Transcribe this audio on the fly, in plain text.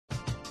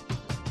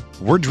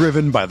We're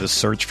driven by the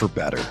search for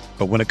better.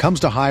 But when it comes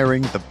to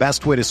hiring, the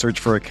best way to search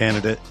for a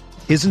candidate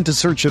isn't to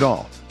search at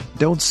all.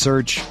 Don't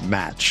search,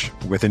 match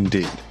with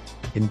Indeed.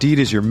 Indeed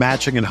is your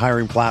matching and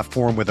hiring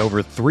platform with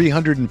over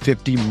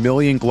 350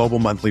 million global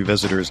monthly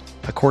visitors,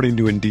 according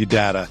to Indeed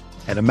data,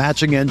 and a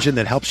matching engine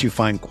that helps you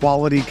find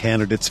quality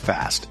candidates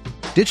fast.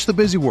 Ditch the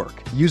busy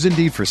work. Use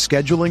Indeed for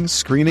scheduling,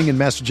 screening, and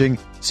messaging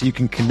so you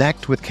can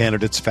connect with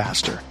candidates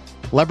faster.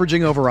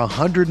 Leveraging over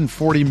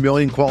 140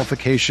 million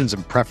qualifications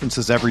and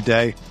preferences every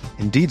day,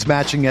 Indeed's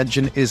matching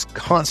engine is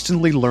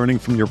constantly learning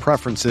from your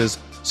preferences,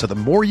 so the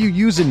more you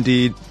use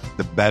Indeed,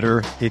 the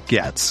better it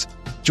gets.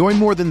 Join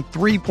more than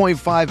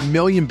 3.5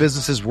 million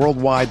businesses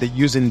worldwide that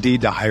use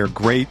Indeed to hire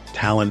great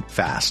talent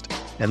fast.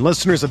 And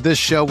listeners of this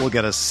show will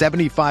get a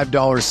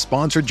 $75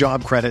 sponsored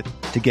job credit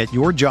to get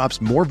your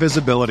jobs more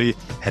visibility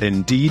at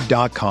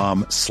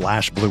Indeed.com/Blue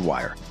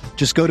Wire.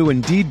 Just go to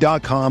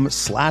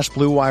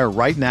Indeed.com/Blue Wire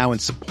right now and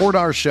support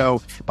our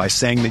show by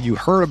saying that you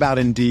heard about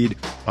Indeed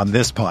on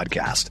this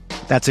podcast.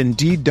 That's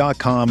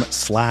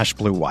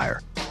Indeed.com/Blue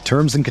Wire.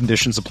 Terms and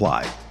conditions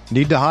apply.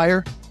 Need to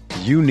hire?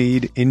 You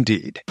need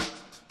Indeed.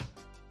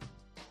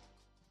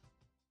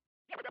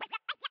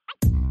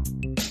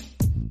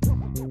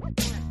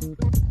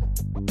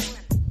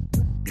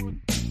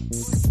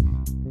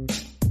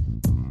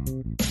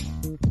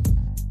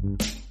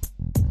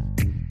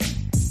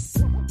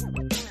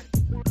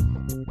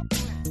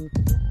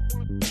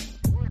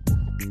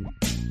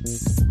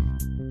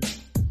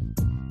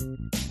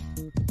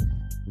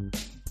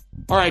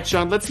 All right,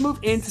 Sean, let's move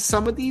into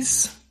some of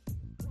these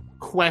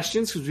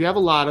questions because we have a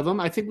lot of them.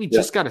 I think we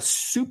just got a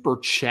super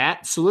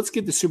chat. So let's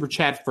get the super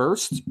chat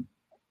first.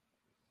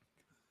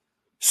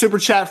 Super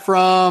chat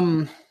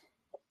from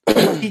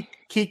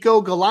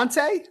Kiko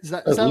Galante. Is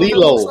that Lilo. what that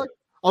looks like?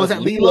 Oh, is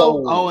that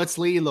Lilo? Oh, it's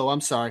Lilo. I'm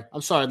sorry,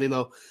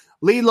 Lilo.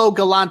 Lilo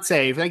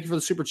Galante. Thank you for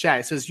the super chat.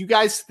 It says, you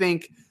guys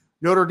think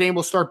Notre Dame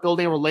will start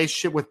building a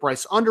relationship with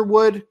Bryce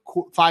Underwood,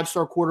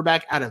 5-star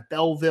quarterback out of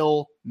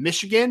Belleville,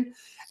 Michigan,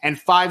 and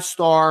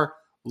 5-star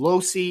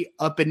Losi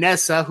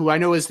Epinesa, who I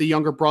know is the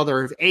younger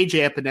brother of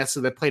AJ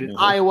Epinesa that played in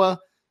Iowa,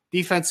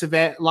 defensive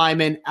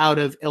lineman out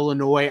of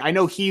Illinois. I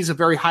know he's a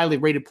very highly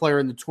rated player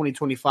in the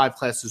 2025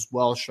 class as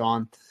well,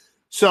 Sean.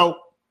 So,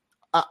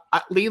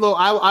 Lilo,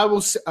 I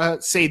will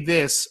say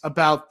this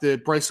about the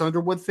Bryce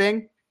Underwood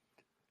thing.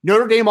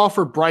 Notre Dame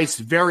offered Bryce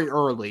very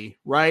early,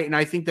 right? And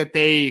I think that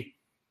they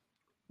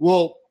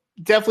will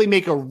definitely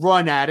make a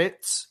run at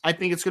it. I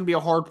think it's going to be a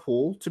hard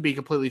pull, to be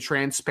completely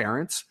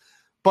transparent.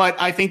 But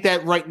I think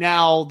that right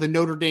now, the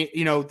Notre Dame,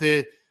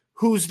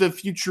 who's the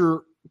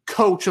future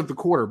coach of the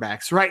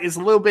quarterbacks, right, is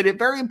a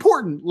very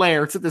important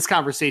layer to this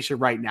conversation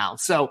right now.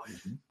 So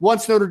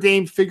once Notre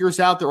Dame figures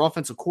out their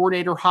offensive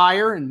coordinator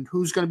hire and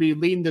who's going to be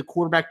leading the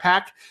quarterback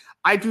pack,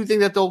 I do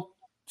think that they'll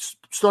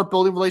start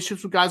building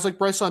relationships with guys like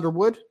Bryce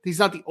Underwood. He's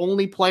not the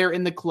only player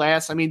in the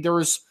class. I mean, there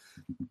is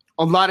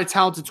a lot of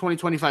talented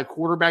 2025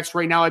 quarterbacks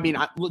right now. I mean,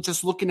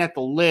 just looking at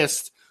the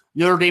list,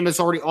 Notre Dame has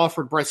already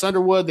offered Bryce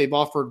Underwood. They've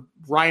offered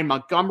Ryan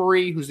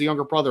Montgomery, who's the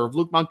younger brother of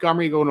Luke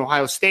Montgomery, going to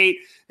Ohio State.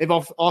 They've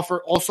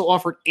also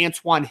offered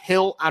Antoine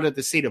Hill out of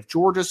the state of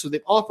Georgia. So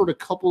they've offered a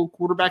couple of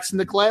quarterbacks in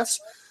the class.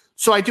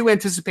 So I do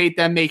anticipate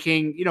them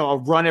making, a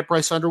run at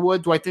Bryce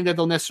Underwood. Do I think that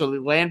they'll necessarily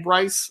land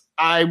Bryce?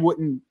 I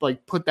wouldn't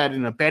put that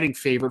in a betting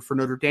favorite for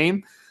Notre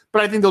Dame,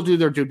 but I think they'll do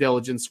their due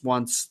diligence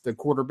once the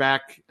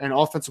quarterback and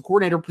offensive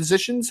coordinator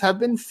positions have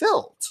been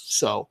filled.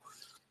 So,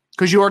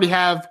 because you already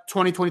have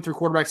 2023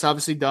 quarterbacks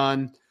obviously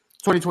done.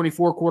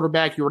 2024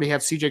 quarterback, you already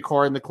have CJ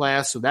Carr in the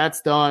class, so that's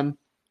done.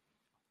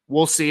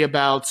 We'll see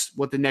about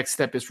what the next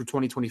step is for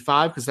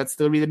 2025 because that's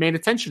still going to be the main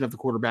attention of the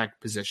quarterback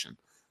position.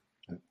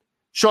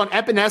 Sean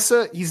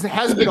Epinesa, he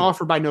hasn't been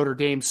offered by Notre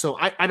Dame, so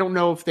I don't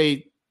know if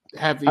they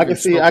have. I can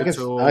see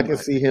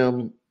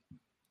him.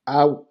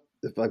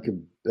 If I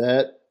could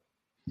bet,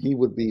 he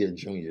would be at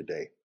junior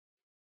day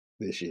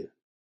this year.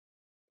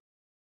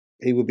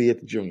 He would be at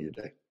the junior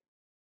day.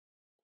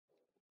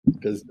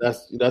 Because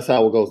that's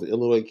how it goes. The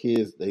Illinois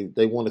kids,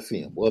 they want to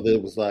see him. Whether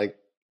it was like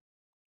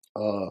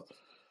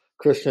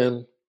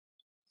Christian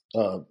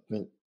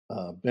Benincore,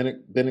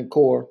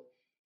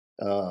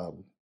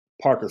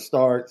 Parker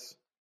Starks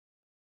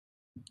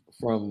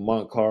from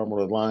Mont Carmel,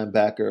 the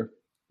linebacker.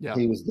 Yeah.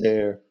 He was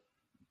there.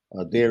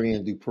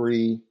 Darian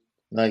Dupree.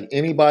 Like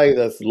anybody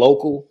that's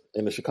local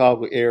in the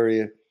Chicago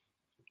area,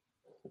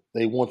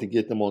 they want to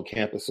get them on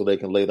campus so they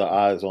can lay their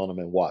eyes on them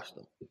and watch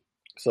them.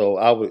 So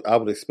I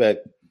would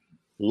expect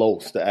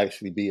Los to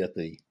actually be at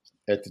the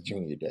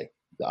junior day,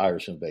 the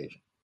Irish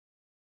invasion.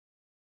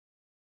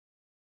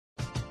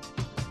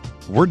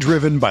 We're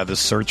driven by the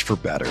search for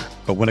better.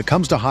 But when it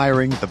comes to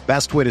hiring, the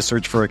best way to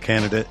search for a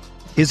candidate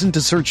isn't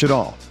to search at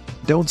all.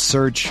 Don't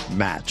search,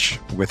 match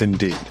with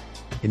Indeed.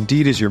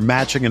 Indeed is your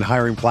matching and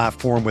hiring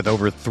platform with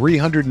over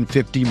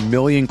 350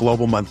 million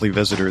global monthly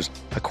visitors,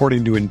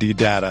 according to Indeed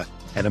data,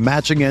 and a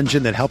matching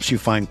engine that helps you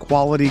find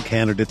quality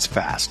candidates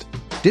fast.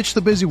 Ditch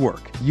the busy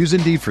work. Use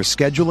Indeed for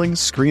scheduling,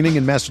 screening,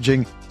 and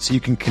messaging so you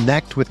can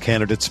connect with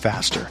candidates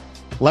faster.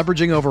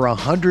 Leveraging over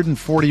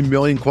 140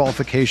 million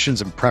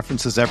qualifications and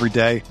preferences every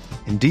day,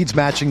 Indeed's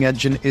matching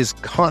engine is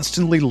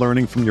constantly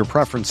learning from your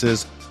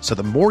preferences, so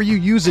the more you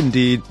use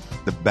Indeed,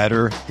 the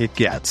better it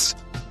gets.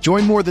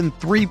 Join more than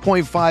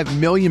 3.5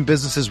 million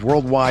businesses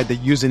worldwide that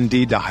use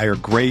Indeed to hire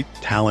great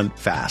talent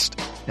fast.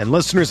 And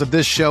listeners of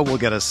this show will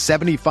get a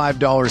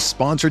 $75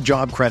 sponsored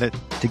job credit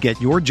to get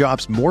your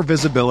jobs more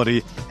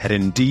visibility at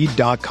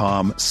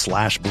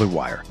Indeed.com/Blue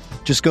Wire.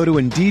 Just go to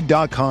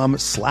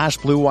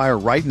Indeed.com/Blue Wire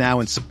right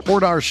now and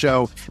support our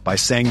show by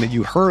saying that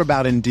you heard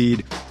about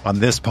Indeed on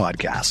this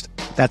podcast.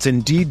 That's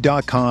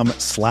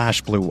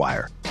Indeed.com/Blue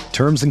Wire.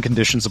 Terms and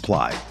conditions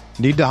apply.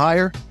 Need to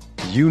hire?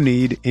 You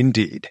need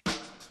Indeed.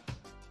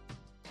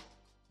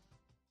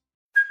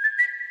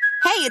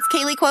 Hey, it's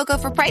Kaylee Cuoco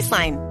for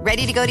Priceline.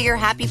 Ready to go to your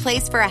happy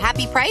place for a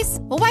happy price?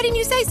 Well, why didn't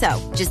you say so?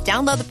 Just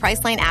download the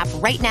Priceline app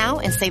right now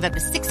and save up to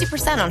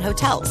 60% on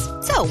hotels.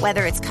 So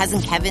whether it's Cousin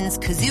Kevin's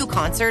Kazoo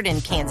Concert in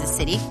Kansas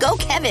City, go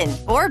Kevin,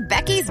 or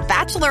Becky's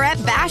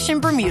Bachelorette Bash in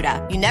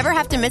Bermuda, you never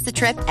have to miss a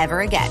trip ever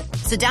again.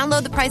 So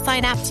download the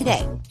Priceline app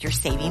today. Your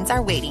savings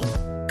are waiting.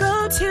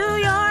 Go to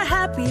your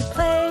happy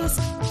place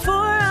for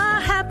a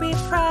happy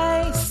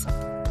price.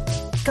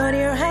 Go to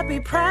your happy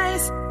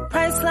price,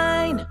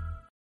 Priceline.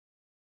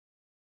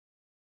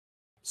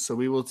 So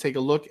we will take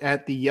a look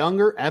at the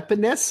younger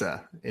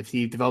Epinesa if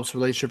he develops a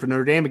relationship for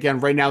Notre Dame.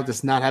 Again, right now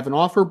does not have an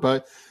offer,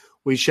 but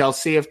we shall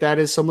see if that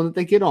is someone that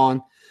they get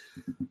on.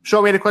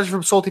 Sean, we had a question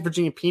from Salty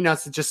Virginia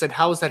Peanuts that just said,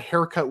 how is that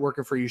haircut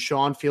working for you,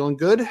 Sean? Feeling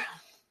good?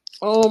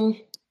 I'm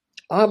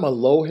a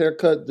low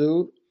haircut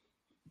dude,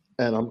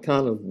 and I'm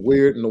kind of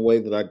weird in the way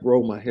that I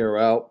grow my hair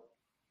out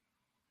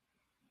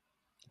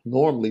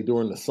normally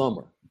during the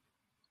summer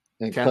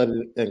and cut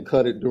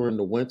it during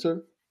the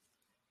winter.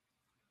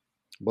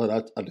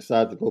 But I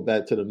decided to go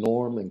back to the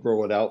norm and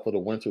grow it out for the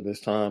winter this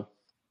time.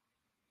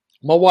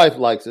 My wife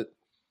likes it.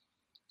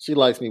 She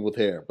likes me with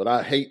hair, but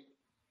I hate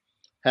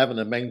having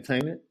to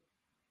maintain it.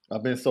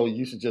 I've been so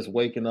used to just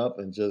waking up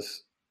and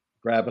just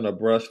grabbing a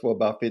brush for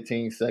about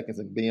 15 seconds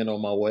and being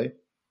on my way.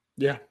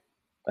 Yeah.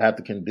 I have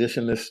to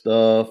condition this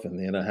stuff, and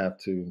then I have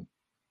to,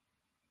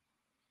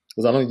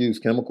 because I don't use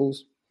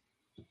chemicals.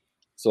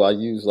 So I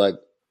use I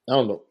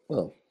don't know,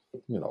 well,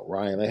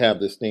 Ryan, they have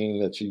this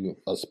thing a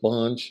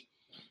sponge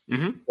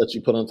that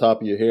you put on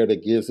top of your hair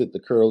that gives it the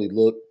curly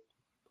look.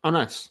 Oh,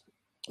 nice.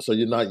 So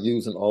you're not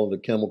using all of the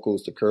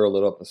chemicals to curl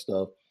it up and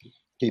stuff.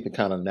 Keep it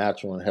kind of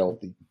natural and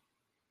healthy.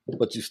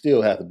 But you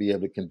still have to be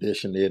able to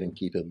condition it and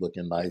keep it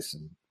looking nice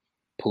and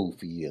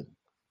poofy. And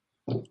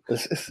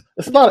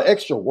it's a lot of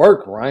extra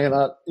work, Ryan.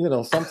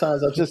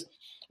 Sometimes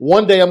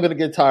one day I'm going to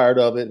get tired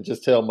of it and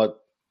just tell my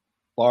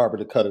barber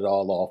to cut it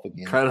all off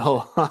again. Cut it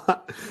all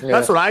off.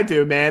 That's what I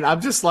do, man.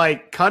 I'm just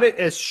like, cut it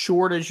as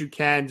short as you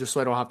can just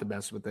so I don't have to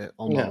mess with it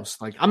almost.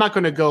 Yeah. Like, I'm not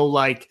going to go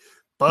like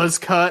buzz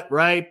cut,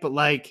 right? But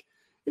like,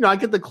 I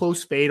get the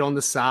close fade on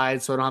the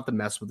side so I don't have to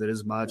mess with it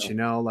as much,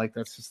 like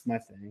that's just my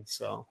thing.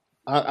 So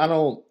I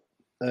don't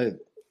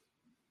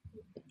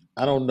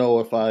know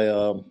if I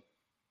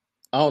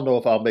don't know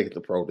if I'll make it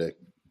to pro day.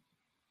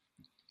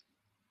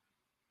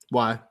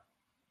 Why?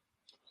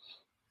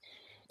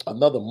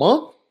 Another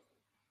month?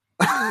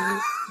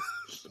 I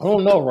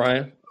don't know,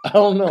 Ryan. I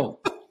don't know.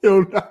 I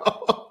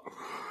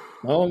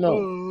don't know.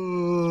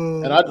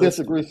 And I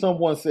disagree.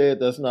 Someone said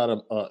that's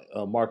not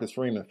a Marcus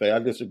Freeman fade. I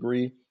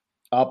disagree.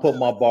 I'll put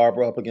my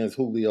barber up against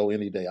Julio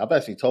any day. I've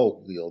actually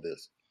told Julio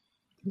this.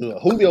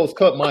 Julio's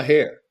cut my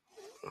hair.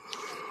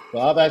 So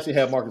I've actually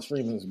had Marcus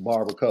Freeman's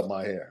barber cut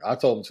my hair. I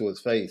told him to his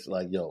face,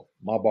 like, yo,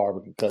 my barber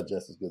can cut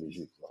just as good as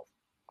you. So.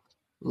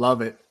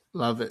 Love it.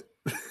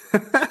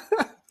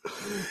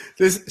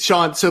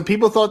 Sean, so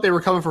people thought they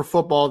were coming for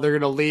football. They're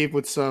going to leave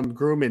with some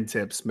grooming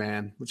tips,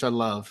 man, which I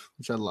love.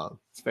 It's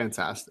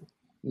fantastic.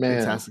 Man,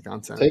 fantastic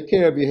content. Take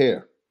care of your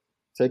hair.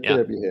 Take care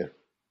of your hair.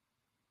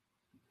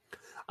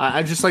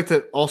 I'd just like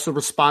to also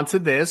respond to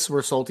this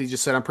where Salty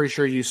just said, I'm pretty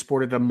sure you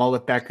sported a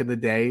mullet back in the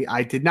day.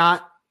 I did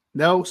not.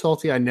 No,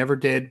 Salty, I never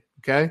did.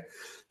 Okay.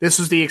 This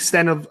was the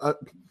extent of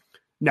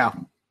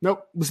Nope.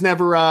 Was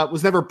never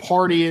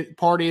partying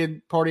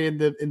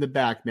in the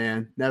back,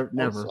 man. Never.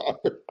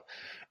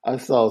 I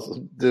saw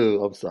some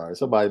dude. I'm sorry.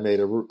 Somebody made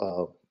a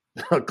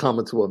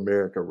Coming to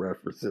America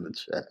reference in the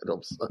chat.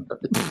 I'm sorry.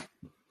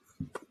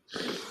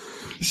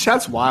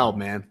 Chat's wild,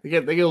 man. They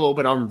get a little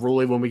bit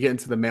unruly when we get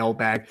into the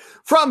mailbag.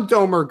 From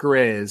Domer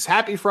Grizz.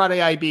 Happy Friday,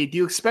 IB. Do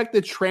you expect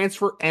the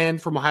transfer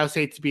end from Ohio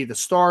State to be the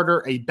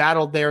starter, a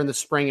battle there in the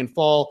spring and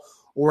fall,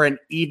 or an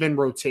even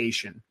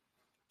rotation?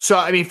 So,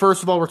 I mean,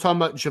 first of all, we're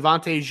talking about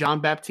Javonte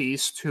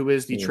Jean-Baptiste, who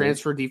is the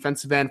transfer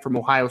defensive end from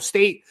Ohio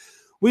State.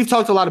 We've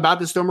talked a lot about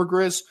this, Domer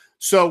Grizz.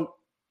 So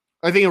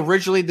I think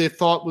originally the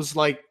thought was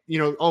like,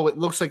 it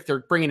looks like they're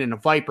bringing in a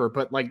Viper,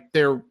 but like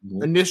their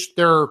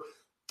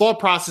thought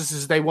process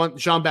is they want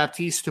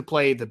Jean-Baptiste to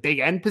play the big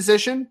end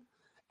position,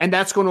 and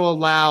that's going to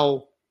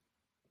allow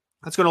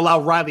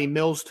Riley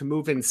Mills to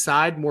move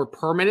inside more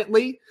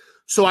permanently.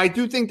 So I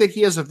do think that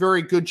he has a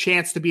very good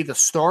chance to be the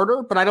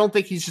starter, but I don't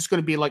think he's just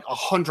going to be like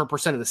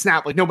 100% of the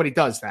snap. Like nobody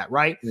does that,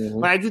 right? Mm-hmm.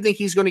 But I do think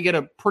he's going to get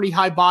a pretty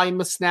high volume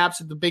of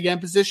snaps at the big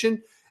end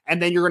position.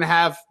 And then you're going to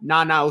have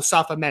Nana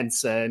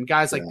Osafo-Mensah and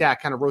guys like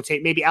that kind of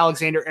rotate. Maybe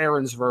Alexander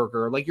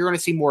Ahrensberger. Like you're going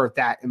to see more of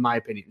that, in my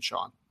opinion,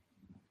 Sean.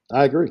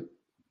 I agree.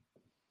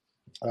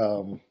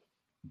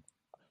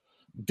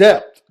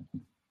 Depth.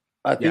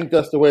 I think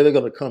that's the way they're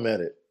going to come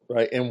at it,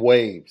 right? In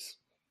waves.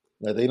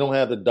 Now, they don't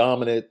have the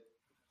dominant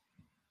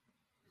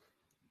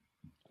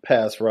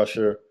pass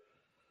rusher.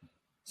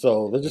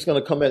 So they're just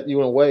going to come at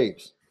you in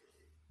waves.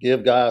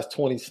 Give guys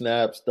 20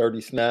 snaps,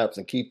 30 snaps,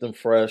 and keep them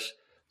fresh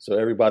so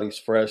everybody's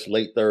fresh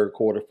late third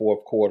quarter,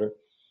 fourth quarter.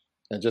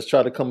 And just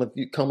try to come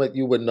at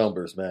you with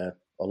numbers, man,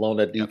 along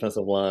that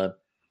defensive line.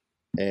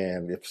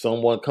 And if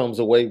someone comes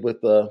away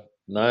with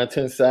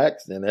 9-10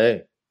 sacks, then,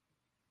 hey,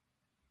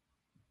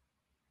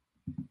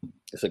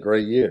 it's a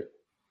great year.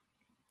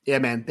 Yeah,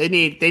 man. They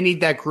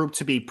need that group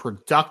to be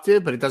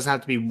productive, but it doesn't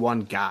have to be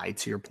one guy,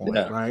 to your point,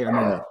 right? I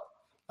mean,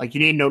 like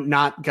you need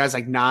not guys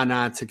like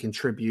Nana to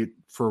contribute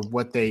for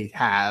what they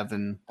have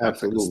and that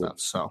kind of stuff.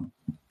 So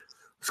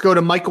let's go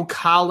to Michael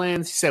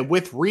Collins. He said,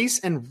 with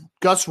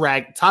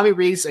Tommy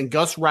Rees and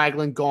Gus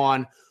Ragland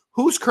gone,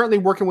 who's currently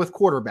working with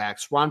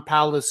quarterbacks? Ron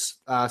Powlus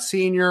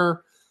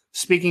Sr.,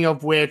 speaking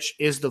of which,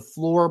 is the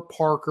floor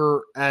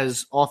Parker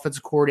as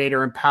offensive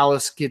coordinator and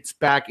Powlus gets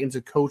back into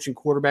coaching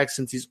quarterbacks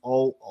since he's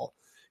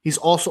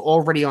also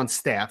already on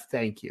staff.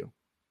 Thank you.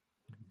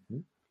 Mm-hmm.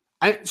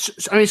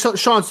 I mean, so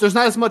Sean, there's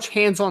not as much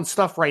hands-on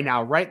stuff right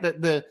now, right?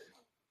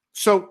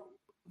 So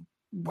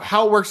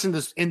how it works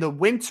in the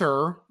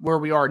winter where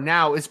we are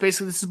now is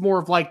basically this is more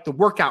of like the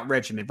workout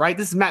regimen, right?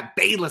 This is Matt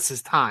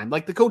Bayless's time.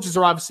 Like the coaches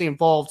are obviously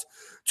involved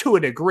to a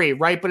degree,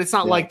 right? But it's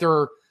not like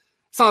they're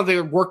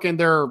working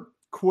their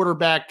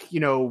quarterback,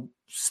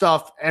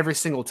 stuff every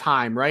single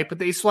time, right? But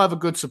they still have a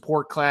good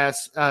support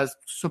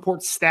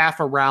staff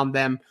around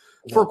them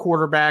for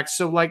quarterbacks.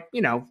 So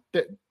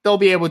they'll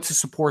be able to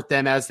support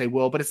them as they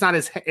will, but it's not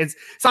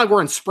like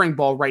we're in spring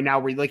ball right now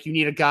where you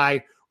need a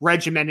guy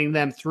regimenting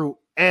them through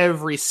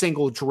every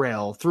single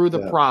drill, through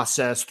the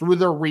process, through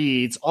the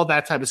reads, all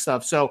that type of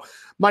stuff. So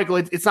Michael,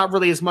 it's not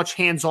really as much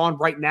hands-on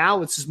right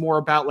now. It's just more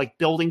about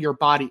building your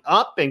body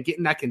up and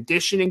getting that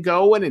conditioning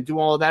going and doing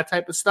all of that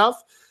type of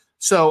stuff.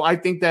 So I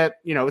think that,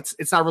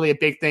 it's not really a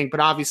big thing, but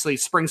obviously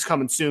spring's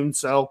coming soon.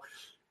 So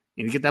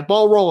you need to get that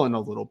ball rolling a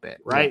little bit,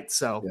 right?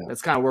 So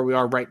that's kind of where we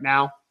are right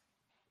now.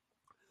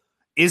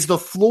 Is the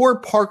floor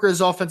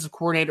Parker's offensive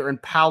coordinator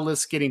and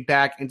Powlus getting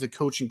back into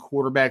coaching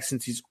quarterbacks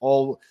since he's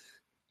also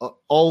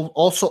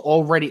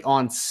already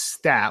on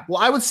staff?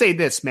 Well, I would say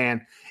this,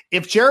 man.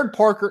 If Jared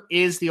Parker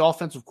is the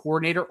offensive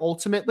coordinator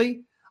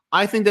ultimately,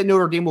 I think that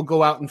Notre Dame will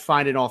go out and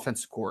find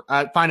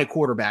find a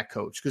quarterback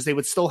coach because they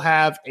would still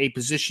have a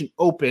position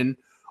open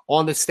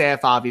on the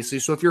staff, obviously.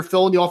 So if you're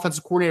filling the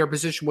offensive coordinator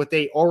position with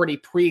a already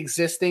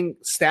pre-existing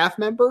staff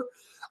member,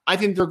 I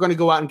think they're going to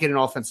go out and get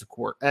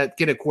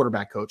get a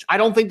quarterback coach. I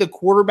don't think the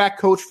quarterback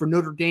coach for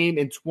Notre Dame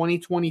in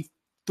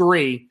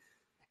 2023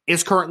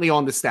 is currently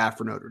on the staff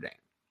for Notre Dame.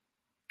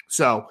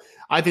 So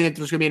I think that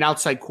there's going to be an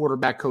outside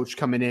quarterback coach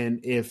coming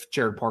in if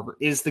Jared Parker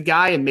is the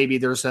guy, and maybe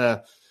there's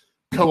a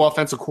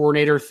co-offensive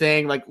coordinator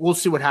thing. We'll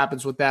see what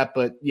happens with that.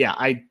 But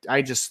I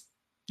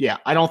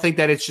don't think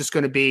that it's just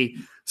going to be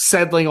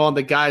settling on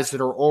the guys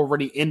that are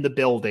already in the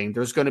building.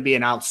 There's going to be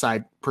an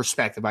outside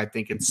perspective, I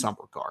think, in some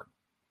regard.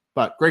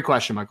 But great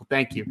question, Michael.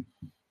 Thank you.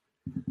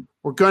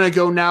 We're going to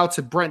go now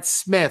to Brent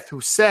Smith,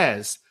 who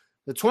says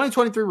the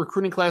 2023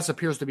 recruiting class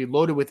appears to be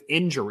loaded with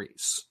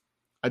injuries.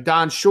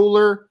 Adon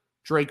Schuler,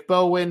 Drake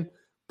Bowen,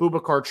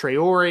 Boubacar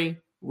Traore,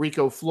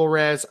 Rico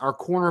Flores, our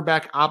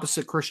cornerback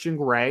opposite Christian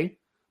Gray.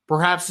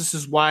 Perhaps this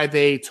is why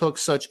they took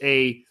such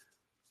a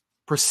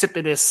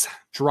precipitous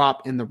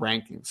drop in the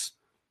rankings.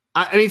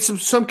 I mean,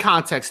 some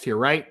context here,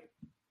 right?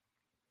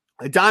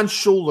 Adon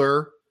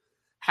Schuler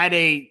had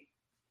a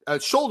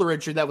shoulder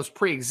injury that was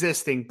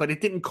pre-existing, but it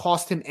didn't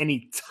cost him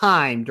any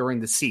time during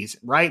the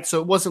season, right?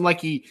 So it wasn't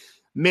like he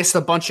missed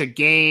a bunch of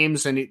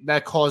games and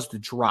that caused the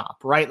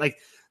drop, right?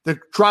 The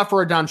drop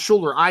for Adon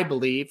Schuler, I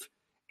believe,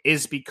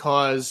 is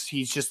because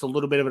he's just a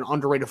little bit of an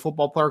underrated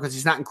football player because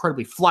he's not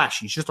incredibly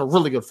flashy. He's just a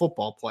really good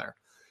football player.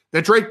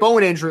 The Drake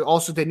Bowen injury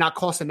also did not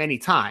cost him any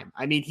time.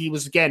 I mean, he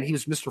was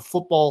Mr.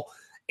 Football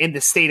in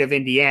the state of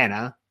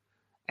Indiana,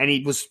 and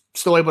he was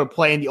still able to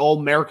play in the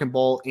All-American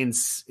Bowl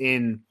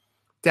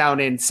down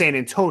in San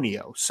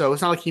Antonio. So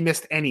it's not like he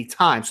missed any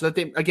time. So it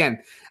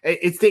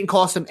didn't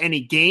cost him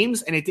any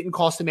games, and it didn't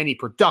cost him any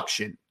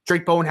production.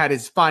 Drake Bowen had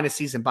his finest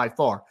season by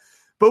far.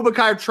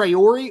 Boubacar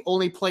Traore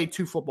only played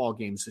 2 football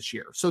games this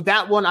year. So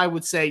that one, I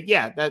would say,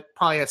 that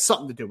probably has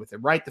something to do with it,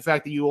 right? The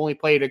fact that you only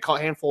played a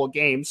handful of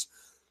games.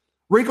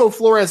 Rico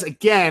Flores,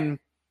 again,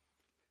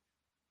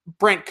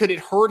 Brent, could it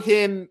hurt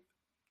him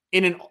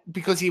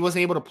because he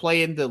wasn't able to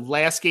play in the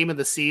last game of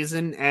the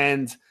season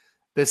and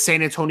the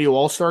San Antonio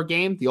All-Star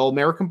game, the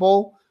All-American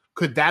Bowl?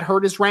 Could that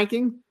hurt his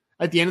ranking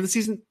at the end of the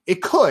season?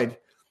 It could,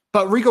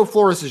 but Rico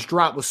Flores'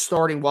 drop was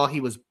starting while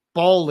he was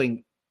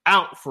balling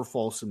out for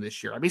Folsom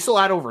this year. I mean, he still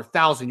had over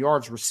 1,000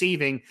 yards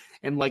receiving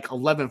in like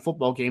 11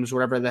 football games,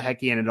 whatever the heck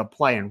he ended up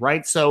playing,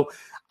 right? So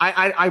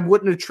I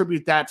wouldn't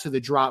attribute that to the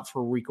drop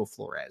for Rico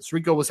Flores.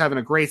 Rico was having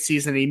a great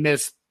season. He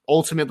missed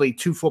ultimately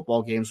 2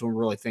 football games when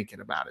we're really thinking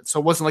about it. So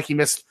it wasn't like he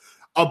missed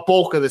a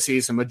bulk of the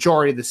season,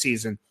 majority of the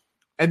season.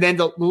 And then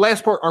the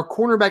last part, our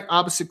cornerback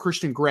opposite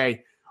Christian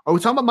Gray. Are we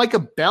talking about Micah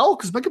Bell?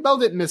 Because Micah Bell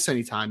didn't miss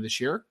any time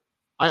this year.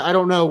 I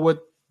don't know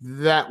what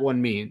that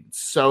one means.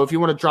 So if you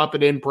want to drop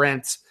it in,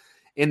 Brent,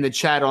 in the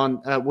chat on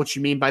what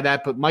you mean by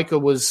that. But Micah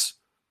was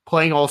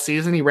playing all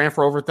season. He ran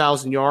for over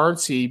 1,000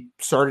 yards. He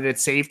started at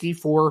safety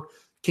for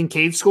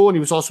Kincaid School, and he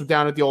was also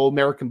down at the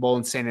All-American Bowl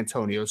in San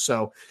Antonio.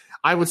 So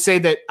I would say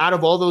that out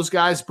of all those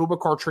guys,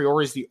 Boubacar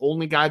Traore is the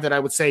only guy that I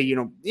would say,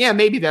 yeah,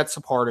 maybe that's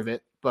a part of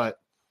it. But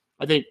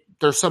I think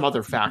there's some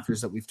other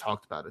factors that we've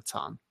talked about a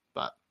ton.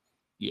 But,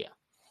 yeah.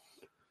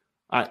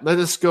 All right, let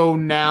us go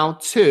now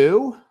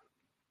to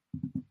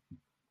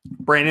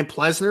Brandon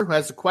Plesner, who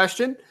has a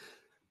question.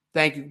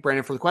 Thank you,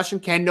 Brandon, for the question.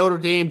 Can Notre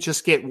Dame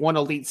just get one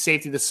elite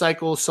safety this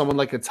cycle, someone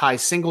like a Ty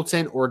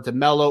Singleton or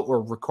DeMello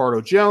or Ricardo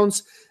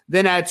Jones,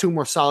 then add 2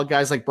 more solid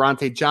guys like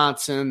Bronte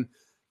Johnson,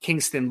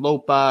 Kingston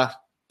Lopa,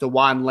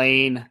 DeJuan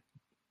Lane,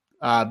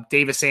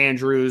 Davis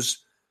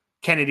Andrews,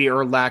 Kennedy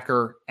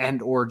Urlacher,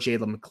 and or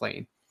Jalen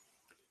McLean?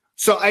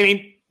 So, I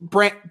mean,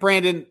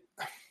 Brandon,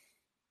 I'm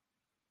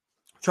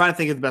trying to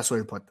think of the best way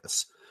to put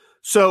this.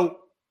 So,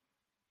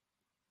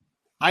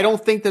 I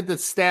don't think that the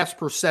staff's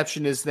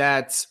perception is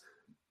that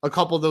a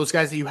couple of those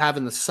guys that you have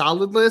in the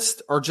solid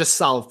list are just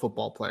solid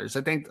football players.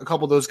 I think a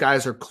couple of those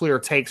guys are clear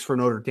takes for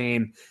Notre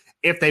Dame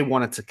if they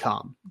wanted to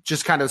come.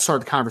 Just kind of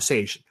start the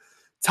conversation.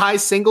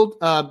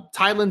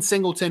 Tylen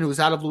Singleton, who's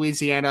out of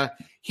Louisiana,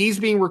 he's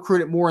being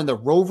recruited more in the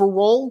rover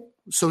role,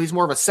 so he's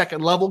more of a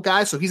second-level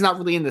guy, so he's not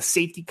really in the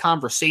safety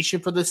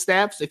conversation for the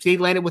staffs. If they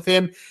landed with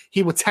him,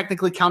 he would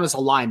technically count as a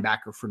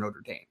linebacker for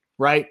Notre Dame,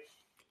 right?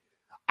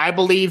 I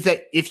believe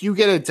that if you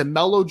get a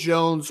DeMello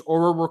Jones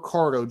or a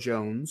Ricardo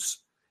Jones,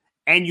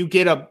 and you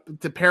get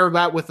to pair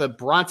that with a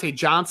Bronte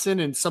Johnson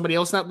and somebody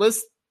else on that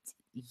list,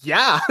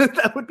 yeah,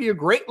 that would be a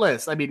great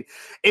list. I mean,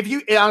 if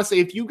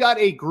you got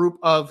a group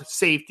of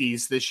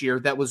safeties this year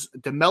that was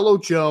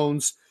DeMello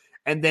Jones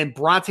and then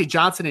Bronte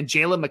Johnson and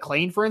Jalen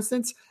McLean, for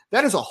instance,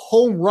 that is a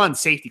home run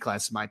safety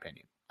class, in my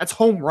opinion. That's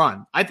home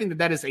run. I think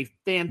that is a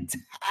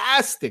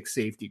fantastic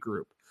safety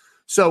group.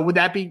 So would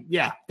that be,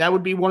 that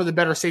would be one of the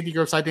better safety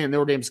groups I think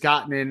Notre Dame's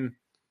gotten in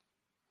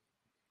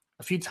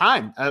a few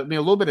times. I mean,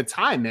 a little bit of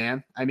time,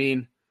 man. I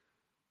mean,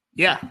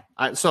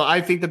 so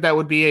I think that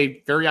would be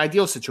a very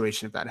ideal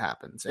situation if that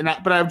happens.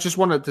 But I just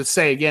wanted to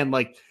say again,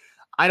 like,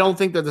 I don't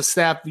think that the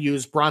staff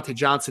views Bronte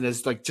Johnson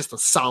as like just a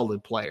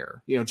solid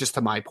player, just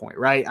to my point,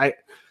 right?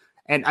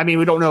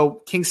 We don't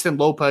know. Kingston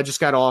Lopa just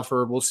got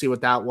offered. We'll see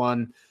what that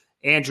one.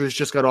 Andrews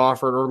just got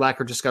offered, or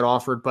Lacker just got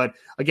offered. But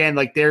again,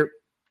 like they're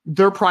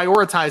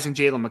prioritizing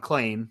Jalen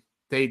McLean.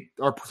 They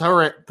are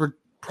prioritizing,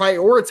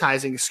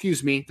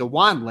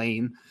 DeJuan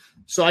Lane.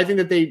 So I think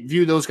that they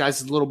view those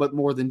guys as a little bit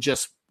more than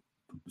just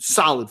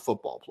solid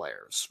football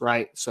players,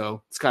 right?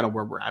 So it's kind of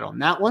where we're at on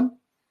that one.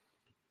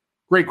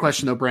 Great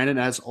question, though, Brandon,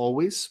 as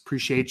always.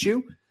 Appreciate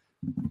you.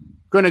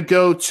 Going to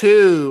go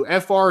to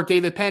FR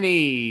David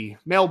Penny,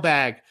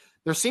 mailbag.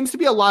 There seems to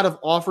be a lot of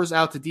offers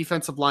out to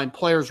defensive line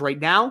players right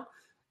now.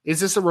 Is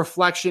this a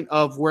reflection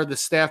of where the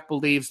staff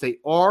believes they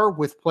are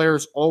with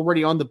players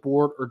already on the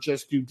board or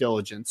just due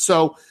diligence?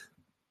 So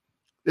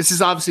this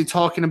is obviously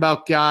talking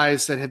about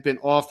guys that have been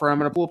offered. I'm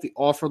going to pull up the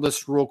offer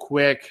list real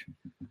quick.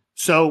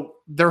 So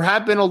there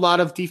have been a lot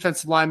of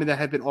defensive linemen that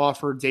have been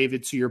offered,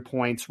 David, to your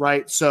points,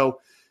 right? So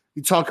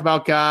you talk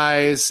about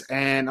guys,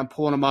 and I'm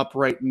pulling them up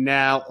right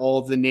now, all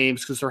of the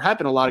names, because there have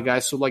been a lot of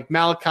guys. So like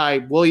Malachi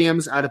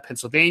Williams out of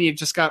Pennsylvania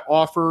just got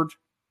offered.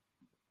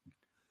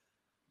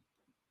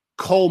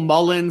 Cole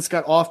Mullins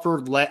got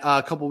offered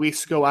a couple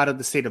weeks ago out of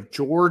the state of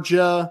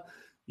Georgia.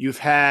 You've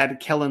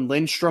had Kellen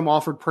Lindstrom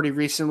offered pretty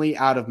recently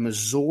out of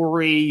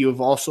Missouri. You've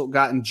also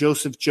gotten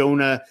Joseph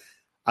Jonah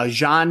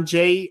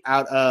Ajanjay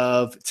out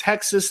of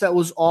Texas that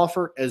was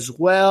offered as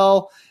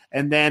well.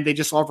 And then they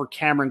just offered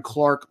Cameron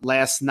Clark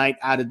last night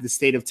out of the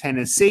state of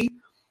Tennessee.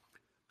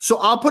 So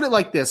I'll put it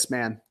like this,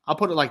 man. I'll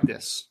put it like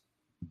this.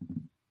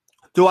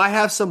 Do I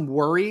have some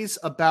worries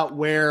about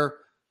where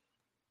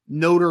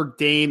Notre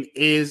Dame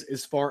is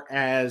as far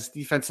as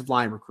defensive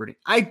line recruiting?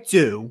 I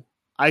do.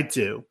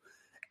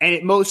 And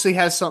it mostly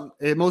has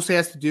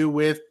to do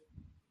with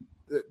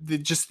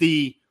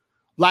the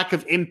lack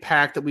of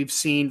impact that we've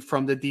seen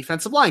from the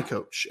defensive line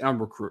coach on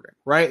recruiting,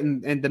 right?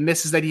 And the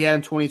misses that he had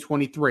in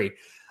 2023.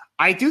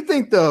 I do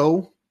think,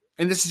 though,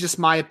 and this is just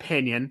my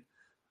opinion,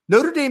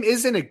 Notre Dame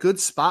is in a good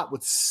spot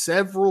with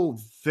several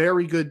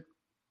very good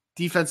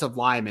defensive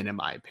linemen, in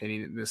my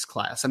opinion, in this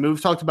class. I mean,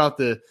 we've talked about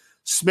the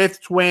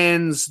Smith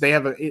twins. They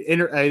have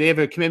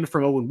a commitment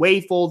from Owen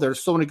Wafel. They're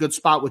still in a good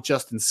spot with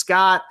Justin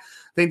Scott.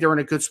 I think they're in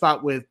a good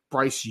spot with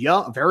Bryce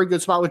Young, a very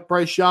good spot with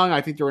Bryce Young. I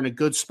think they're in a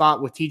good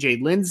spot with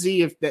TJ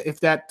Lindsey if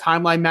that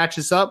timeline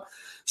matches up.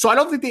 So I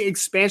don't think the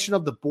expansion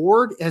of the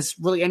board has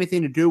really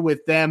anything to do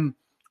with them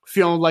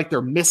feeling like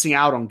they're missing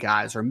out on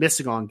guys or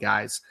missing on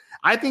guys.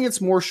 I think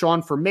it's more,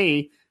 Sean, for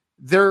me,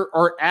 they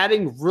are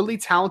adding really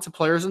talented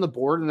players on the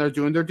board and they're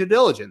doing their due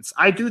diligence.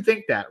 I do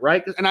think that,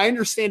 right? And I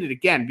understand it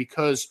again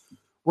because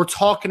we're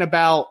talking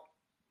about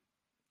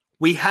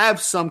we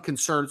have some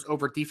concerns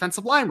over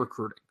defensive line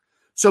recruiting.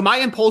 So my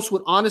impulse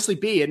would honestly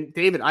be, and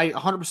David, I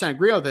 100%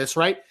 agree on this,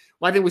 right?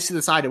 Well, I think we see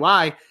this eye to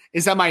eye,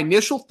 is that my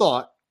initial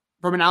thought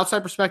from an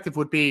outside perspective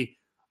would be,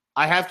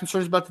 I have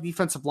concerns about the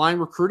defensive line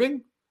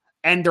recruiting,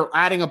 and they're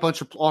adding a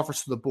bunch of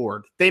offers to the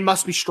board. They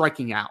must be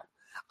striking out.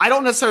 I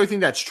don't necessarily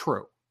think that's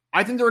true.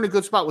 I think they're in a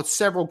good spot with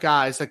several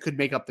guys that could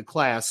make up the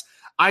class.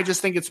 I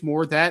just think it's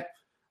more that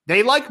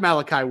they like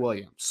Malachi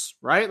Williams,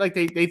 right? Like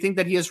they think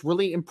that he has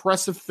really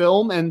impressive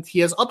film and he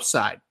has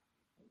upside.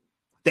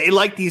 They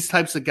like these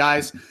types of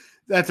guys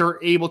that they're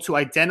able to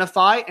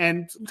identify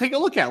and take a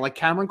look at, like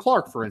Cameron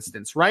Clark, for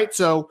instance, right?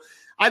 So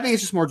I think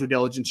it's just more due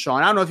diligence,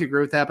 Sean. I don't know if you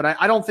agree with that, but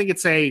I don't think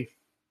it's I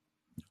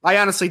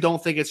honestly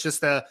don't think it's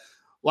just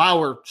wow,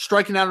 we're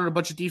striking out on a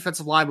bunch of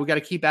defensive line. We got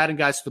to keep adding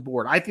guys to the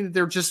board. I think that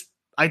they're just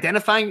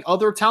identifying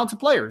other talented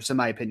players, in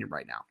my opinion,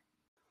 right now.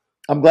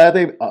 I'm glad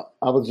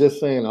I was just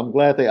saying, I'm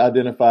glad they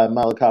identified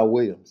Malachi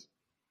Williams.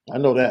 I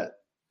know that.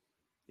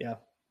 Yeah.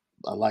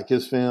 I like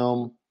his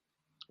film.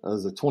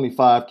 As a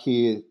 25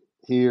 kid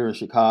here in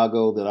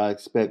Chicago that I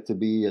expect to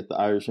be at the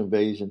Irish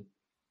Invasion,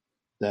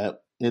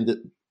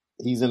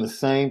 he's in the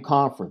same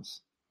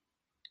conference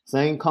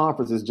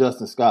as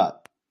Justin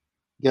Scott.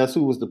 Guess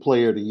who was the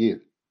player of the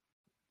year?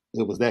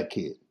 It was that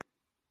kid.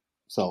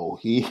 So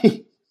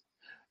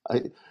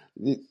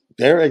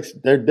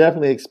they're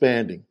definitely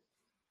expanding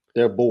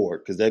their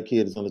board because that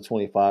kid is on the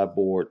 25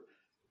 board.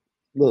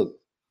 Look,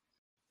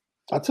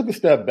 I took a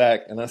step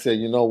back and I said,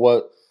 you know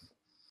what?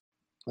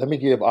 Let me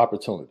give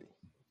opportunity.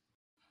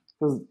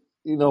 Because,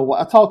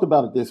 I talked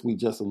about it this week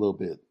just a little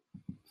bit.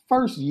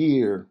 First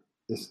year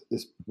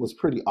was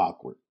pretty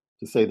awkward,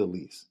 to say the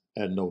least,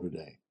 at Notre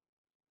Dame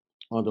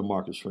under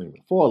Marcus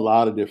Freeman for a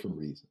lot of different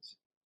reasons.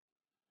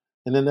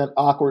 And in that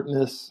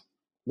awkwardness,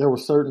 there were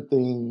certain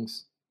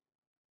things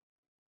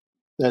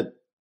that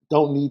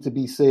don't need to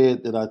be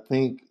said that I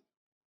think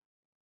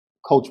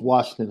Coach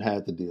Washington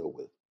had to deal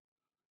with.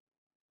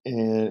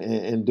 And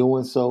in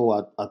doing so,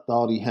 I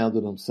thought he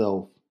handled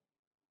himself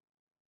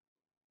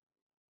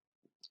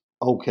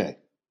okay.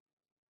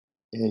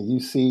 And you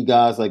see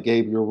guys like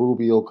Gabriel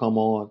Rubio come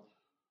on,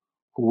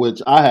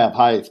 which I have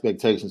high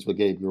expectations for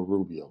Gabriel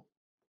Rubio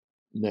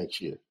next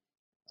year.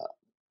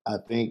 I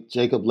think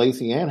Jacob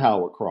Lacey and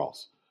Howard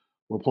Cross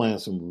were playing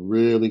some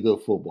really good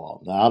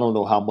football. Now, I don't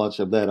know how much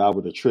of that I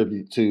would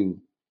attribute to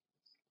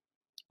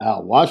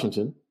Al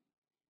Washington,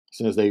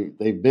 since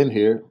they've been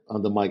here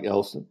under Mike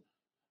Elston.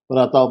 But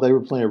I thought they were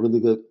playing really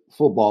good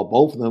football,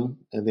 both of them.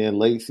 And then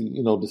Lacey,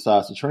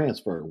 decides to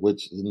transfer,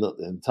 which is an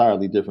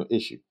entirely different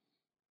issue.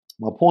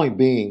 My point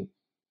being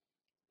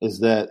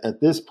is that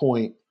at this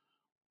point,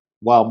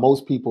 while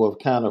most people have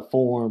kind of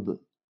formed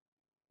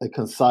a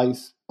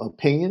concise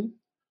opinion,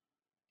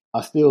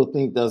 I still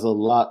think there's a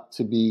lot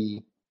to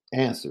be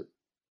answered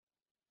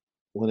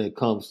when it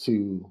comes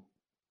to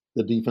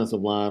the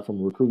defensive line from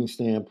a recruiting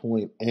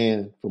standpoint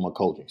and from a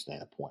coaching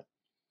standpoint.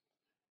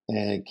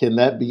 And can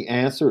that be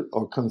answered,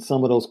 or can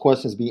some of those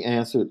questions be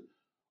answered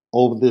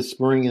over this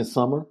spring and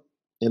summer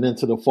and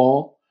into the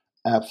fall?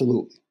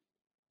 Absolutely.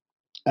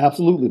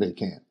 Absolutely they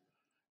can.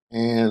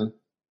 And,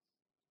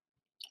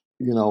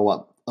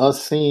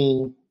 us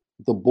seeing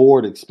the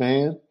board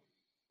expand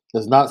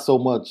is not so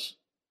much.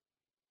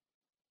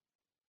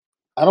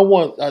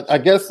 I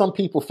guess some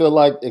people feel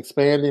like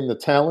expanding the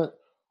talent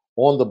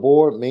on the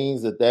board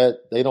means that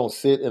they don't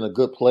sit in a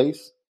good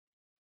place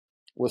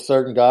with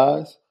certain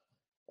guys.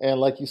 And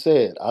like you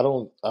said, I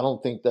don't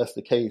think that's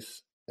the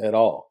case at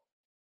all.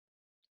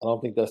 I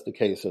don't think that's the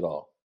case at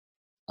all.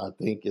 I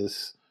think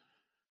it's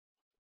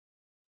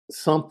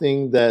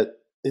something that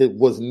it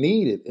was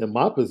needed in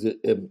my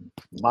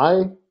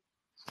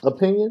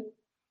opinion.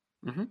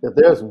 Mm-hmm. If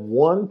there's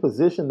one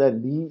position that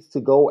needs to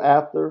go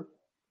after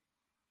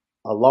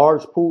a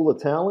large pool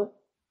of talent,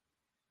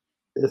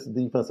 it's the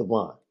defensive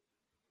line,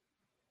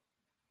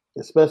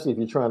 especially if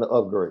you're trying to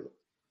upgrade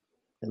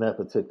in that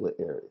particular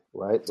area,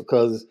 right?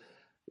 Because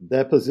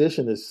that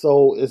position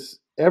is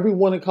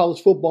everyone in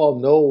college football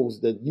knows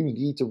that you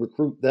need to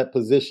recruit that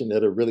position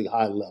at a really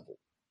high level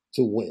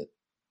to win.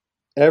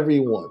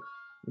 Everyone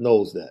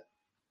knows that.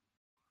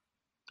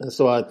 And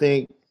so I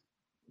think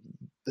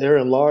they're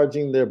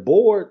enlarging their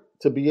board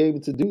to be able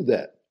to do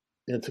that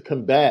and to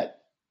combat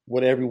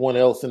what everyone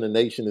else in the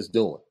nation is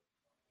doing.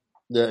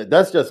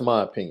 That's just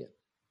my opinion.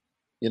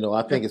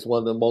 I think it's one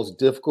of the most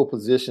difficult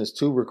positions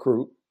to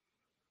recruit,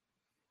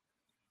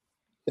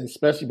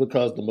 especially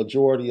because the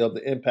majority of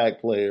the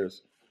impact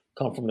players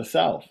come from the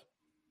South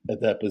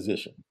at that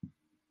position.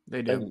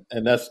 They do.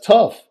 And that's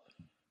tough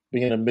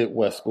being a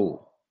Midwest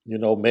school.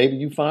 Maybe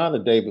you find a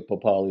David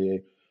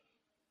Papalier,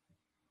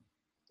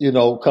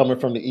 coming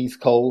from the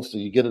East Coast, or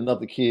you get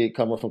another kid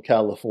coming from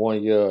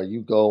California, or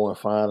you go and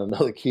find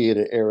another kid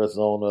in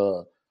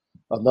Arizona,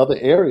 another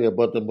area,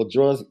 but the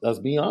majority, let's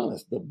be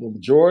honest, the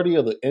majority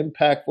of the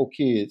impactful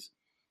kids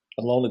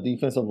along the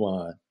defensive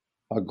line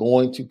are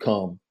going to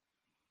come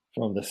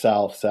from the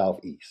South,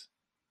 Southeast.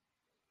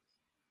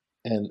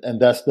 And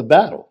that's the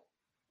battle.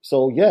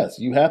 So, yes,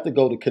 you have to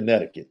go to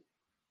Connecticut,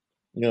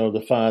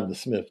 to find the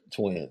Smith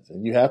twins.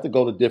 And you have to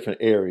go to different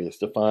areas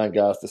to find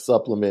guys to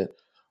supplement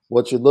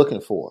what you're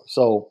looking for.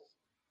 So,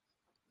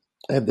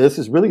 and this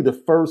is really the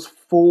first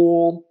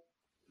full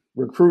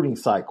recruiting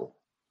cycle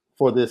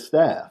for this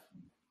staff.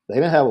 They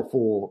didn't have a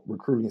full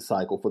recruiting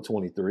cycle for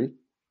 23.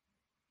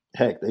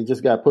 Heck, they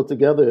just got put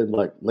together in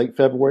like late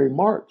February,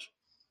 March.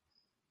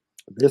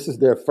 This is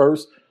their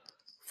first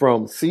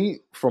from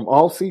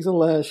off season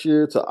last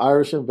year to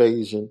Irish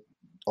Invasion,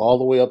 all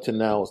the way up to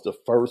now is the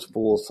first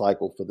full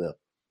cycle for them.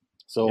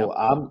 So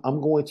I'm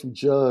going to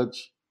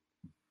judge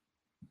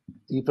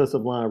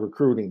defensive line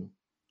recruiting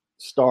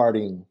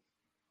starting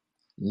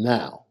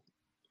now.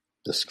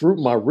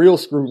 My real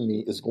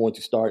scrutiny is going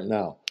to start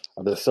now.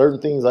 Are there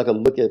certain things I could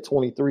look at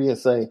 23 and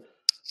say,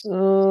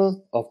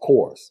 of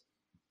course.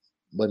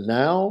 But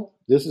now,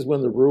 this is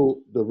when the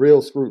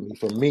real scrutiny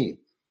for me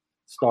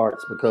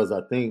starts, because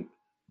I think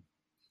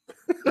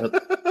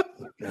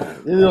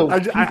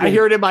I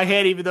hear it in my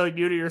head, even though you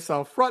muted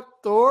yourself. Front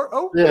door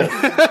open.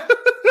 Yeah.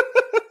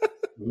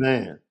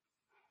 Man.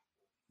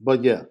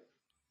 But yeah,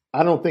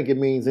 I don't think it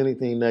means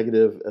anything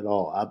negative at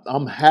all.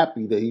 I'm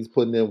happy that he's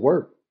putting in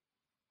work.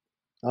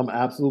 I'm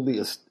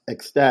absolutely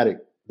ecstatic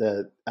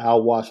that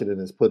Al Washington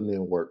is putting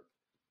in work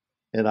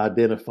and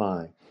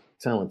identifying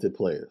talented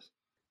players.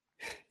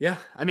 Yeah,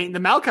 I mean, the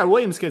Malachi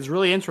Williams kid's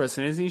really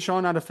interesting, isn't he,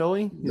 Sean, out of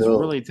Philly? He's a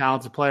really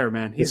talented player,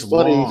 man. He's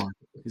long.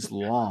 He's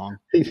long.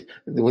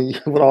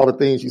 With all the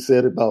things you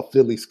said about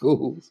Philly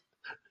schools,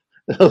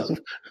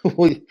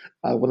 when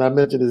I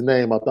mentioned his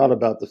name, I thought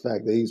about the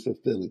fact that he's from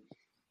Philly.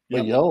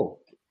 But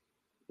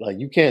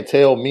you can't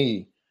tell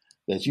me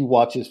that you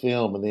watch his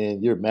film and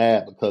then you're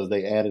mad because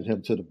they added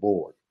him to the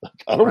board.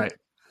 I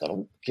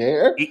don't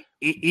care.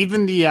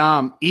 Even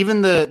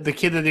the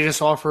kid that they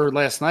just offered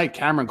last night,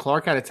 Cameron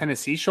Clark out of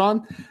Tennessee,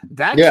 Sean,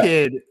 that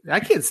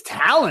kid's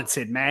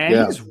talented, man.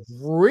 Yeah. He's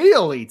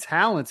really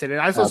talented. And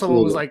I saw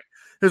someone was like,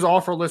 his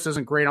offer list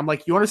isn't great. I'm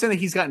like, you understand that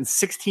he's gotten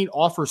 16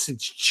 offers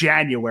since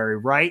January,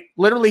 right?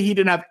 Literally, he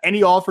didn't have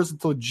any offers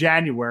until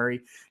January.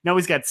 Now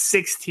he's got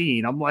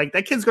 16. I'm like,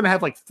 that kid's going to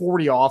have like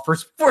 40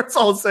 offers before it's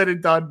all said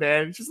and done,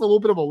 man. It's just a little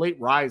bit of a late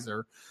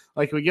riser.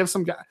 Like, we give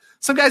some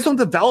guys don't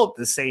develop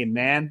the same,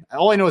 man.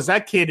 All I know is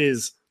that kid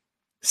is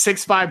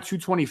 6'5",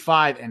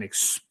 225 and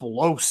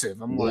explosive.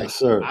 I'm like,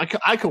 sir.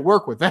 I could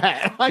work with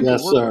that.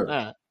 Yes, sir. With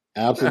that.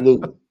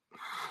 Absolutely.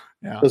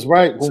 That's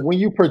right. When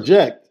you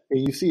project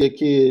and you see a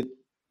kid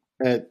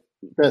at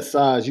that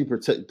size, you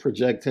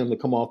project him to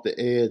come off the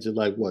edge of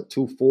like, what,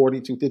 240,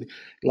 250?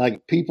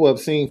 Like, people have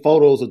seen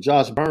photos of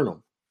Josh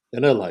Burnham,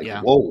 and they're like,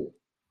 whoa.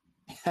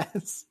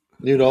 Yes.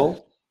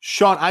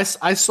 Sean, I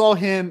saw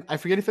him, I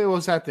forget if it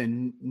was at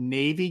the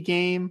Navy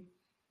game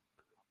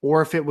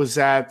or if it was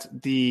at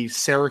the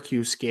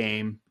Syracuse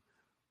game.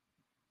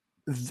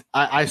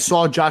 I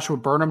saw Joshua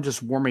Burnham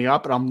just warming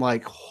up, and I'm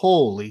like,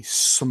 holy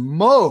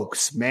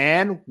smokes,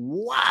 man.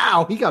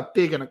 Wow, he got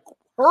big in a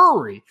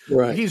hurry.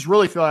 Right. He's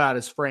really filling out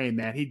his frame,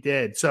 man. He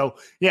did. So,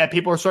 yeah,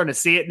 people are starting to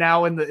see it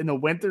now in the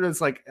winter.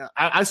 It's like,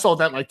 I saw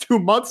that like 2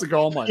 months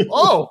ago. I'm like,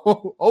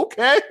 oh,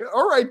 okay.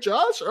 All right,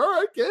 Josh. All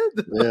right,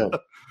 kid. Yeah.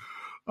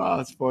 Oh,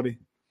 that's funny.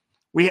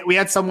 We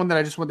had someone that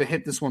I just wanted to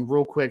hit this one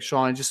real quick,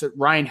 Sean. Just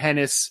Ryan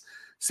Hennis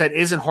said,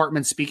 isn't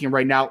Hartman speaking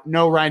right now?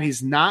 No, Ryan,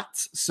 he's not.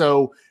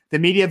 So the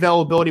media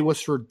availability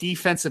was for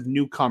defensive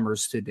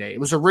newcomers today. It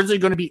was originally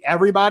going to be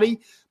everybody,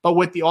 but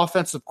with the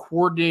offensive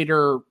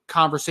coordinator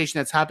conversation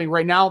that's happening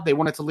right now, they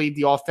wanted to leave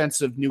the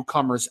offensive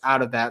newcomers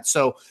out of that.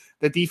 So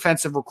the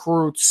defensive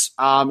recruits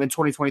in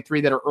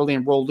 2023 that are early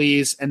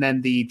enrollees, and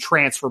then the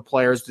transfer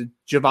players, the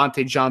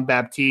Javonte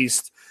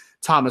Jean-Baptiste,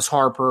 Thomas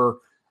Harper,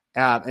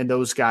 and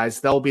those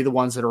guys, they'll be the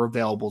ones that are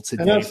available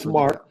today. And that's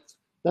smart.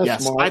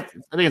 That's smart.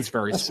 I think it's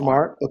very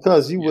smart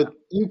because you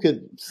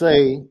could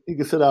send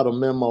out a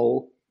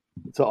memo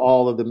to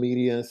all of the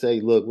media and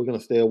say, look, we're going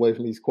to stay away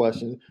from these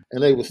questions,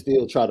 and they would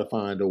still try to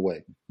find a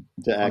way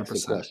to ask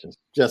 100%. The questions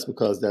just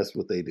because that's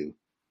what they do.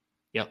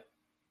 Yep.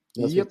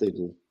 That's what they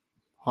do.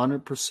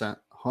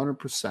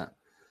 100%.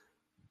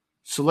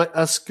 So let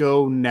us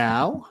go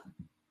now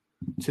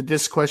to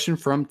this question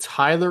from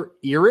Tyler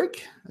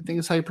Eric. I think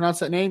is how you pronounce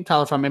that name.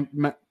 Tyler, if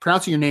I'm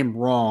pronouncing your name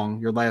wrong,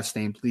 your last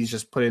name, please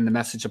just put in the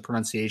message of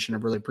pronunciation. I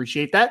really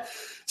appreciate that.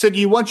 So do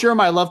you want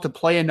Jeremiah Love to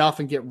play enough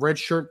and get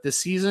redshirt this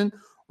season,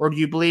 or do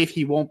you believe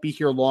he won't be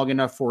here long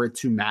enough for it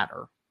to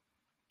matter?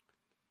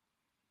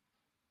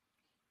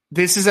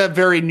 This is a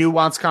very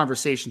nuanced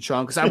conversation,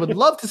 Sean, because I would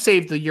love to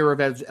save the year of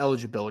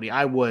eligibility.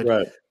 I would.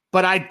 Right.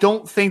 But I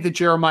don't think that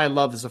Jeremiah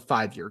Love is a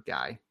 5-year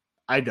guy.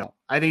 I don't.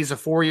 I think he's a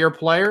 4-year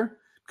player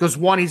because,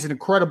 one, he's an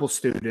incredible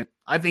student.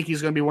 I think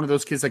he's going to be one of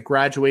those kids that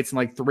graduates in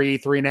like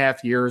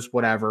 3.5 years,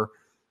 whatever.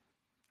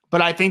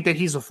 But I think that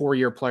he's a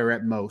 4-year player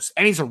at most.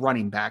 And he's a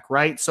running back,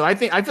 right? So I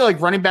feel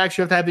like running backs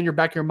you have to have in your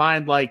back of your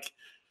mind, like,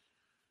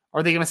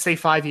 Are they going to stay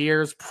 5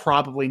 years?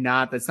 Probably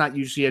not. That's not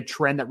usually a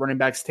trend that running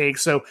backs take.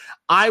 So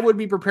I would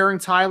be preparing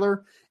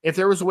Tyler. If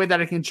there was a way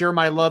that I can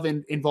Jeremiah Love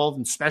involved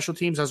in special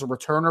teams as a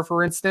returner,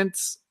 for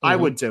instance, I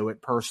would do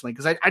it personally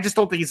because I just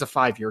don't think he's a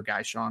 5-year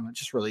guy, Sean. I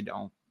just really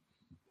don't.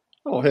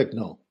 Oh, heck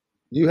no.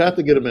 You have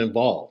to get him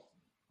involved,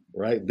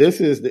 right?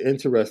 This is the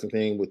interesting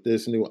thing with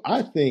this new.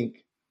 I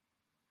think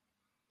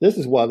this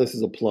is why this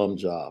is a plum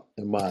job,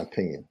 in my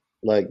opinion.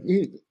 Like,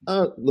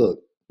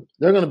 look,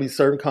 there are going to be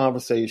certain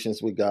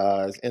conversations with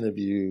guys,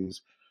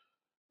 interviews.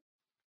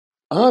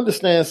 I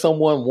understand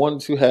someone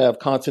wanting to have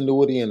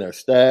continuity in their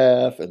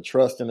staff and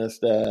trust in their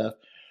staff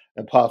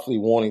and possibly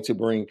wanting to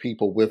bring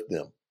people with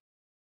them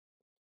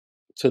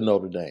to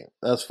Notre Dame.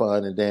 That's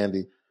fine and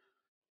dandy.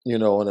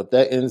 And if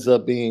that ends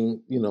up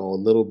being, a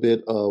little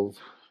bit of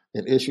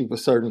an issue for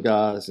certain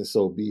guys, and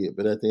so be it.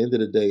 But at the end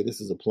of the day,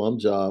 this is a plum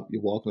job.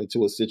 You're walking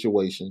into a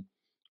situation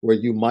where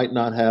you might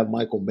not have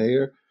Michael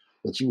Mayer,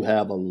 but you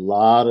have a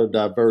lot of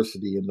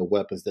diversity in the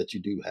weapons that you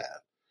do have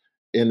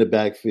in the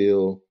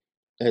backfield,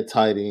 at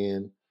tight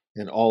end,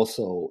 and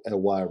also at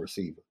wide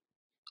receiver.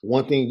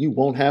 One thing you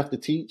won't have to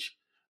teach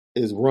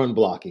is run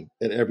blocking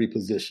at every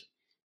position.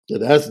 So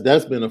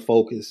that's been a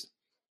focus.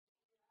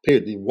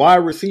 Period. The wide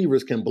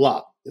receivers can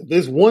block. If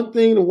there's one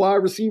thing the wide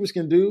receivers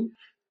can do,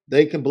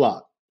 they can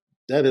block.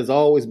 That has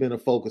always been a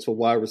focus for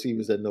wide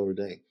receivers at Notre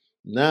Dame.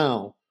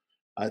 Now,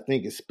 I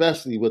think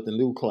especially with the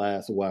new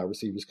class of wide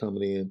receivers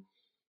coming in,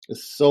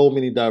 there's so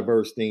many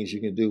diverse things you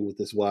can do with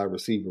this wide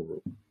receiver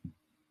room.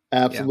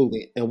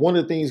 Absolutely. Yeah. And one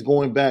of the things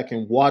going back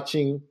and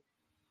watching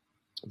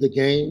the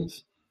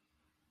games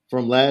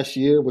from last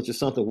year, which is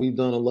something we've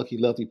done on Lucky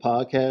Lefty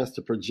podcast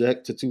to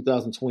project to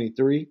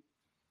 2023,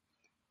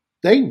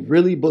 they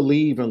really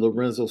believe in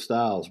Lorenzo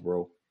Styles,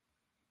 bro.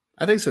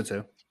 I think so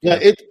too.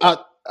 Yeah,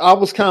 I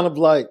was kind of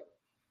like,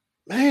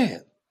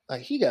 man,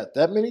 like he got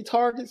that many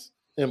targets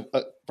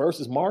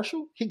versus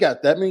Marshall. He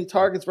got that many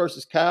targets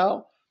versus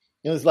Cal.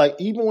 And it's like,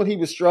 even when he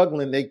was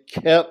struggling, they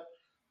kept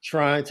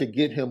trying to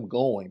get him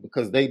going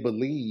because they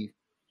believe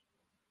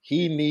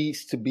he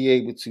needs to be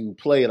able to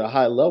play at a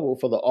high level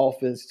for the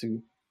offense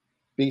to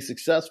be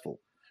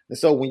successful. And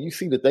so when you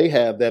see that they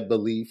have that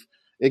belief,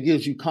 it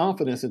gives you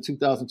confidence in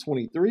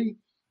 2023,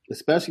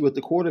 especially with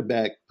the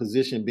quarterback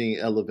position being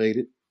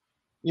elevated,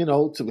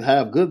 to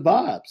have good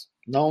vibes,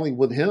 not only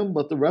with him,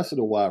 but the rest of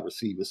the wide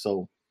receivers.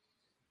 So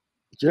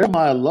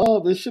Jeremiah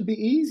Love, it should be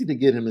easy to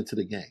get him into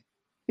the game.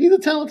 He's a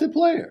talented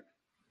player.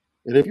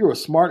 And if you're a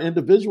smart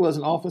individual as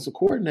an offensive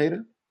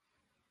coordinator,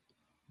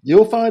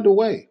 you'll find a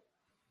way.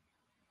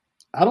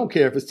 I don't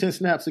care if it's 10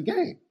 snaps a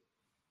game.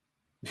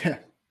 Yeah.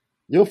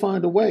 You'll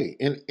find a way.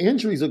 And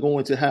injuries are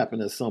going to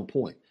happen at some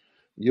point.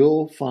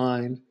 You'll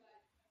find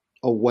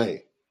a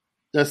way.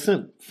 That's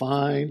simple.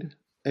 Find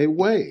a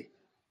way.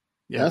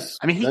 Yeah.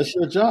 That's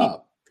your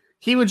job.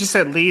 He would just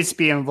at least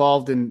be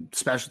involved in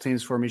special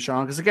teams for me,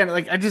 Sean. Because again,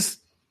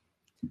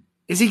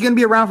 is he going to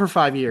be around for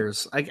 5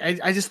 years?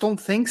 I just don't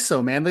think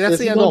so, man. That's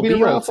the end all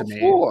be all to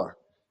me.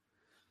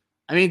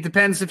 I mean, it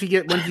depends if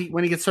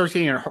when he starts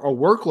getting a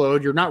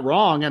workload. You're not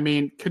wrong. I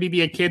mean, could he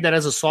be a kid that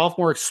as a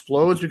sophomore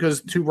explodes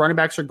because 2 running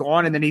backs are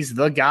gone and then he's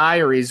the guy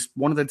or he's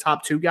one of the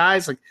top 2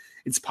 guys? Like,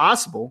 it's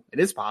possible. It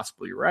is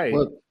possible. You're right.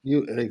 Well,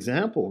 an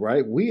example,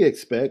 right? We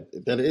expect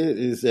that it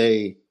is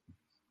a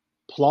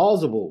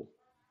plausible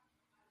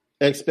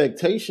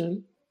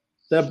expectation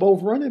that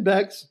both running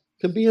backs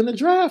could be in the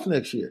draft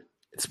next year.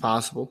 It's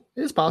possible.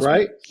 It is possible.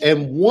 Right?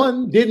 And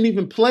one didn't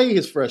even play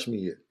his freshman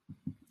year.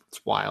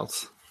 It's wild.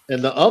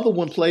 And the other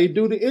one played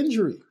due to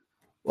injury.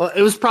 Well,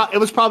 it was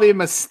probably a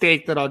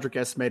mistake that Audric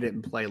Esme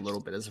didn't play a little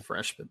bit as a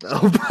freshman,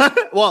 though.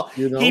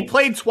 He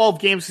played 12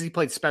 games because he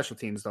played special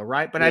teams, though,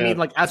 right? But I mean,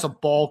 like, as a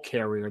ball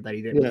carrier that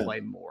he didn't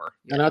play more.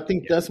 And I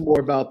think that's more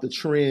about the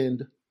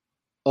trend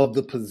of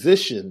the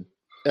position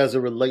as it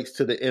relates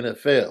to the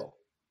NFL.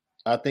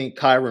 I think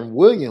Kyron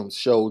Williams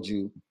showed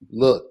you,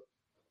 look,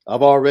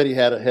 I've already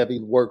had a heavy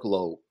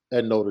workload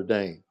at Notre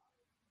Dame.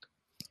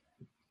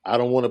 I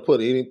don't want to put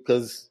any,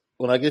 because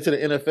when I get to the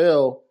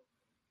NFL,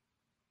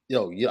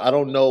 I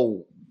don't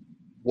know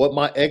what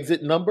my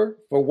exit number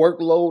for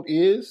workload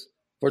is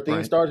for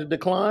things start to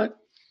decline,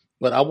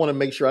 but I want to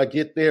make sure I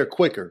get there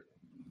quicker,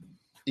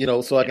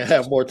 so I can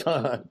have more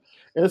time.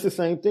 And it's the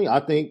same thing. I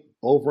think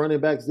both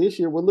running backs this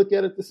year will look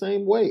at it the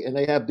same way. And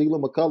they have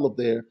Dylan McCullough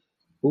there,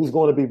 who's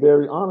going to be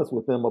very honest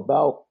with them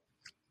about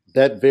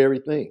that very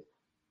thing.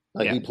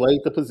 He played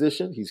the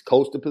position. He's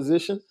coached the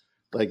position.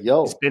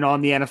 He's been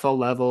on the NFL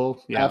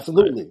level. Yeah,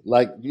 absolutely.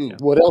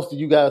 What else do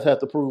you guys have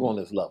to prove on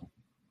this level?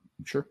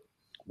 Sure.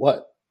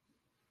 What?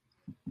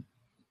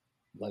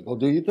 Go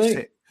do your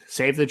thing.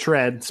 Save the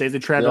tread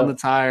on the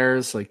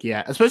tires.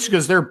 Especially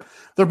because they're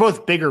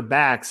both bigger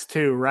backs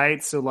too,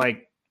 right? So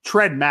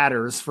tread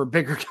matters for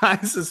bigger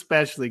guys,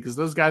 especially because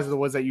those guys are the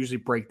ones that usually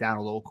break down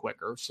a little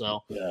quicker.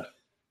 So it's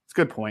a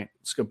good point.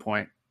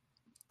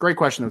 Great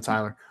question though,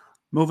 Tyler.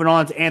 Moving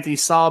on to Anthony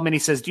Solomon. He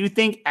says, do you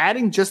think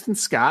adding Justin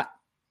Scott,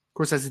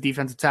 course, as a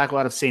defensive tackle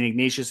out of St.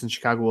 Ignatius in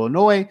Chicago,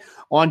 Illinois,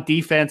 on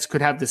defense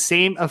could have the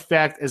same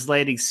effect as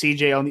landing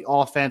CJ on the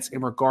offense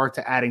in regard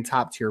to adding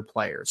top-tier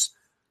players.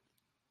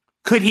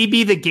 Could he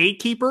be the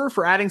gatekeeper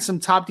for adding some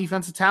top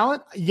defensive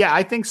talent? Yeah,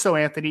 I think so,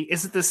 Anthony.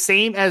 Is it the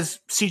same as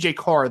CJ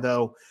Carr,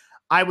 though?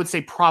 I would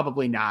say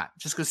probably not.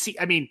 Just because,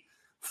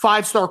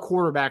 5-star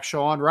quarterback,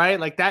 Sean, right?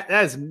 Like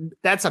that's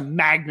a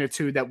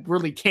magnitude that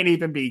really can't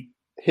even be.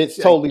 Hits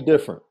totally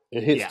different.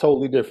 It hits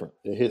totally different.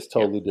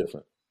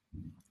 Different.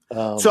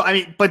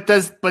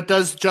 But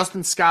does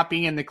Justin Scott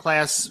being in the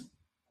class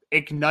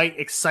ignite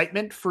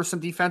excitement for some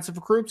defensive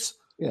recruits?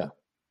 Yeah.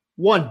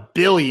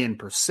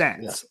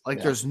 1,000,000,000%.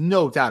 There's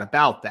no doubt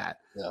about that.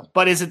 Yeah.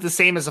 But is it the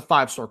same as a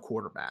 5-star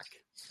quarterback?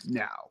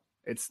 No,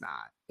 it's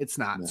not. It's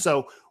not. Yeah.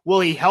 So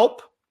will he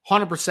help?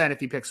 100% if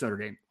he picks Notre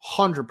Dame.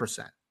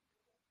 100%.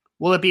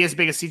 Will it be as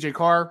big as CJ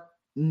Carr?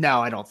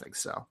 No, I don't think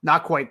so.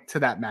 Not quite to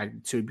that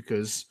magnitude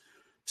because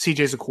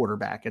CJ's a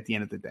quarterback at the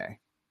end of the day.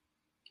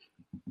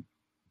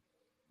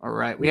 All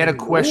right. We had a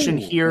question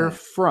here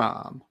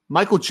from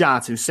Michael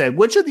Johnson who said,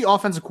 which of the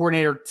offensive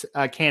coordinator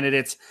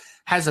candidates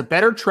has a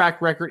better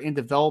track record in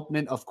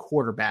development of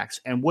quarterbacks,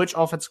 and which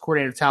offensive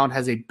coordinator talent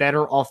has a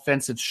better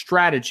offensive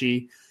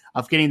strategy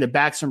of getting the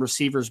backs and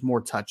receivers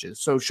more touches?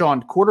 So,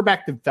 Sean,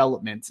 quarterback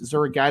development, is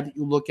there a guy that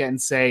you look at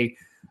and say,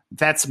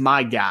 that's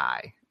my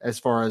guy as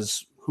far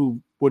as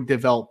who would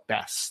develop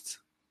best?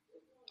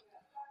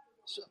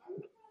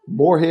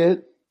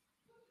 Moorhead.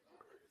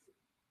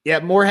 Yeah,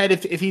 Moorhead,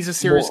 if he's a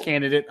serious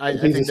candidate, I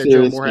think that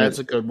Joe Moorhead's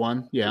a good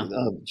one. Yeah.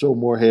 Joe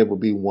Moorhead would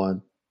be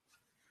one.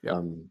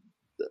 Yep.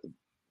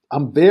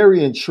 I'm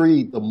very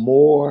intrigued the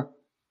more,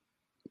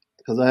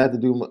 because I had to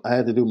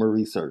do my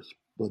research,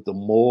 but the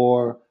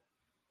more,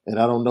 and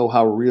I don't know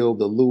how real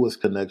the Lewis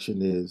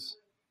connection is,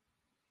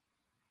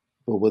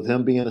 but with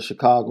him being a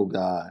Chicago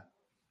guy,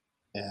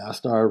 and I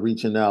started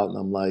reaching out and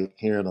I'm like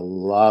hearing a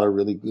lot of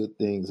really good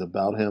things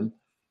about him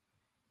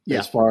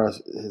as far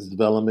as his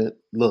development.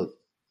 Look,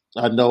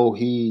 I know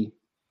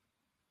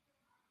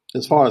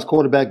as far as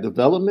quarterback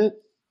development,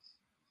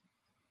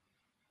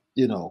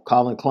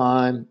 Colin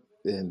Klein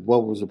and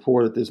what was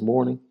reported this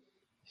morning,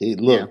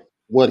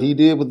 what he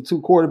did with the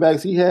two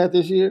quarterbacks he had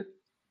this year.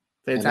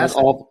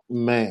 Fantastic.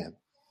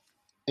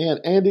 And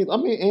Andy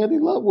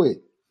Ludwig.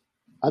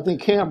 I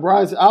think Cam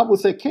Rising, I would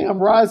say Cam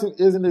Rising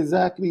isn't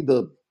exactly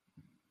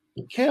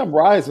Cam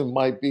Rising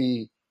might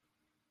be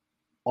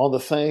on the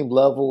same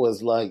level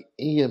as like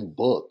Ian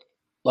Book.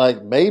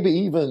 Like maybe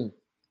even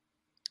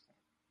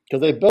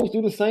because they both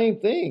do the same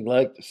thing.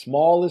 Like the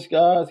smallish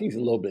guys, he's a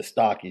little bit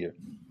stockier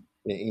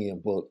than Ian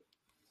Book.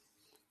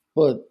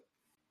 But,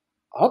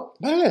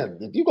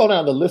 if you go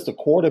down the list of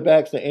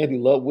quarterbacks that Andy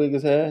Ludwig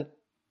has had,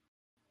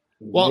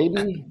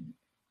 maybe.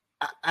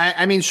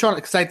 Sean,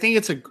 because I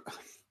think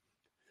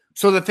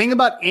so the thing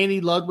about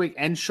Andy Ludwig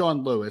and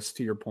Sean Lewis,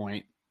 to your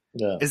point,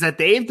 is that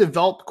they've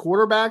developed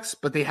quarterbacks,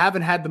 but they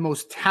haven't had the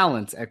most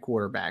talent at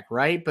quarterback,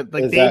 right? But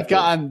they've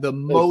gotten the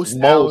most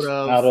out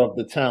of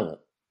the talent.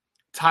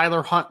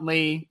 Tyler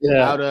Huntley,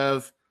 out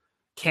of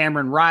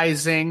Cameron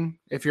Rising,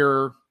 if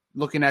you're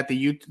looking at the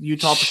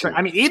Utah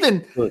perspective.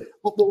 Even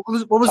what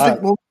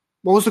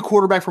was the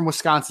quarterback from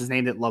Wisconsin's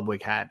name that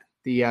Ludwig had?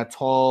 The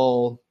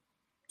tall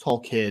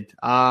kid.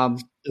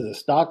 Is it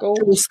Stocco?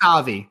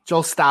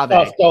 Joel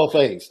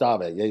Stave.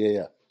 Stave.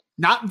 Yeah.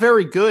 Not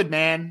very good,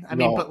 man.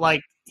 But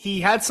he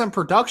had some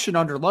production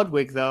under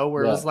Ludwig though,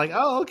 where it was like,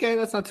 oh, okay,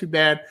 that's not too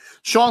bad.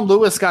 Sean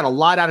Lewis got a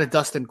lot out of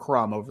Dustin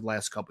Crum over the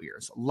last couple of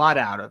years. A lot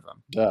out of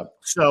him. Yeah.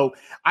 So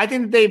I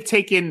think they've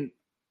taken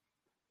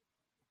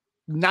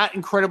not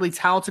incredibly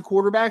talented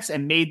quarterbacks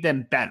and made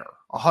them better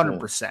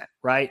 100%,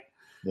 right?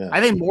 Yeah. I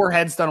think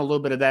Moorhead's done a little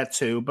bit of that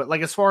too, but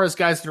as far as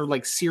guys that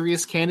are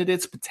serious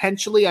candidates,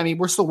 potentially,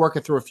 we're still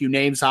working through a few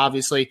names,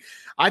 obviously.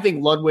 I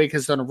think Ludwig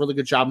has done a really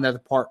good job in that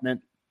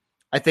department.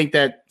 I think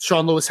that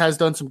Sean Lewis has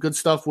done some good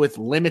stuff with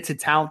limited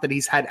talent that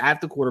he's had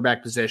at the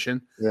quarterback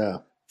position. Yeah.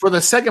 For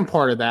the second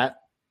part of that,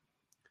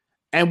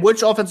 and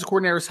which offensive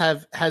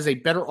coordinators has a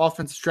better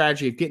offensive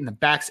strategy of getting the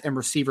backs and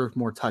receivers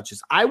more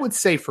touches? I would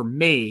say for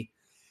me,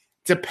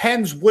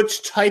 depends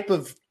which type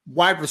of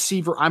wide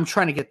receiver I'm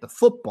trying to get the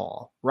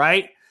football,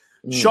 right?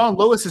 Sean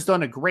Lewis has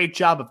done a great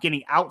job of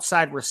getting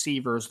outside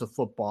receivers the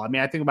football.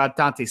 I think about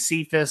Dante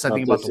Cephas. I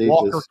think about the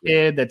Walker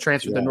kid that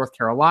transferred to North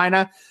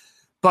Carolina.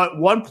 But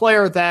one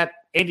player that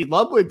Andy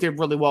Ludwig did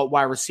really well at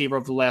wide receiver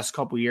over the last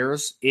couple of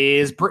years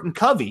is Britton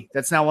Covey.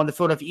 That's now on the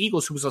Philadelphia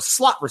Eagles, who was a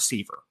slot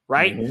receiver,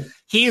 right? Mm-hmm.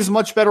 He is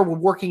much better with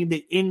working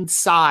the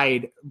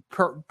inside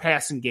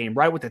passing game,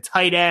 right? With the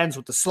tight ends,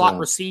 with the slot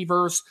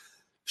receivers.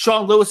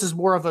 Sean Lewis is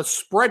more of a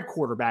spread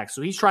quarterback.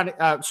 So he's trying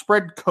to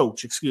spread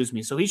coach,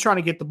 So he's trying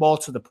to get the ball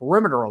to the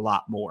perimeter a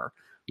lot more.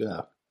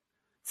 Yeah.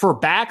 For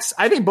backs,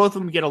 I think both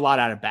of them get a lot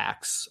out of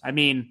backs.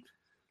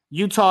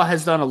 Utah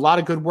has done a lot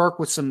of good work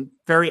with some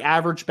very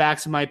average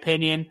backs, in my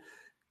opinion.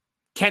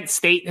 Kent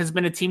State has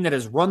been a team that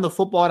has run the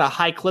football at a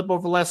high clip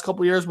over the last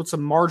couple of years with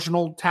some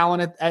marginal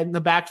talent in the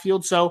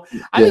backfield. So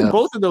I think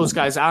both of those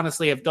guys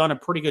honestly have done a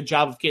pretty good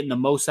job of getting the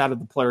most out of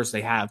the players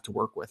they have to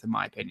work with, in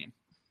my opinion.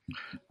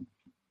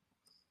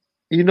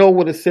 You know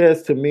what it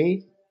says to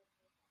me?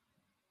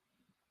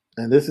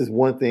 And this is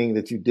one thing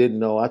that you didn't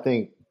know. I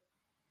think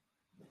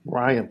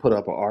Ryan put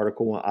up an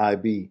article on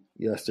IB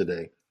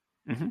yesterday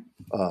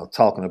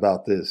talking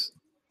about this.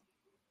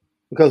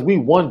 Because we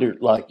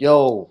wondered, like,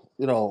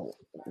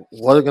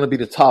 what are going to be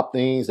the top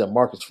things that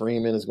Marcus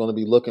Freeman is going to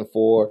be looking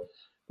for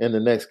in the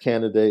next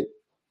candidate?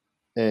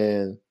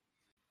 And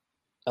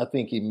I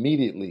think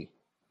immediately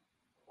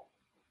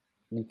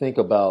you think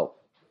about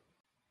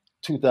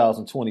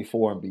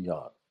 2024 and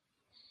beyond.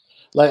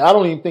 Like, I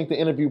don't even think the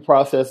interview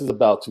process is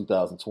about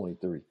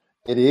 2023.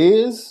 It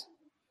is,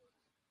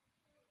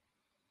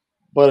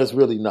 but it's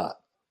really not,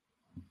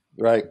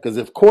 right? Because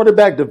if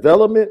quarterback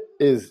development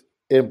is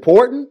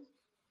important,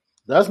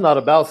 that's not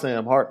about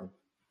Sam Hartman.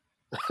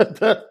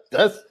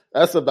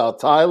 That's about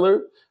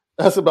Tyler.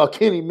 That's about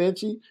Kenny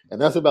Minchey, and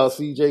that's about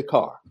CJ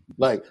Carr.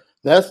 Like,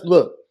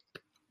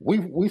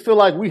 we feel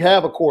like we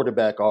have a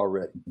quarterback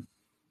already.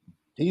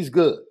 He's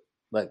good.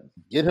 Like,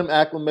 get him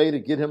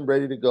acclimated, get him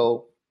ready to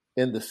go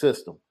in the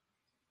system.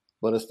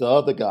 But it's the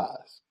other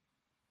guys.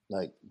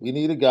 Like, we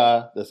need a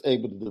guy that's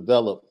able to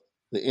develop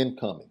the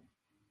incoming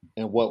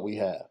and what we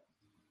have.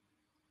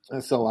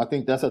 And so I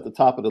think that's at the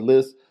top of the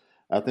list.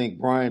 I think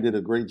Brian did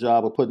a great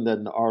job of putting that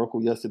in the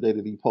article yesterday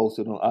that he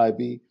posted on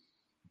IB.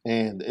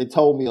 And it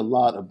told me a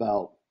lot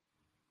about,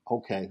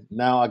 okay,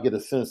 now I get a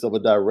sense of a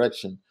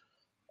direction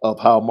of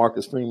how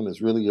Marcus Freeman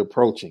is really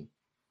approaching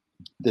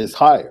this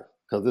hire.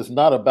 Because it's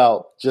not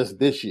about just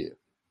this year.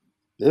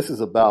 This is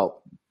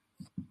about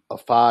a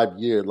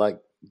 5-year, like,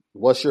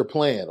 what's your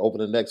plan over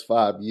the next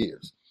 5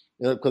 years?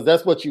 Because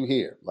that's what you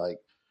hear, like,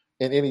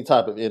 in any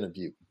type of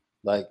interview.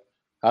 Like,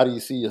 how do you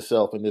see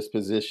yourself in this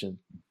position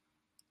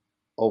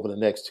over the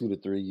next 2 to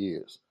 3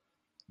 years?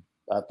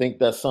 I think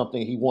that's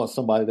something he wants,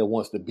 somebody that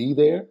wants to be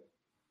there,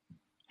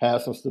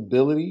 have some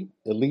stability,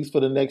 at least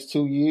for the next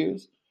 2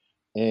 years.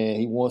 And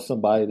he wants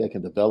somebody that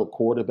can develop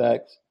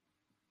quarterbacks.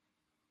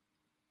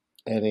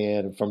 And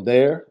then from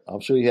there,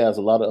 I'm sure he has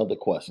a lot of other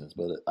questions,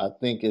 but I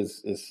think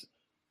it's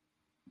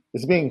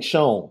being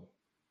shown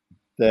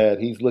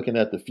that he's looking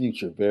at the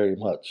future very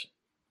much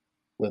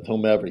with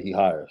whomever he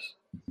hires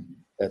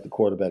at the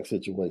quarterback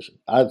situation.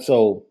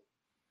 So,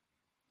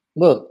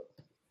 look,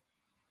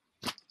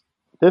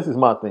 this is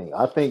my thing.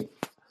 I think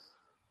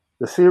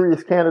the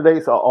serious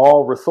candidates are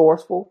all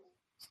resourceful,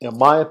 in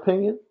my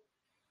opinion.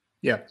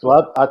 Yeah.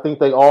 So I think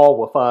they all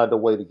will find a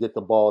way to get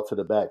the ball to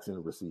the backs and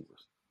the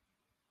receivers.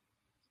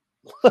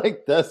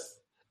 Like,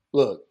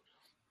 look,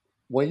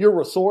 when you're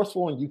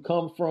resourceful and you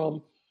come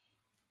from,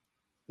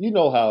 you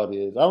know how it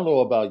is. I don't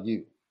know about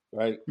you,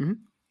 right? Mm-hmm.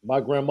 My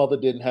grandmother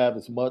didn't have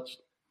as much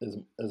as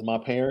my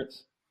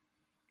parents,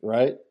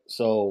 right?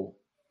 So,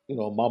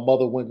 my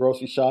mother went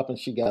grocery shopping.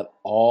 She got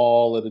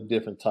all of the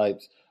different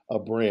types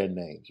of brand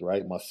names,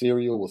 right? My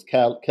cereal was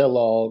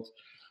Kellogg's.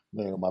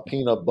 My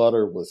peanut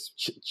butter was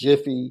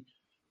Jiffy,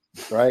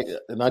 right?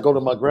 And I go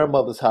to my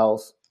grandmother's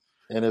house,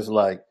 and it's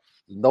like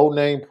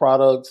no-name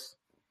products,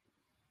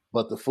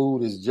 but the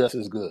food is just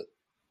as good.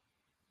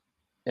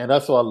 And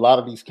that's why a lot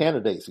of these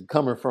candidates are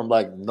coming from,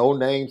 like,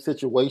 no-name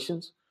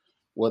situations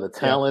where the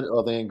talent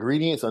or the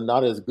ingredients are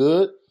not as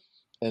good.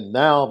 And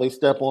now they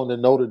step on the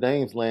Notre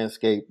Dame's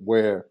landscape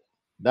where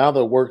now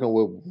they're working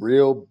with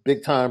real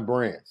big-time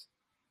brands,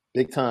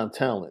 big-time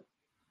talent.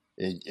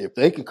 And if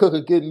they can cook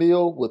a good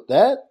meal with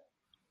that,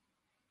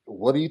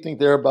 what do you think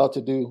they're about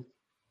to do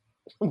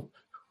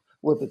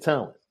with the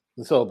talent?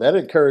 And so that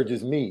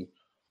encourages me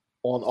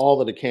on all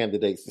of the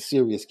candidates, the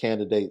serious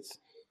candidates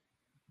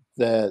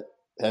that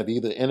have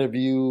either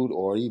interviewed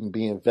or even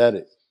being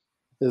vetted,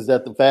 is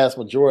that the vast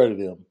majority of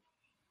them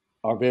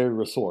are very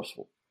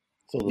resourceful.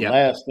 So the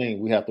last thing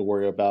we have to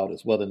worry about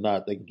is whether or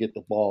not they can get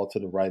the ball to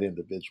the right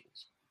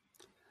individuals.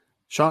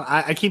 Sean,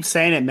 I keep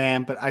saying it,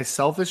 man, but I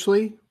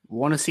selfishly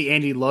want to see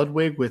Andy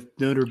Ludwig with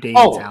Notre Dame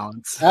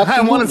talents.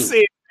 Absolutely. I want to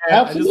see it. Man.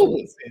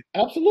 Absolutely.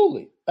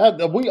 Absolutely.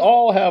 We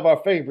all have our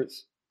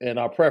favorites and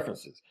our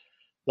preferences.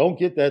 Don't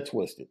get that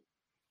twisted.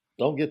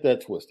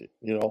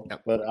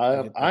 Yep. But I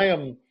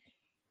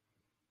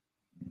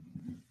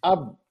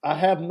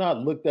have not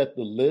looked at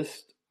the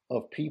list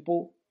of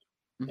people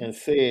and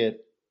said,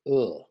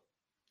 ugh.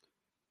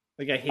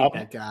 Like, I hate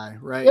that guy,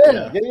 right?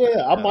 Yeah.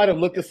 I might have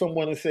looked at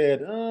someone and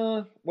said,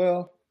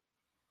 well,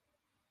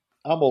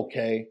 I'm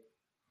okay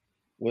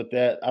with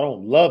that. I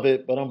don't love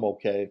it, but I'm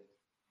okay.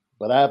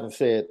 But I haven't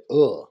said,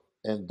 ugh.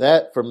 And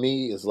that, for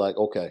me, is like,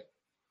 okay.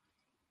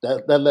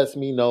 That lets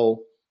me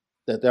know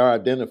that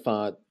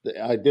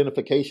the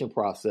identification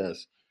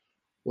process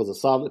was a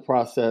solid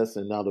process,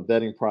 and now the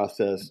vetting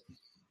process.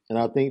 And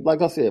I think,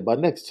 like I said, by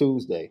next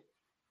Tuesday,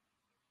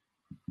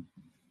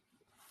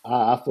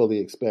 I fully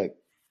expect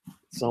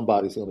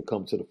somebody's going to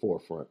come to the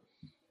forefront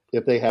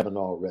if they haven't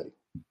already.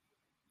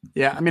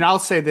 Yeah, I mean, I'll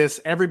say this.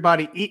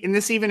 Everybody, and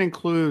this even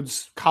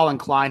includes Colin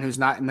Klein, who's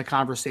not in the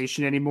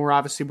conversation anymore,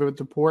 obviously, with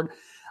the report.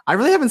 I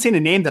really haven't seen a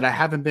name that I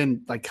haven't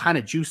been, like, kind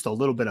of juiced a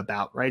little bit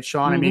about, right,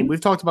 Sean? Mm-hmm. I mean,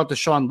 we've talked about the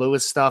Sean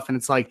Lewis stuff, and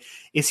it's like,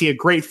 is he a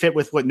great fit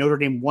with what Notre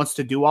Dame wants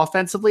to do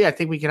offensively? I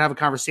think we can have a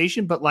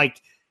conversation, but,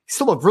 like, He's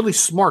still a really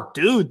smart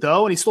dude,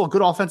 though, and he's still a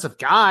good offensive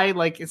guy.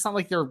 Like, it's not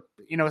like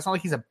it's not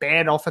like he's a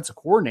bad offensive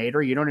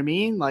coordinator. You know what I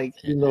mean? Like,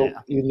 you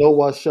know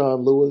why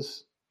Sean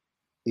Lewis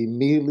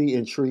immediately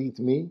intrigued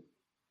me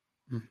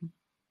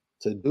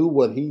to do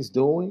what he's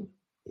doing.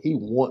 He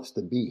wants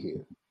to be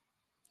here.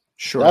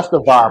 Sure, that's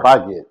the vibe I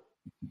get.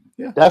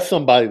 Yeah, that's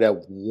somebody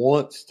that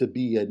wants to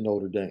be at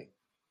Notre Dame.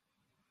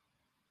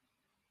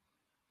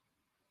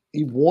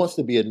 He wants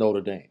to be at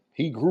Notre Dame.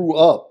 He grew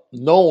up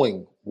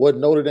knowing what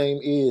Notre Dame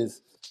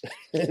is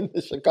in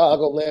the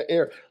Chicagoland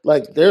area.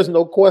 Like, there's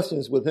no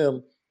questions with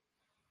him.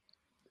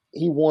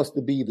 He wants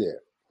to be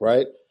there,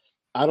 right?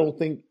 I don't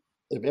think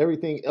if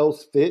everything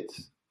else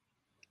fits,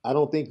 I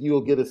don't think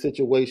you'll get a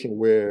situation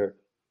where,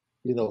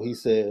 he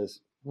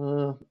says,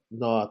 no,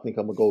 I think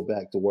I'm going to go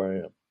back to where I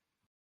am.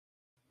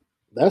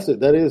 That's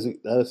getting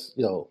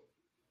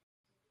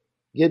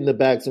the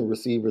backs and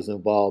receivers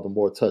involved and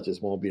more touches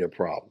won't be a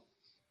problem.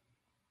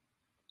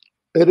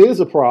 It is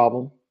a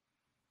problem,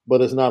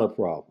 but it's not a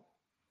problem.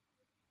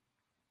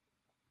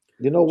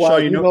 You know why? Sure,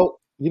 you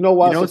know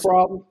why it's a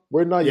problem?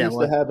 We're not used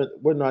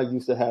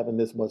to having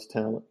this much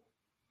talent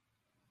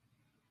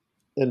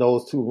in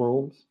those two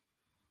rooms.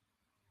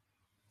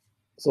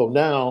 So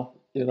now,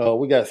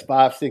 we got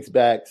 5, 6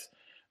 backs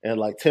and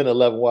like 10,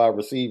 11 wide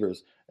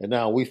receivers, and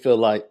now we feel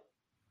like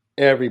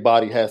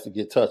everybody has to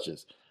get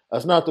touches.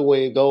 That's not the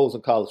way it goes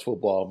in college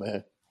football,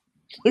 man.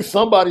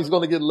 Somebody's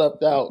going to get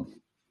left out.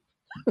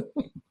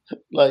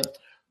 Like,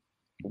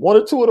 1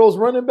 or 2 of those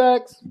running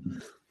backs,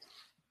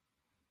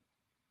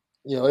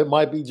 it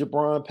might be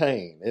Jabron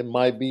Payne. It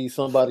might be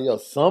somebody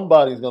else.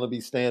 Somebody's going to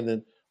be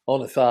standing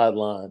on the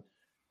sideline,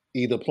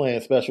 either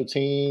playing special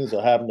teams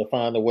or having to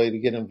find a way to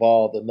get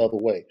involved another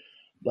way.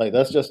 Like,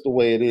 that's just the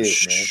way it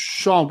is, man.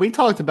 Sean, we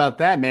talked about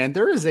that, man.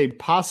 There is a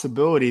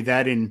possibility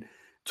that in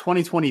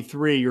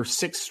 2023, your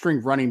 6th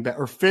string running back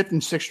or 5th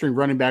and 6th string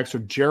running backs are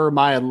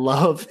Jeremiah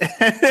Love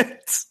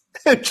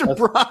and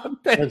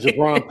Jabron Payne. And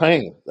Jabron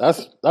Payne.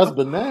 That's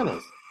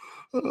bananas.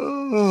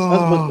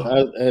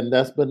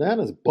 That's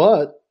bananas.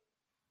 But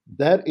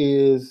that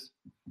is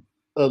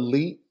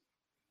elite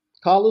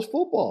college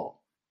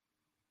football.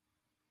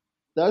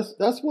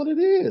 That's what it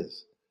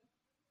is.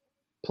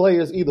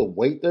 Players either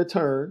wait their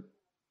turn,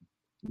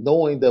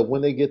 knowing that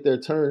when they get their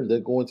turn, they're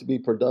going to be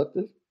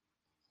productive,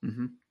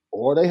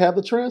 or they have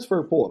the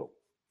transfer portal.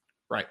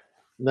 Right.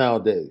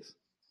 Nowadays.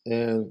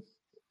 And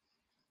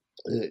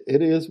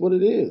it is what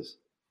it is.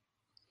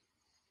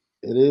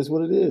 It is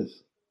what it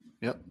is.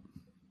 Yep.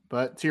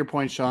 But to your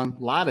point, Sean,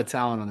 a lot of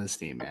talent on this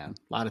team, man.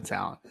 A lot of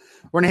talent.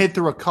 We're going to hit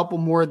through a couple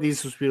more of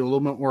these. This will be a little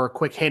bit more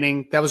quick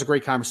hitting. That was a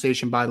great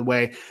conversation, by the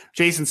way.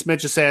 Jason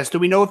Smith just asked, do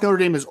we know if Notre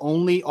Dame is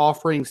only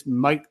offering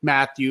Mike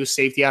Matthews,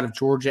 safety out of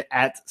Georgia,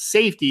 at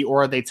safety,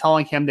 or are they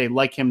telling him they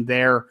like him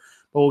there,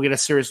 but we'll get a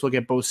serious look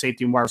at both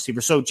safety and wide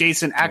receiver? So,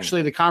 Jason,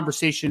 actually the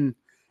conversation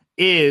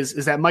is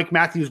that Mike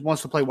Matthews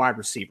wants to play wide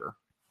receiver,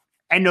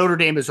 and Notre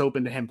Dame is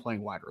open to him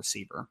playing wide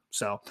receiver.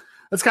 So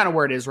that's kind of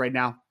where it is right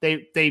now.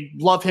 They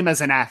love him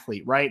as an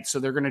athlete, right? So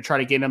they're going to try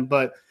to get him.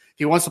 But if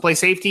he wants to play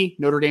safety,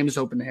 Notre Dame is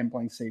open to him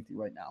playing safety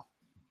right now.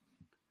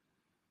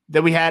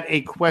 Then we had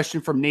a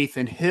question from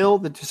Nathan Hill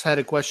that just had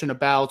a question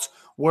about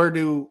where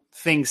do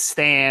things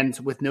stand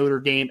with Notre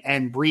Dame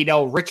and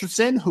Bredell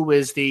Richardson, who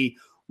is the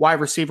wide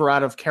receiver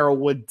out of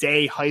Carrollwood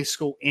Day High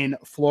School in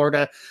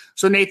Florida.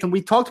 So, Nathan,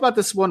 we talked about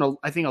this one,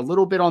 I think, a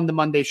little bit on the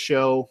Monday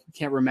show.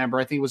 Can't remember.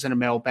 I think it was in a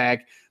mailbag.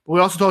 But we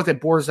also talked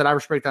at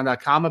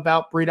boards.irishbreakdown.com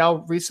about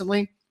Bredell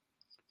recently,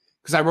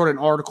 because I wrote an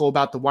article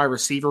about the wide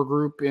receiver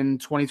group in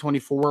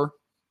 2024.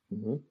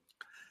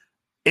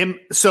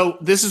 So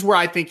this is where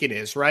I think it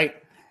is, right?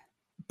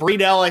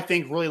 Bredell, I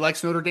think, really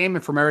likes Notre Dame.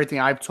 And from everything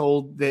I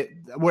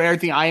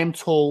am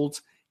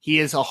told, he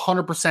is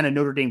 100% a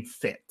Notre Dame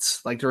fit.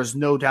 Like, there is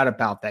no doubt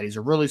about that. He's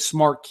a really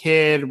smart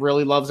kid,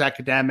 really loves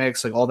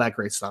academics, like all that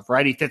great stuff,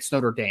 right? He fits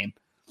Notre Dame.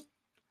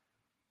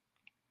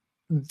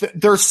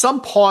 There's some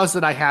pause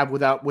that I have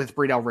with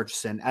Bredell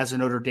Richardson as a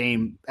Notre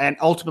Dame and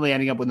ultimately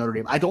ending up with Notre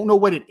Dame. I don't know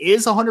what it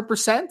is 100%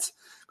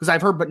 because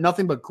I've heard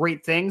nothing but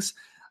great things.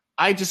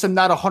 I just am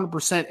not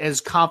 100% as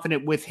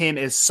confident with him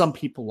as some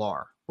people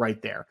are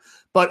right there.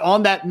 But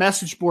on that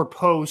message board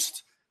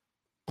post,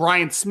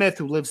 Brian Smith,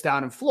 who lives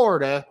down in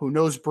Florida, who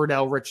knows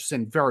Bredell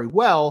Richardson very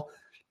well,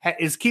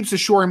 keeps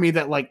assuring me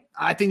that, like,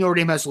 I think Notre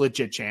Dame has a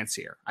legit chance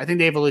here. I think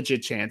they have a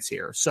legit chance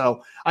here.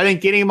 So I think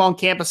getting him on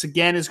campus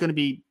again is going to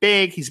be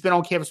big. He's been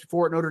on campus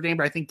before at Notre Dame,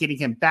 but I think getting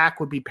him back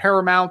would be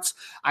paramount.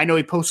 I know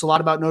he posts a lot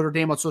about Notre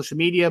Dame on social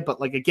media, but,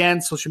 like,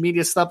 again, social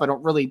media stuff I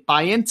don't really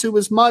buy into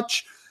as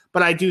much.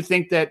 But I do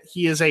think that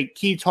he is a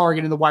key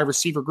target in the wide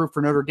receiver group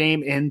for Notre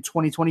Dame in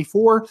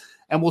 2024,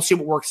 and we'll see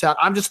what works out.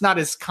 I'm just not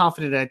as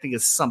confident, I think,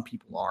 as some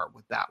people are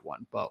with that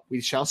one, but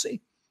we shall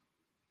see.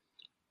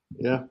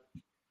 Yeah.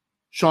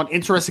 Sean,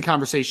 interesting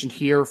conversation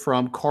here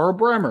from Carl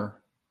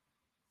Bremer.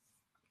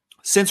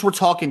 Since we're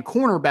talking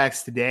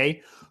cornerbacks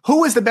today,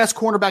 who is the best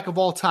cornerback of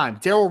all time?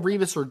 Darrelle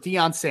Revis or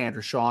Deion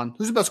Sanders, Sean?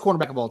 Who's the best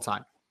cornerback of all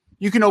time?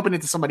 You can open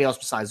it to somebody else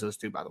besides those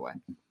two, by the way.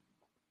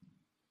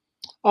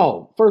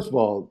 Oh, first of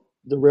all,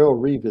 Darrelle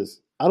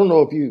Revis, I don't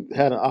know if you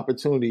had an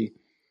opportunity.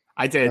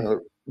 I did.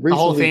 The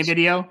Hall of Fame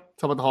video?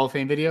 Talk about the Hall of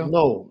Fame video?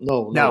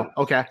 No.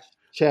 Okay.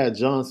 Chad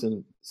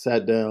Johnson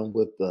sat down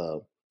with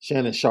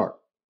Shannon Sharpe,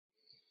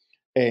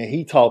 and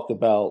he talked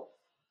about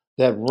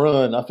that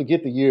run. I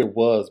forget the year it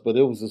was, but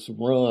it was this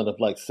run of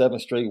like 7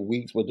 straight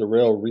weeks where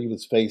Darrelle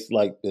Revis faced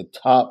like the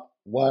top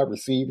wide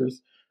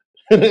receivers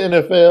in the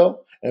NFL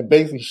and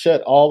basically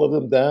shut all of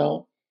them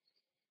down.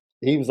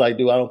 He was like,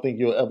 dude, I don't think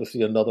you'll ever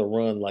see another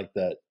run like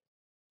that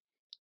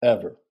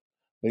ever.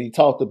 But he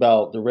talked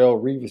about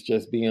Darrelle Revis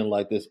just being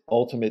like this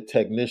ultimate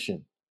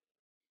technician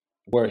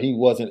where he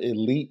wasn't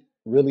elite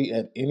really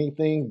at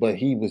anything, but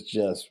he was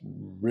just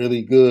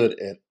really good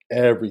at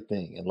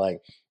everything, and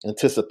like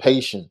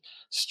anticipation,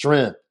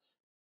 strength,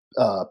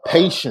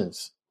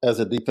 patience as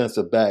a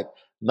defensive back.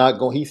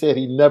 He said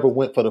he never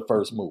went for the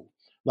first move.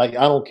 Like,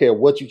 I don't care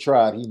what you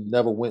tried, he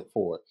never went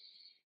for it.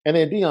 And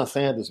then Deion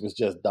Sanders was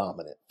just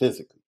dominant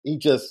physically. He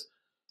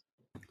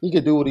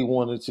could do what he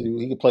wanted to.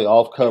 He could play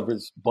off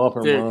coverage, bump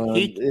and run.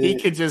 He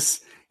could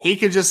just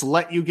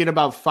let you get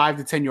about 5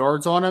 to 10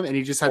 yards on him, and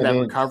he just had that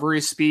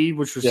recovery speed,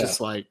 which was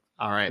just like,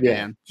 all right,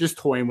 man, just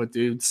toying with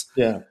dudes.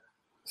 Yeah.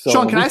 So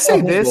Sean, can I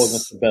say this?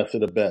 Against the best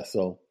of the best.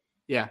 So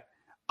yeah,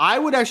 I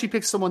would actually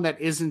pick someone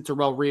that isn't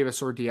Darrelle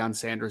Revis or Deion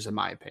Sanders, in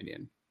my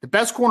opinion. The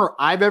best corner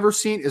I've ever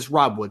seen is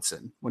Rob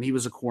Woodson when he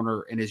was a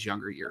corner in his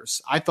younger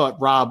years. I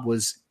thought Rob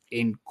was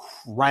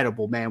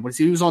incredible, man. When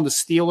he was on the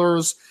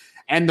Steelers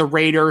and the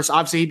Raiders,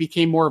 obviously he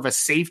became more of a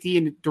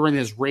safety during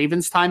his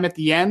Ravens time at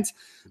the end.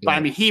 But I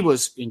mean, he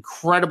was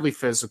incredibly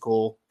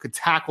physical, could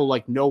tackle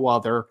like no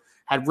other,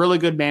 had really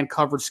good man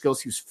coverage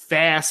skills. He was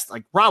fast.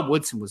 Like, Rob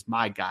Woodson was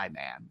my guy,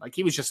 man. Like,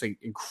 he was just an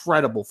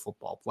incredible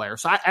football player.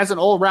 So as an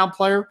all-around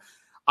player,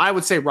 I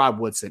would say Rob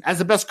Woodson. As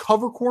the best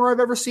cover corner I've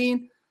ever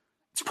seen,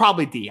 it's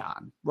probably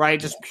Deion, right?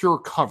 Just pure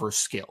cover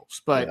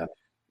skills. But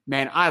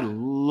man, I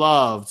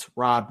loved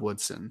Rod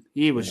Woodson.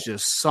 He was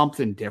just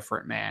something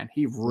different, man.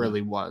 He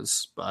really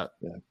was. But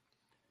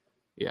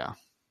yeah,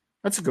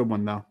 that's a good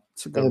one, though.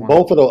 It's a good one.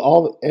 Both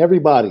of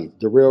everybody,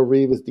 Darrelle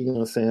Revis,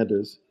 Deion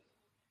Sanders,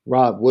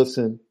 Rod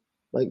Woodson,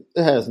 like,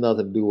 it has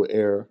nothing to do with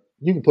error.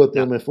 You can put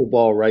them in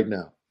football right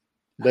now.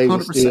 They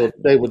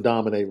would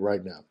dominate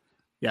right now.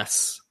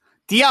 Yes.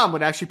 Deion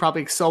would actually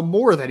probably excel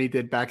more than he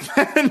did back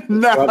then.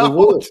 No, probably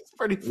would. It's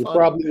pretty funny. You're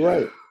probably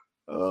right.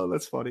 Oh,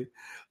 that's funny.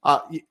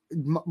 I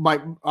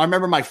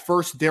remember my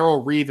first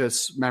Darrelle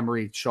Revis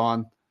memory,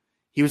 Sean.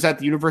 He was at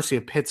the University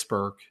of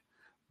Pittsburgh.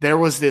 There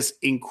was this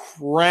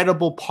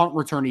incredible punt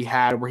return he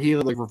had where he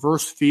like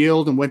reverse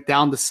field and went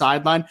down the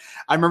sideline.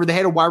 I remember they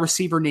had a wide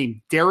receiver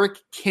named Derek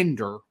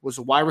Kinder, was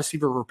a wide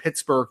receiver for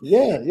Pittsburgh.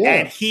 Yeah.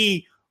 And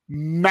he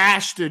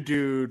mashed a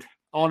dude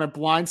on a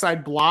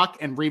blindside block,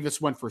 and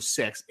Revis went for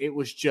 6. It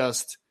was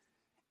just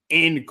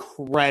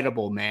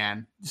incredible,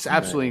 man. Just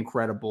absolutely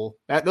incredible.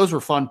 Those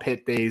were fun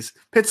Pitt days.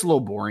 Pitt's a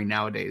little boring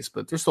nowadays,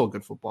 but they're still a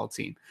good football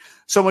team.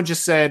 Someone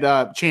just said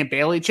Champ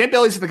Bailey. Champ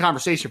Bailey's in the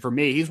conversation for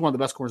me. He's one of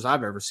the best corners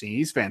I've ever seen.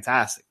 He's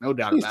fantastic. No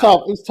doubt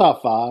about it. He's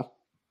top 5.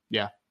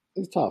 Yeah.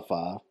 He's top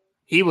 5.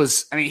 He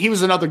was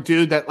another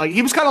dude that, like,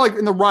 he was kind of like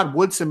in the Rod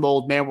Woodson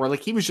mold, man, where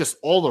like he was just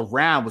all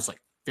around, was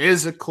like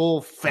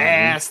physical,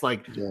 fast,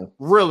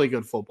 really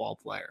good football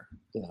player.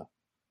 Yeah.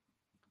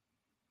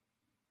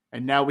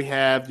 And now we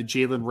have the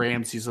Jalen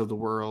Ramseys of the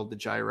world, the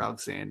Jair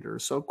Alexander.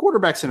 So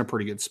quarterback's in a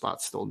pretty good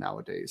spot still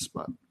nowadays.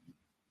 But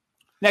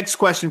next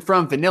question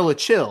from Vanilla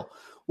Chill.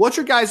 What's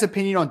your guys'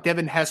 opinion on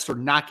Devin Hester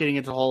not getting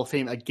into the Hall of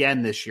Fame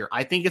again this year?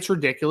 I think it's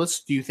ridiculous.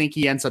 Do you think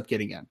he ends up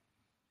getting in?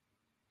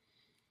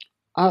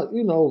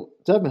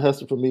 Devin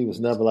Hester for me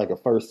was never like a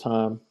first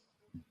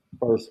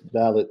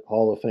ballot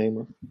Hall of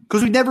Famer.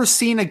 Because we've never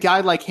seen a guy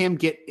like him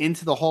get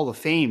into the Hall of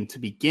Fame to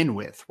begin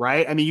with,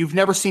 right? I mean, you've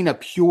never seen a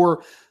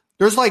pure –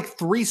 there's like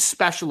 3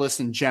 specialists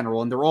in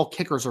general, and they're all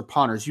kickers or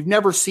punters. You've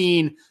never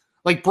seen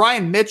 – like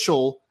Brian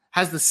Mitchell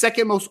has the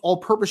second most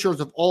all-purpose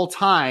yards of all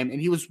time, and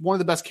he was one of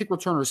the best kick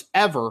returners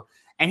ever,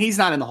 and he's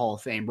not in the Hall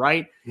of Fame,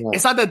 right? Yeah.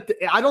 It's not that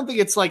 – I don't think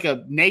it's like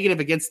a negative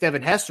against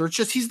Devin Hester. It's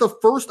just he's the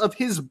first of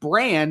his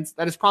brand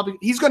that is probably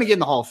 – he's going to get in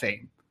the Hall of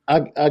Fame.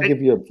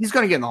 He's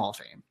going to get in the Hall of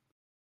Fame.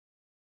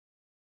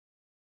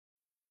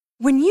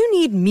 When you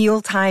need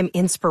mealtime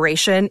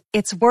inspiration,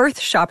 it's worth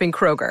shopping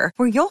Kroger,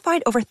 where you'll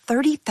find over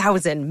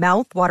 30,000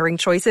 mouth-watering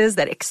choices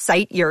that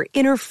excite your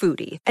inner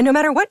foodie. And no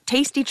matter what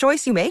tasty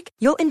choice you make,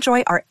 you'll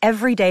enjoy our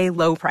everyday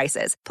low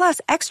prices, plus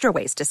extra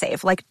ways to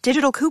save, like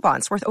digital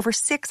coupons worth over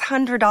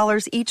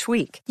 $600 each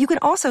week. You can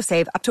also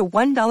save up to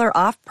 $1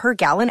 off per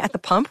gallon at the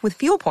pump with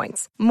fuel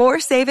points.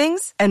 More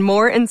savings and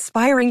more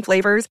inspiring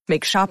flavors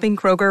make shopping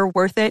Kroger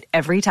worth it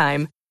every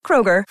time.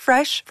 Kroger,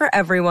 fresh for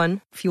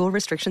everyone. Fuel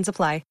restrictions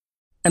apply.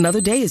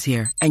 Another day is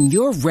here, and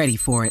you're ready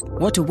for it.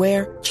 What to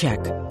wear? Check.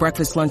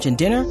 Breakfast, lunch, and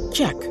dinner?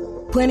 Check.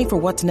 Planning for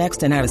what's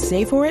next and how to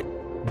save for it?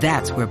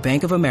 That's where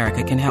Bank of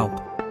America can help.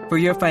 For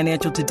your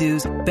financial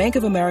to-dos, Bank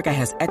of America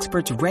has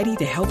experts ready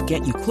to help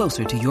get you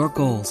closer to your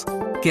goals.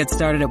 Get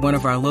started at one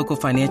of our local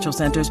financial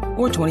centers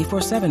or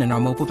 24/7 in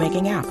our mobile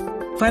banking app.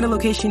 Find a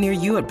location near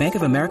you at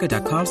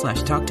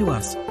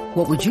bankofamerica.com/talktous.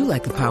 What would you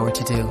like the power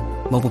to do?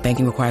 Mobile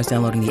banking requires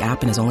downloading the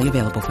app and is only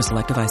available for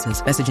select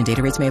devices. Message and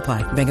data rates may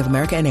apply. Bank of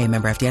America NA,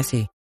 member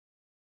FDIC.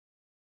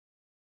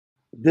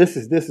 This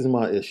is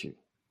my issue.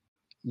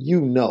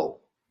 And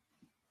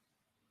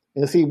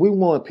see, we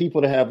want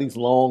people to have these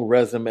long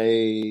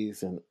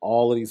resumes and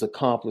all of these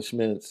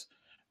accomplishments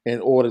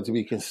in order to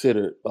be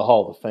considered a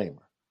Hall of Famer.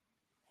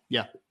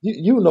 Yeah.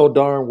 You know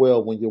darn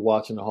well when you're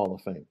watching the Hall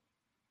of Fame.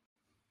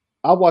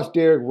 I watched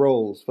Derrick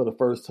Rose for the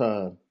first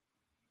time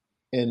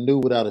and knew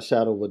without a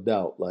shadow of a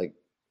doubt, like,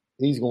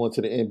 he's going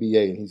to the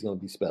NBA and he's going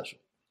to be special.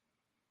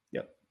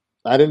 Yep.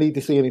 I didn't need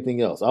to see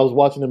anything else. I was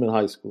watching him in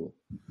high school.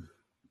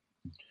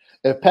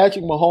 If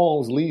Patrick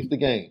Mahomes leaves the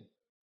game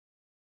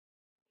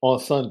on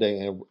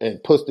Sunday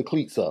and puts the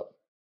cleats up,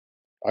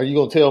 are you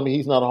going to tell me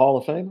he's not a Hall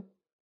of Famer?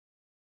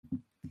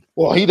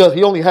 Well, he does.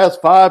 He only has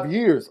 5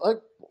 years.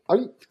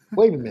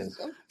 Wait a minute.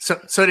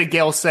 So did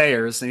Gale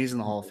Sayers, and he's in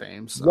the Hall of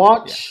Fame. So,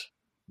 watch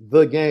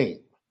the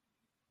game.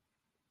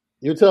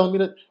 You're telling me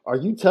that? Are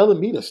you telling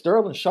me that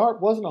Sterling Sharp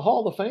wasn't a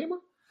Hall of Famer?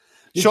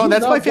 Sean,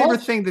 that's my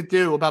favorite thing to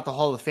do about the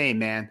Hall of Fame,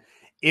 man,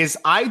 is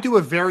I do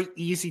a very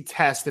easy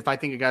test if I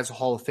think a guy's a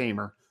Hall of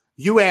Famer.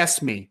 You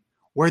ask me,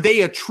 were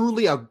they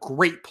truly a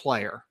great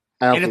player?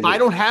 Absolutely. And if I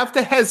don't have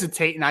to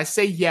hesitate and I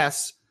say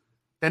yes,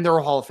 then they're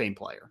a Hall of Fame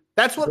player.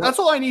 That's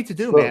all I need to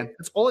do, man.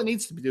 That's all it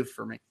needs to do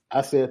for me.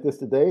 I said this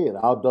today, and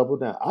I'll double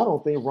down. I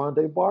don't think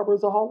Rondé Barber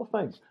is a Hall of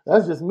Famer.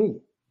 That's just me.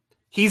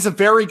 He's a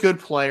very good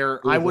player.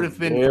 I would have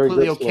been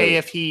completely okay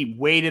if he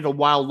waited a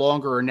while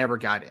longer or never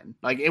got in.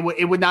 Like, it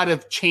would not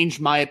have changed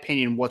my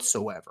opinion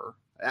whatsoever.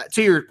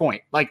 To your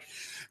point, like,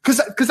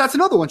 because that's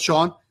another one,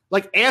 Sean.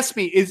 Like, ask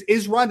me,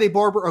 is Rondé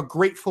Barber a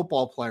great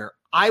football player?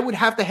 I would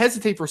have to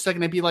hesitate for a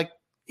second and be like,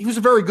 he was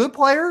a very good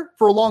player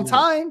for a long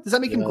time. Does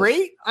that make him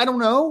great? I don't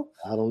know.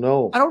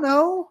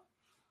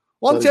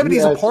 Longevity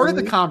is a part of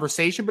the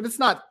conversation, but it's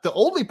not the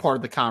only part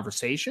of the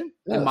conversation,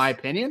 in my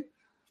opinion.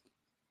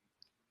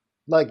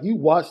 Like,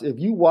 if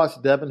you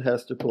watch Devin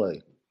Hester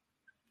play,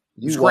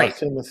 you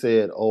watched him and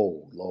said,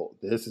 "Oh, Lord,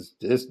 this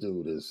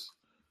dude is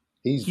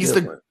he's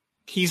different."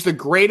 He's the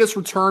greatest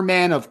return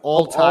man of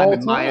all time,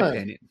 in my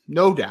opinion.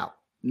 No doubt.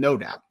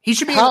 He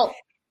should be.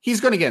 He's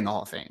going to get in the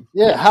Hall of Fame.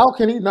 Yeah, how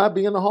can he not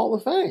be in the Hall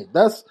of Fame?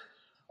 That's,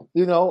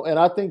 and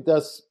I think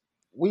that's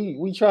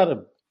we try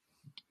to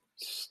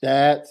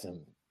stats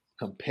and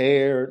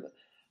compare.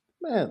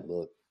 Man,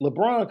 look,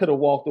 LeBron could have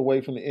walked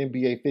away from the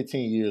NBA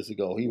 15 years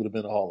ago. He would have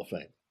been a Hall of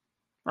Fame.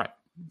 Right.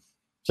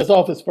 Just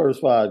off his first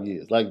 5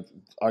 years. Like,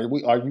 are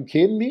you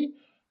kidding me?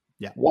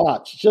 Yeah.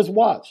 Just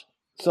watch.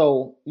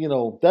 So,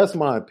 that's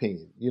my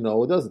opinion.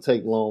 It doesn't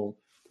take long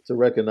to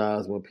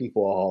recognize when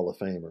people are Hall of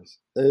Famers.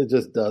 It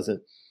just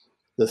doesn't.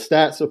 The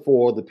stats are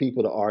for the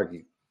people to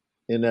argue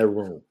in that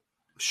room.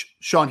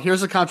 Sean,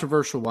 here's a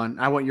controversial one.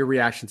 I want your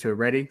reaction to it.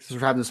 Ready?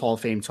 Since we're having this Hall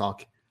of Fame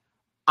talk.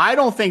 I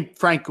don't think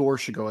Frank Gore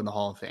should go in the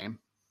Hall of Fame.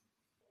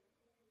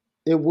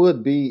 It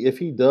would be, if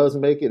he does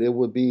make it, it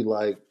would be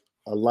like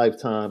a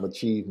lifetime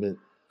achievement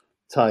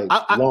type,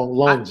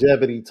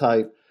 longevity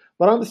type.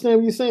 But I understand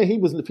what you're saying. He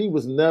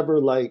was never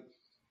like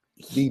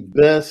the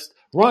best.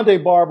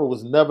 Rondé Barber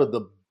was never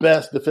the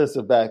best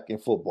defensive back in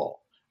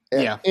football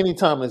at any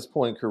time in his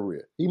point in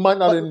career. He might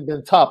not have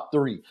been top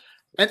 3.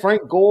 And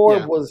Frank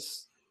Gore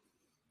was.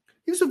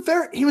 He was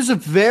a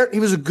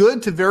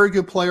good to very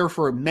good player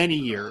for many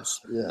years.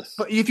 Yes.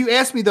 But if you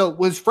ask me though,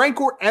 was Frank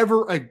Gore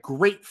ever a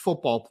great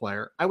football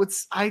player? I would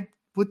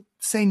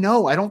say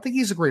no. I don't think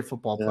he's a great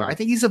football player. I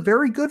think he's a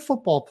very good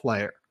football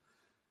player.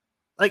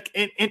 But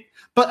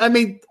I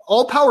mean,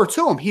 all power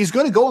to him. He's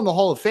going to go in the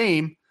Hall of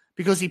Fame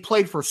because he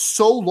played for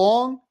so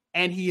long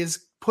and he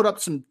has put up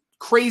some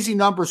crazy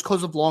numbers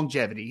because of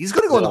longevity. He's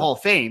going to go in the Hall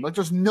of Fame. Like,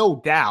 there's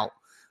no doubt.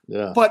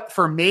 Yeah. But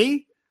for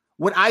me,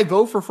 would I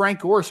vote for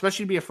Frank Gore,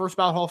 especially to be a first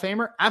ballot Hall of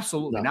Famer?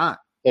 Absolutely not.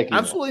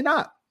 Absolutely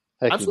not.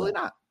 Absolutely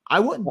not. I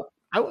wouldn't.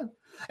 And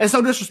it's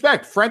no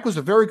disrespect. Frank was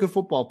a very good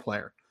football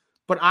player,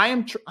 but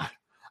I'm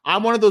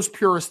one of those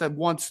purists that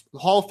wants the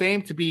Hall of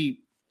Fame to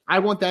be. I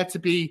want that to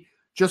be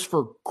just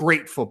for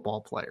great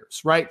football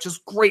players, right?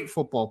 Just great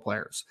football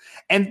players.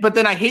 But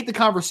then I hate the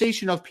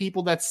conversation of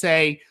people that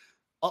say,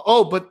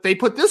 "Oh, but they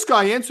put this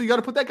guy in, so you got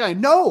to put that guy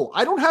in." No,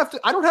 I don't have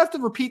to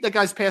repeat that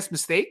guy's past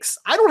mistakes.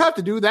 I don't have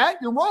to do that.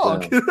 You're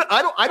wrong. Yeah.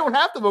 I don't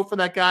have to vote for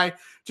that guy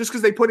just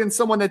because they put in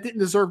someone that didn't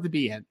deserve to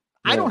be in.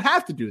 Yeah. I don't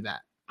have to do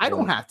that. I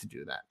don't have to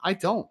do that. I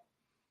don't.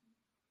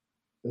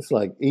 It's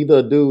like either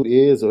a dude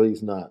is or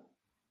he's not.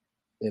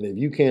 And if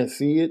you can't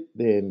see it,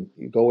 then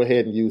you go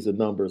ahead and use the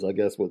numbers. I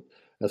guess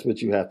that's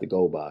what you have to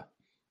go by.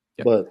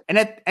 Yep. But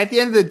at the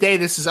end of the day,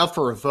 this is up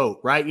for a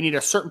vote, right? You need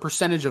a certain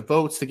percentage of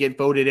votes to get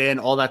voted in,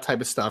 all that type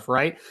of stuff,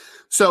 right?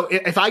 So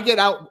if I get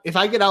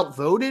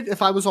outvoted,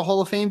 if I was a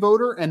Hall of Fame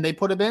voter and they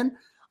put him in,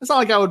 it's not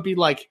like I would be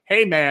like,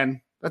 "Hey,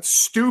 man,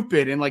 that's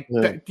stupid," and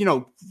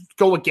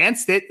go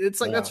against it.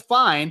 It's like that's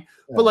fine.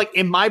 Yeah. But like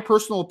in my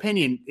personal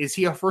opinion, is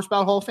he a first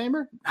ballot Hall of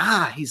Famer?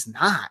 Nah, he's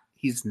not.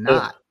 He's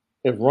not.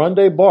 If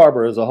Rondé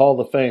Barber is a Hall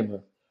of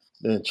Famer,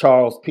 then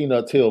Charles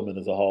Peanut Tillman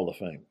is a Hall of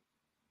Famer.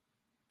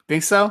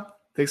 Think so?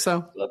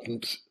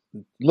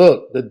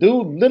 Look, the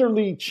dude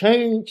literally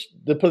changed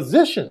the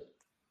position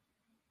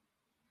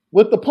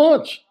with the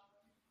punch.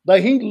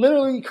 Like, he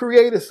literally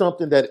created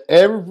something that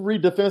every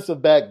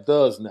defensive back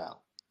does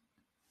now.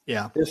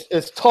 Yeah.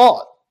 It's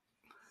taught.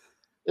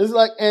 It's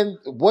like, and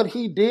what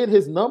he did,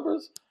 his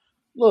numbers,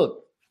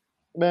 look,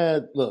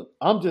 man, look,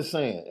 I'm just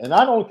saying, and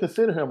I don't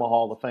consider him a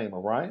Hall of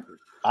Famer, right?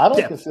 I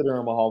don't consider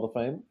him a Hall of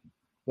Famer.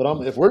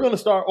 But if we're going to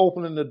start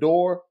opening the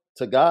door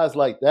to guys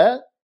like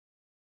that,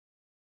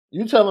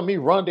 you telling me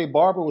Rondé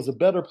Barber was a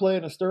better player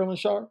than Sterling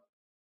Sharpe?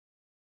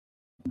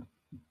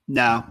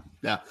 No.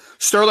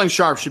 Sterling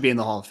Sharpe should be in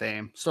the Hall of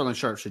Fame. Sterling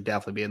Sharpe should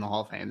definitely be in the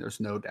Hall of Fame. There's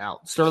no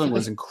doubt. Sterling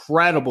was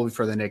incredible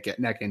for the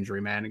neck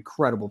injury, man.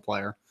 Incredible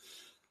player.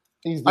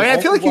 I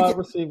feel like wide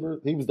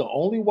receiver. He was the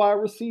only wide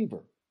receiver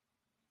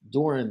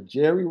during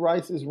Jerry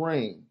Rice's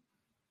reign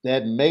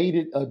that made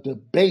it a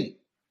debate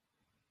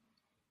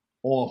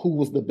on who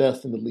was the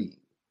best in the league.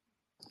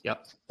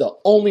 Yep. The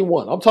only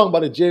one. I'm talking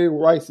about at Jerry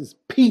Rice's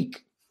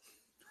peak.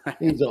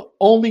 He's the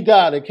only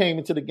guy that came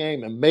into the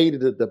game and made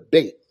it a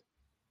debate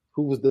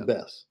who was the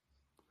best.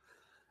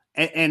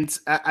 And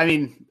I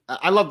mean,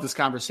 I love this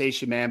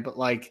conversation, man, but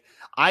like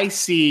I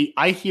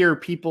hear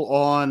people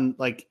on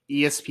like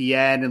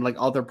ESPN and like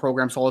other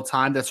programs all the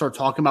time that start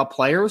talking about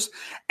players.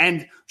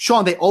 And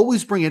Sean, they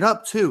always bring it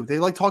up too. They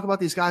like talk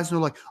about these guys and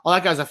they're like, oh,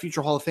 that guy's a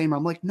future Hall of Famer.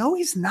 I'm like, no,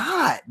 he's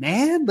not,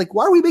 man. Like,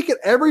 why are we making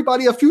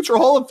everybody a future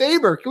Hall of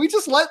Famer? Can we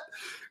just let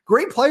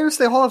great players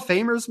stay Hall of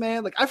Famers,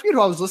 man? Like, I forget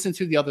who I was listening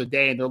to the other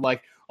day and they're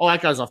like, oh,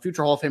 that guy's a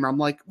future Hall of Famer. I'm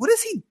like, what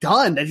has he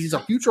done that he's a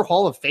future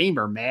Hall of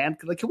Famer, man?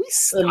 Like, can we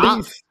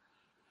stop?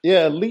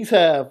 At least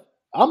have,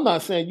 I'm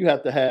not saying you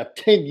have to have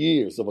 10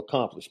 years of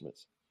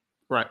accomplishments.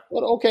 Right.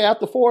 But okay,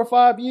 after 4 or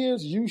 5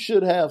 years, you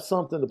should have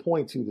something to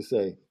point to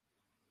say,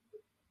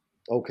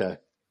 okay.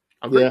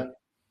 Okay.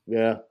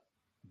 Yeah.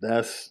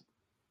 That's,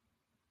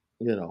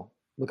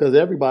 because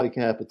everybody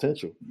can have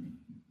potential.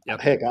 Yep.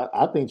 Heck,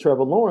 I think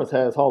Trevor Lawrence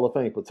has Hall of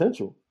Fame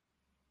potential.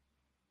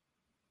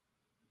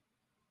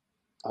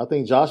 I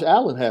think Josh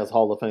Allen has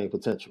Hall of Fame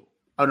potential.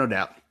 Oh, no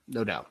doubt.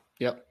 No doubt.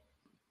 Yep.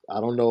 I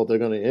don't know if they're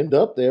going to end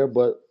up there,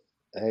 but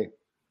hey.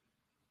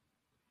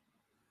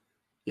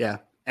 Yeah.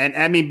 And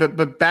I mean,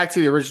 but back to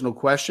the original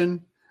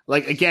question,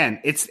 like, again,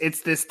 it's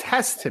this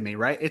test to me,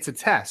 right? It's a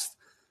test.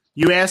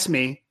 You asked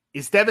me,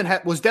 was Devin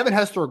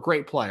Hester a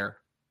great player?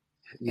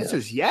 The answer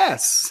is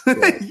yes.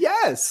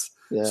 Yes.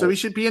 Yeah. So he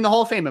should be in the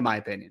Hall of Fame, in my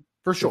opinion,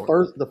 for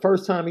sure. The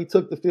first time he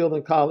took the field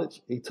in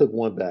college, he took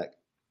one back.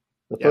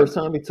 The first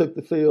time he took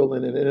the field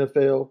in an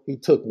NFL, he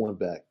took one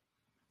back.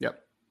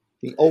 Yep.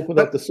 He opened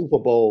up the Super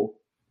Bowl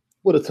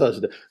with a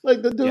touchdown.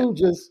 Like, the dude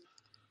just.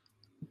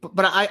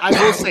 But I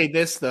will say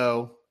this,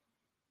 though,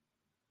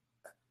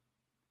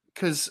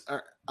 because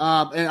and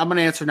I'm going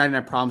to answer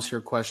 99 Problems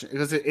here question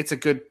because it's a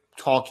good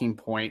talking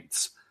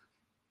point.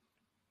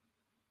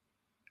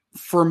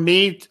 For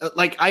me,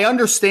 like, I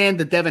understand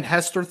the Devin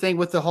Hester thing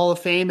with the Hall of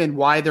Fame and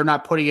why they're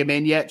not putting him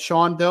in yet,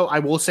 Sean, though. I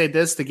will say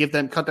this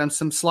to cut them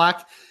some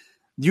slack.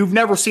 You've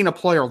never seen a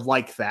player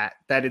like that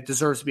it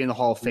deserves to be in the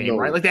Hall of Fame,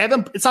 right? Like, they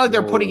haven't. It's not like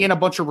they're putting in a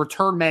bunch of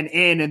return men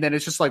in, and then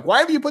it's just like, why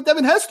have you put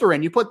Devin Hester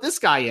in? You put this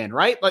guy in,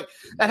 right? Like,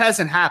 that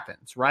hasn't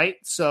happened, right?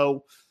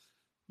 So,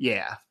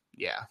 yeah.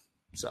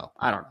 So,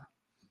 I don't know.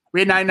 We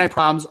had 99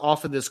 Problems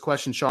off of this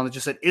question, Sean, that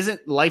just said,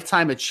 isn't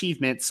lifetime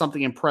achievement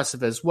something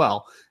impressive as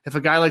well? If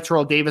a guy like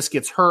Terrell Davis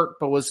gets hurt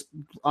but was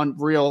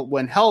unreal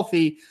when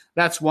healthy,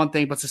 that's one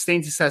thing, but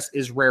sustained success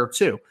is rare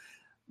too.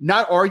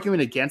 Not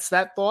arguing against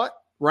that thought.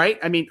 Right?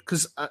 I mean,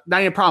 because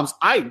 99 Problems,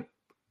 I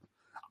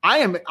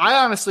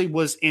honestly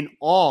was in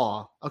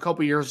awe a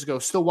couple years ago,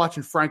 still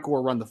watching Frank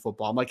Gore run the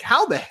football. I'm like,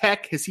 how the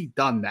heck has he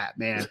done that,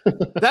 man?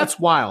 That's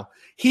wild.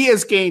 He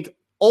has gained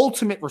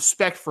ultimate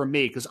respect for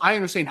me because I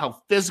understand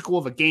how physical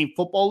of a game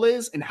football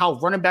is and how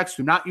running backs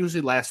do not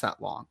usually last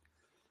that long.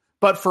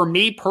 But for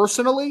me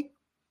personally,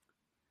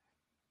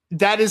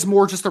 that is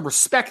more just a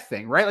respect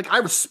thing, right? Like, I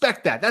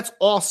respect that. That's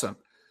awesome.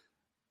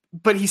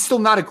 But he's still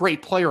not a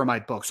great player in my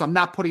book, so I'm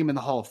not putting him in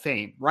the Hall of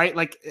Fame, right?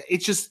 Like,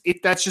 that's just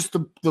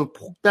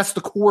that's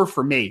the core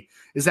for me,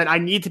 is that I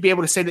need to be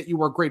able to say that you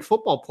were a great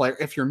football player.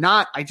 If you're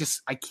not, I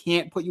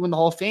can't put you in the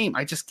Hall of Fame.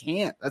 I just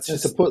can't. That's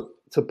just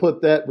to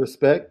put that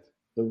respect.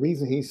 The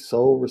reason he's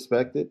so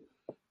respected,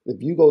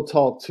 if you go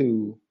talk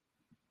to,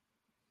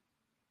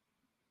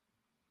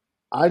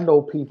 I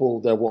know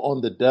people that were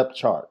on the depth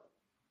chart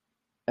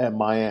at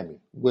Miami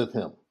with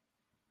him.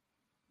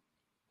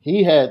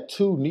 He had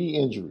 2 knee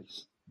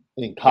injuries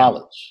in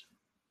college.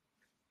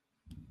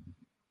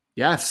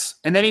 Yes.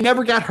 And then he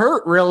never got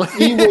hurt, really.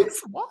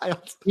 It's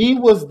wild. He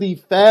was the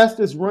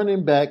fastest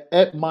running back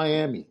at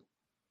Miami.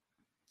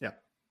 Yeah.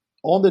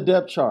 On the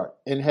depth chart,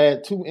 and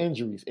had 2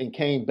 injuries and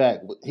came back.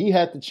 He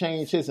had to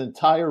change his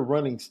entire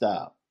running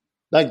style.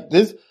 Like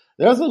this,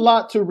 there's a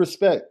lot to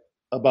respect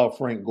about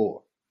Frank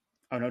Gore.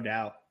 Oh, no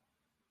doubt.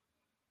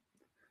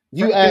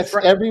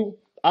 Frank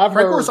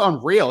Gore's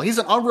unreal. He's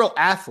an unreal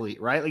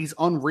athlete, right? Like, he's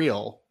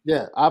unreal.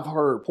 Yeah, I've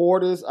heard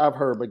Portis, I've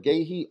heard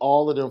McGahee,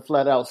 all of them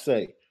flat out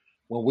say,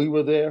 when we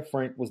were there,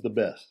 Frank was the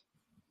best.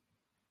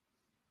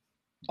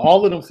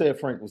 All of them said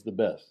Frank was the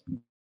best.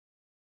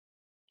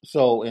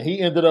 So, and he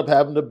ended up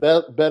having the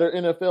better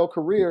NFL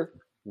career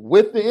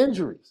with the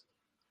injuries.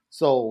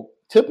 So,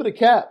 tip of the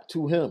cap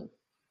to him.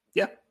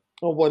 Yeah.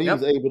 On what he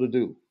was able to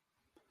do.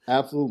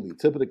 Absolutely.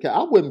 Tip of the cap.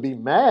 I wouldn't be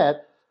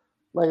mad.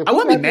 Like, I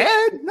wouldn't be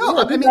mad. No,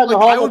 I mean,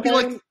 I would be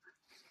like,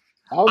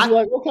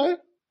 okay.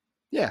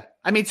 Yeah.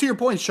 I mean, to your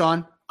point,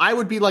 Sean, I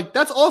would be like,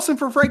 that's awesome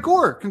for Frank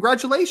Gore.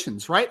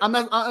 Congratulations, right? I'm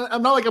not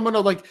like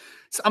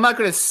I'm not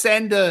gonna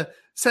send an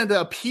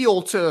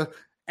appeal to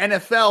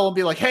NFL and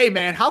be like, hey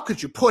man, how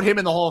could you put him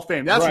in the Hall of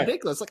Fame? That's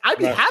ridiculous. Like, I'd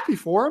be happy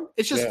for him.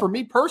 It's just for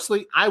me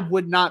personally, I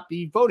would not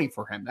be voting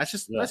for him. That's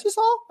just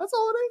all it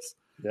is.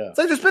 Yeah.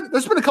 So there's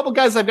been a couple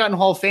guys I've gotten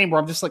Hall of Fame where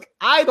I'm just like,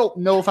 I don't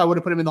know if I would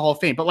have put him in the Hall of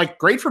Fame, but like,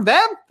 great for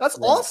them. That's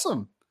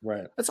awesome.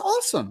 Right. That's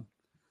awesome.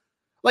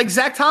 Like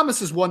Zach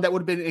Thomas is one that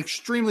would have been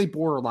extremely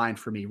borderline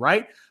for me,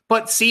 right?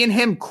 But seeing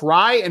him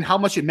cry and how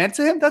much it meant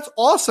to him, that's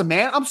awesome,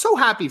 man. I'm so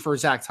happy for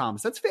Zach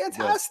Thomas. That's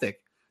fantastic.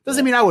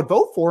 Doesn't mean I would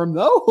vote for him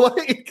though.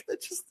 Like,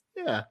 it's just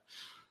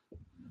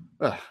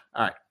all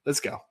right, let's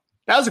go.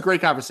 That was a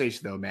great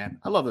conversation though, man.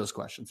 I love those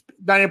questions.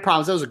 Not any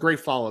problems. That was a great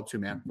follow-up too,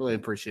 man. Really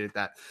appreciated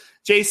that.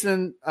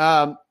 Jason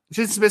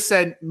Smith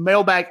said,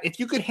 mailbag, if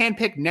you could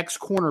handpick next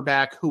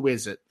cornerback, who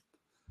is it?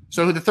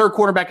 So the third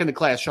cornerback in the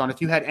class, Sean,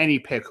 if you had any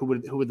pick, who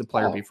would the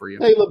player be for you?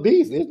 Taylor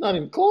Beasley. It's not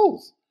even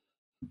close.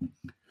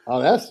 Oh,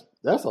 that's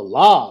a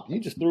lob. You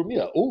just threw me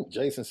a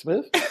Jason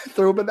Smith.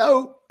 Threw him a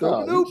note.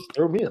 You just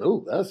threw me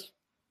an That's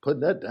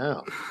putting that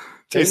down.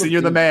 Jason,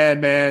 you're the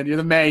man. You're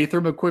the man. You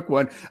threw him a quick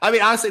one. I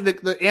mean, honestly,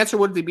 the answer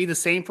would be the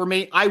same for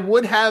me. I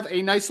would have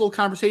a nice little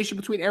conversation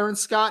between Aaron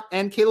Scott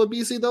and Caleb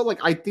Beasley, though. Like,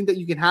 I think that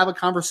you can have a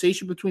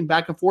conversation between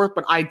back and forth,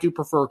 but I do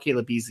prefer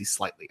Caleb Beasley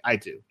slightly. I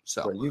do.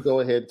 So you go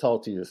ahead and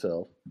talk to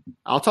yourself.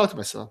 I'll talk to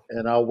myself.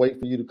 And I'll wait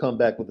for you to come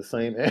back with the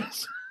same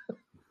answer.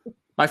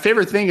 My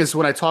favorite thing is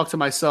when I talk to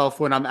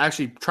myself when I'm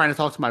actually trying to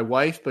talk to my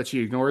wife, but she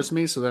ignores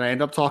me, so then I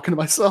end up talking to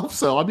myself.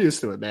 So I'm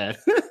used to it, man.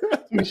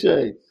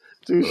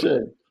 Touche.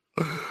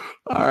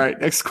 All right,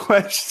 next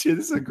question.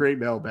 This is a great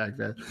mailbag,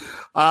 man.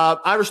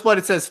 Irish Blood,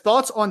 it says,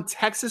 thoughts on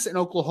Texas and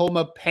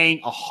Oklahoma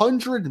paying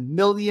 $100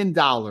 million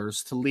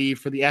to leave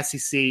for the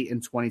SEC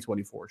in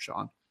 2024,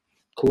 Sean?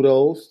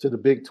 Kudos to the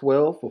Big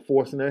 12 for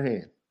forcing their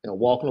hand and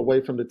walking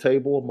away from the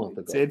table a month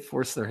ago. They did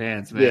force their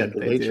hands, man.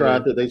 Yeah,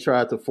 they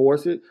tried to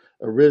force it.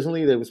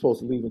 Originally, they were supposed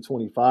to leave in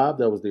 25.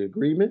 That was the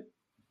agreement.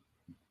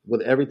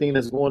 With everything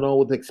that's going on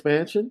with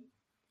expansion,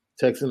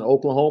 Texas and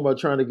Oklahoma are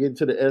trying to get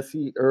into the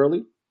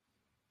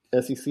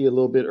SEC a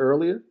little bit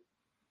earlier,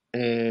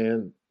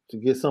 and to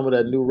get some of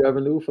that new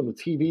revenue from the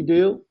TV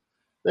deal.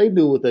 They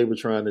knew what they were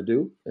trying to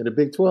do, and the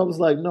Big 12 was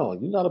like, no,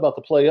 you're not about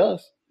to play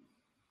us.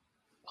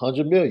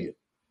 $100 million.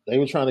 They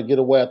were trying to get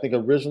away. I think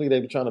originally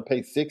they were trying to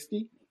pay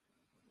 $60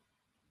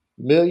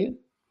 million.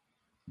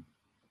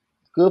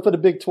 Good for the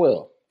Big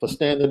 12 for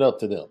standing up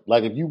to them.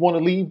 Like, if you want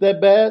to leave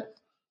that bad,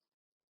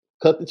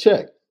 cut the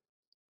check.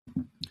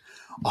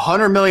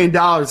 $100 million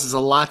is a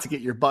lot to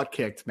get your butt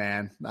kicked,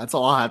 man. That's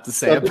all I have to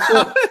say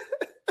about it.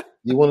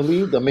 You want to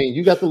leave? I mean,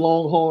 you got the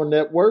Longhorn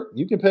Network.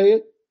 You can pay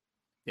it.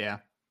 Yeah.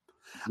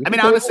 I mean,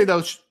 honestly,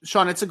 though,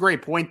 Sean, it's a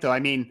great point, though. I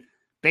mean,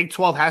 Big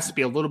 12 has to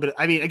be a little bit –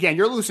 I mean, again,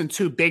 you're losing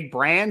two big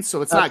brands,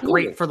 so it's not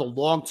great for the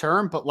long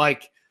term, but,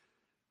 like,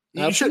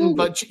 you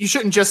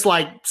shouldn't just,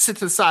 like, sit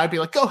to the side and be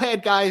like, go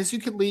ahead, guys, you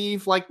can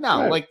leave. Like,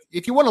 no. Like,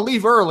 if you want to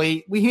leave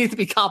early, we need to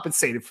be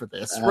compensated for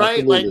this,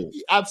 right? Like,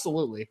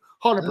 absolutely.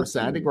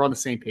 100%. I think we're on the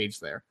same page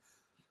there.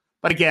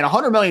 But again,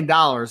 $100 million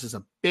is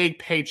a big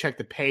paycheck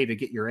to pay to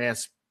get your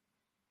ass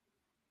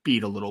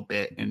beat a little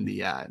bit in the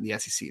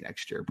SEC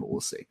next year, but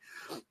we'll see.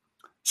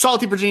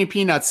 Salty Virginia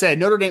Peanut said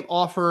Notre Dame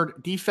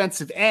offered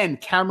defensive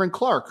end Cameron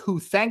Clark, who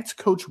thanked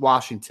Coach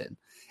Washington.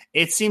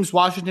 It seems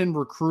Washington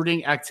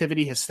recruiting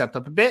activity has stepped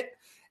up a bit.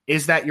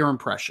 Is that your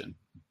impression?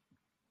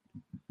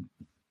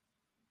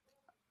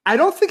 I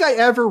don't think I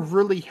never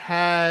really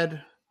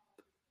had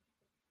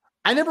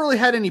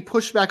any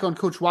pushback on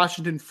Coach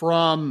Washington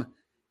from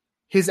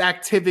his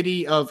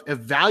activity of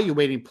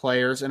evaluating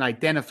players and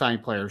identifying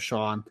players,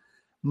 Sean.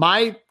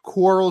 My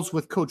quarrels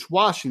with Coach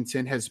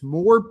Washington has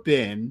more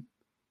been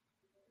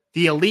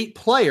the elite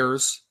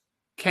players.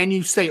 Can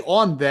you stay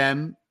on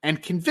them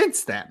and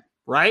convince them,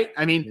 right?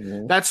 I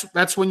mean,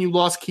 that's when you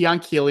lost Keon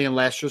Keeley in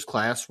last year's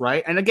class,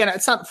 right? And again,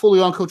 it's not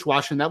fully on Coach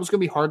Washington. That was going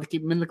to be hard to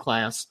keep him in the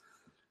class.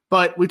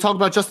 But we talked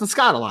about Justin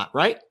Scott a lot,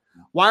 right?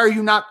 Why are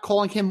you not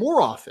calling him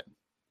more often?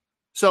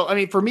 So, I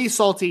mean, for me,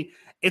 Salty,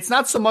 it's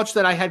not so much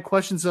that I had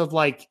questions of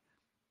like,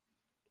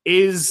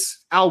 is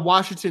Al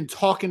Washington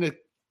talking to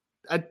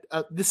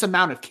this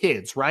amount of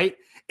kids, right?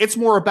 It's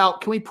more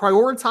about, can we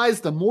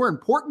prioritize the more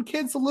important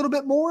kids a little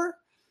bit more?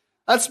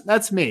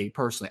 That's me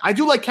personally. I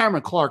do like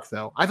Cameron Clark,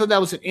 though. I thought that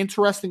was an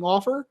interesting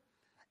offer,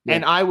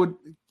 and I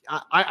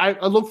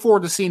look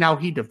forward to seeing how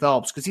he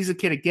develops because he's a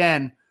kid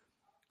again.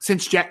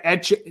 Since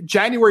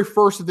January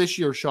 1st of this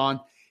year, Sean,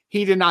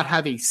 he did not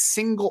have a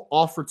single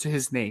offer to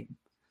his name.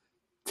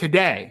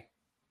 Today,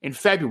 in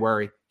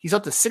February, he's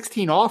up to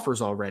 16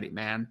 offers already,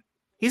 man.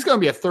 he's going to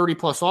be a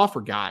 30-plus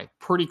offer guy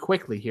pretty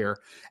quickly here.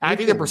 And I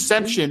think the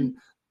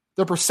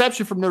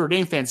perception from Notre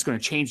Dame fans is going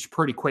to change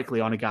pretty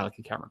quickly on a guy like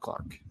a Cameron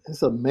Clark.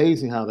 It's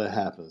amazing how that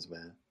happens,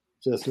 man.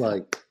 Just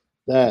like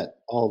that,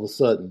 all of a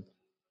sudden,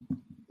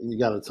 you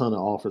got a ton of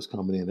offers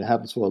coming in. It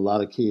happens for a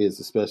lot of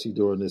kids, especially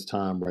during this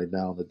time right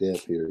now in the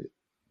dead period.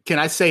 Can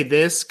I say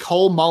this?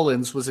 Cole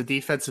Mullins was a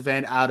defensive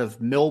end out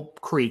of Mill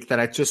Creek that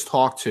I just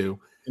talked to.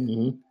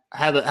 Mm-hmm. I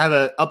have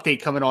an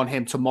update coming on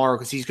him tomorrow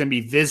because he's going to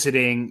be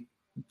visiting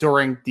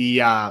during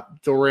the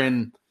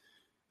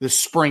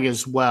spring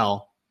as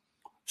well.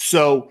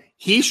 So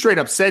he straight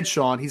up said,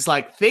 Sean, he's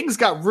like, things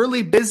got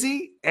really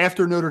busy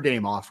after Notre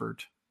Dame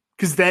offered.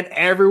 Because then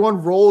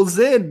everyone rolls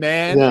in,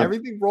 man. Yeah.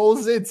 Everything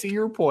rolls in, to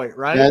your point,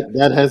 right?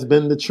 That has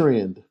been the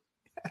trend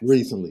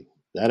recently.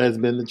 That has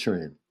been the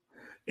trend.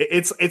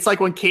 It's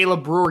like when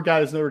Caleb Brewer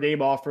got his Notre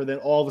Dame offer, then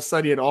all of a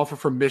sudden he had an offer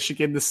from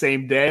Michigan the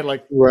same day.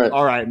 Like, right.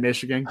 All right,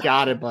 Michigan,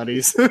 got it,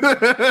 buddies.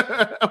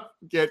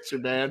 Get you,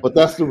 man. But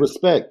that's the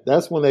respect.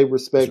 That's when they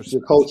respect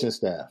your coaching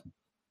staff.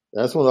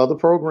 That's when other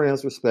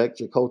programs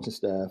respect your coaching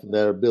staff and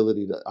their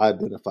ability to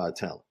identify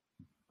talent.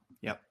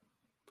 Yep.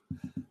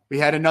 We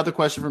had another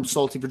question from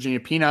Salty Virginia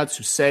Peanuts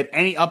who said,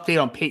 any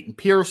update on Peyton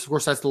Pierce? Of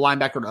course, that's the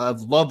linebacker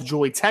of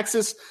Lovejoy,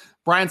 Texas.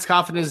 Brian's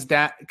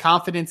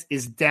confidence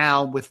is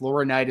down with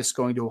Laurinaitis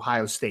going to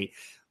Ohio State.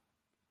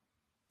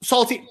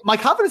 Salty, my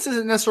confidence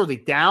isn't necessarily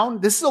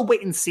down. This is a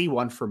wait-and-see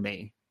one for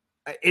me.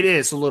 It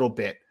is a little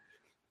bit.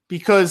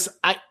 Because,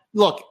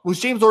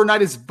 was James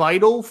Laurinaitis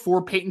vital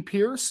for Peyton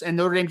Pierce and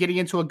Notre Dame getting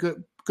into a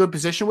good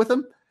position with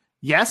him?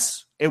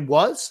 Yes, it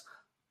was.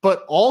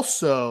 But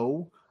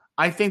also,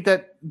 I think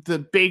that the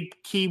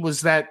big key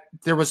was that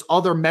there was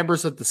other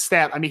members of the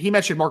staff. I mean, he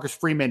mentioned Marcus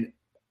Freeman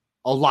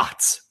a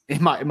lot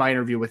in my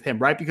interview with him,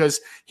 right? Because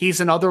he's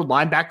another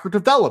linebacker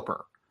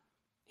developer.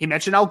 He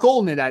mentioned Al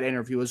Golden in that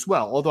interview as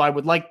well. Although I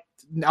would like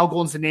Al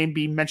Golden's name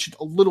be mentioned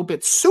a little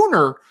bit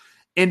sooner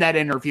in that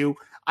interview.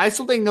 I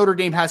still think Notre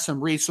Dame has some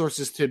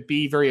resources to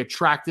be very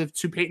attractive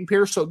to Peyton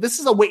Pierce. So this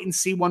is a wait and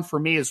see one for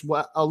me as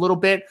well, a little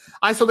bit.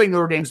 I still think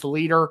Notre Dame's the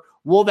leader.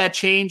 Will that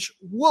change?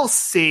 We'll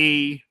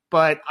see.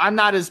 But I'm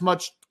not as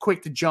much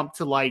quick to jump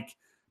to like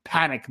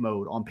panic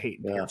mode on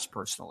Peyton Pierce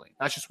personally.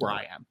 That's just where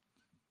I am.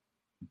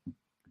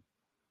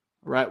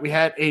 Right. We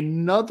had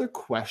another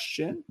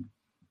question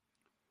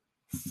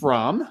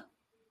from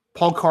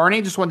Paul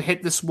Carney. Just want to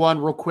hit this one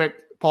real quick.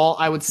 Paul,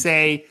 I would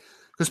say,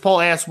 because Paul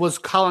asked, was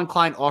Colin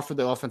Klein offered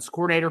the offensive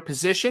coordinator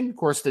position? Of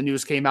course, the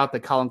news came out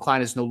that Colin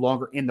Klein is no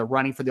longer in the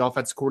running for the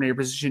offensive coordinator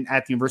position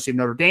at the University of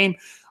Notre Dame.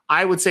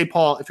 I would say,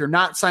 Paul, if you're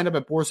not signed up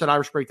at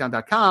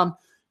boards.irishbreakdown.com,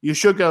 you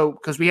should go,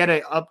 because we had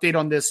an update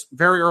on this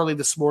very early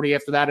this morning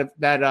after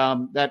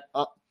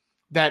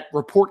that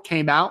report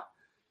came out.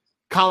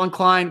 Colin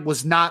Klein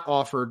was not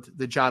offered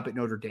the job at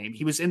Notre Dame.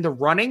 He was in the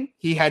running.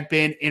 He had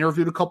been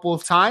interviewed a couple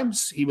of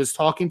times. He was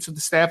talking to the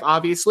staff,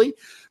 obviously,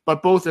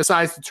 but both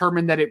sides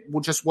determined that it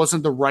just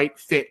wasn't the right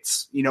fit,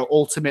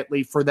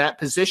 ultimately for that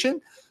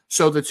position.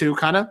 So the two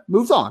kind of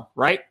moved on,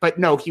 right? But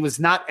no, he was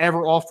not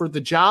ever offered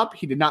the job.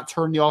 He did not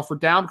turn the offer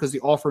down because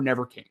the offer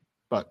never came.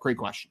 But great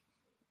question.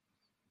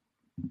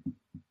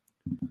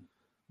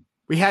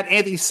 We had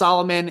Anthony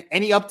Solomon.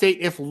 Any update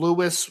if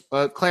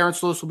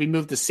Clarence Lewis will be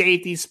moved to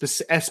safety,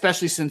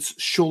 especially since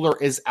Schuler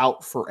is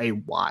out for a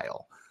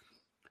while?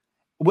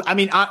 I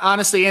mean,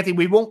 honestly, Anthony,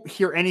 we won't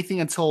hear anything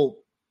until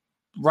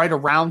right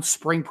around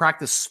spring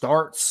practice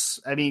starts.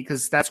 I mean,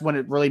 because that's when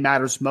it really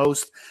matters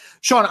most.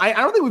 Sean, I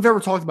don't think we've ever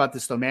talked about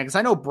this, though, man, because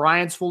I know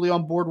Brian's fully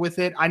on board with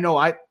it. I know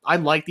I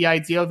like the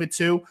idea of it,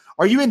 too.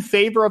 Are you in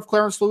favor of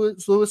Clarence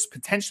Lewis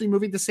potentially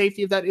moving to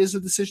safety if that is a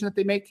decision that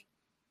they make?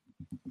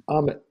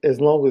 As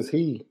long as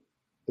he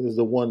is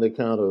the one that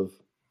kind of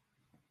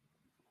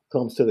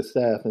comes to the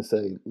staff and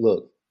say,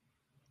 look,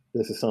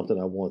 this is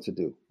something I want to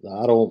do.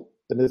 Now,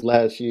 in this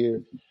last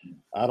year,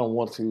 I don't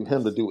want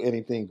him to do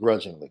anything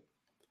grudgingly.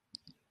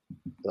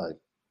 Like,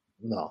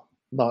 no.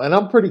 And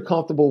I'm pretty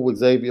comfortable with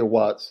Xavier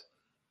Watts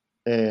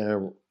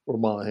and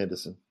Ramon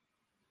Henderson.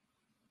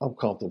 I'm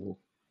comfortable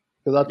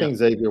because I think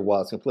Xavier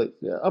Watts can play.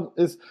 Yeah,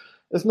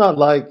 it's not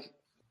like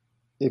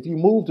if you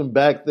moved him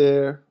back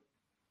there,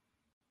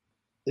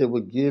 it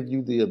would give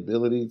you the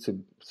ability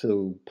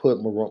to put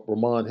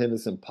Ramon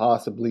Henderson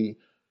possibly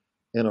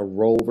in a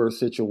rover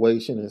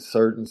situation in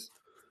certain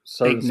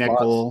big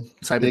nickel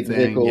spots. Type big of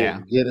thing. Nickel,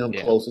 yeah. Get him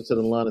closer to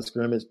the line of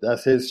scrimmage.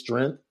 That's his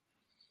strength.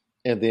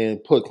 And then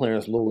put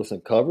Clarence Lewis in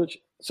coverage.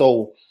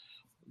 So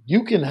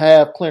you can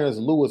have Clarence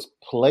Lewis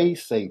play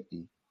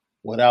safety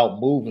without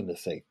moving the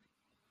safety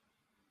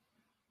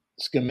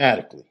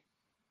schematically.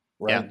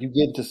 Right? Yeah. You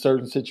get into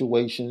certain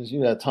situations.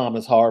 You have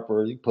Thomas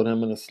Harper. You put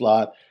him in a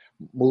slot.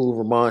 Move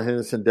Ramon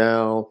Henderson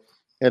down,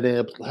 and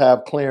then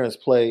have Clarence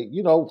play.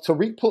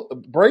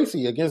 Tariq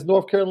Bracy against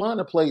North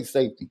Carolina played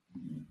safety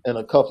in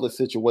a couple of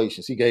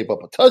situations. He gave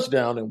up a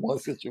touchdown in one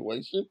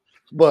situation,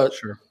 but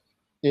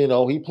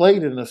he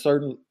played in a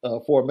certain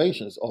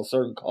formations or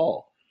certain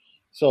call.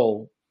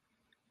 So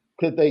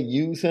could they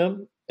use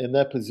him in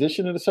that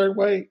position in a certain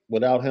way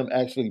without him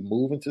actually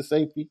moving to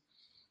safety?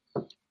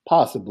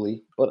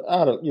 Possibly, but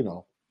I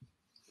don't.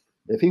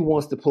 if he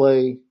wants to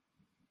play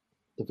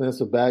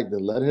defensive back,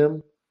 then let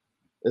him.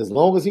 As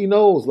long as he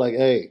knows, like,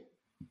 hey,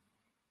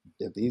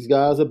 if these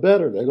guys are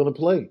better, they're going to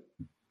play.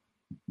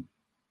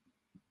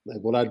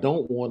 Like, what I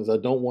don't want is I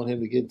don't want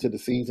him to get into the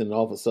season and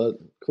all of a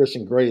sudden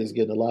Christian Gray is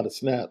getting a lot of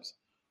snaps.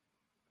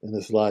 And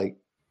it's like,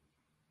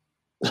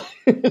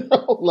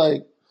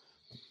 like,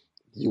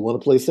 you want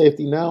to play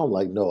safety now? I'm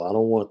like, no, I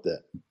don't want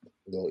that.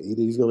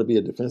 Either he's going to be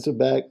a defensive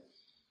back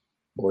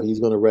or he's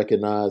going to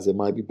recognize it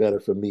might be better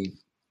for me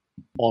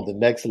on the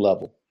next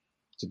level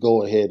to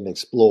go ahead and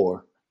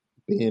explore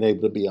being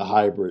able to be a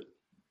hybrid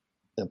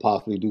and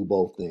possibly do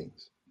both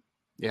things.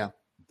 Yeah.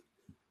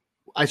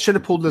 I should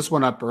have pulled this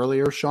one up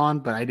earlier, Sean,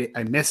 but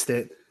I missed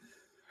it.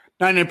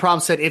 99 Problem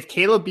said, if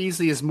Caleb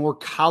Beasley is more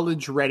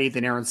college ready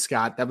than Aaron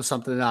Scott, that was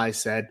something that I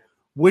said.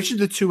 Which of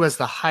the two has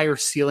the higher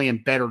ceiling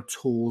and better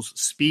tools,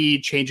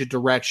 speed, change of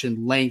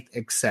direction, length,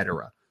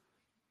 etc.?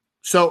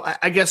 So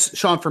I guess,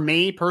 Sean, for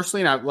me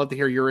personally, and I'd love to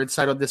hear your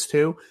insight on this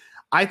too,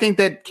 I think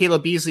that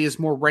Caleb Beasley is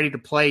more ready to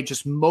play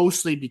just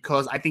mostly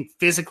because I think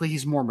physically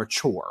he's more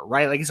mature,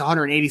 right? Like he's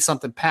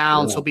 180-something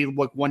pounds. He'll be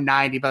like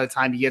 190 by the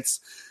time he gets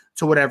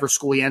to whatever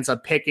school he ends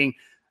up picking.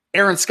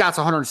 Aaron Scott's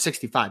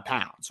 165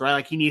 pounds, right?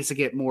 Like he needs to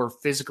get more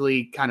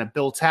physically kind of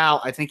built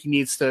out. I think he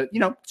needs to,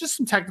 just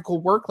some technical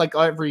work like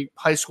every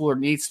high schooler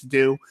needs to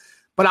do.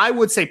 But I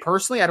would say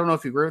personally, I don't know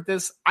if you agree with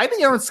this, I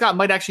think Aaron Scott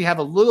might actually have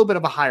a little bit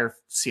of a higher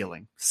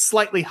ceiling,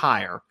 slightly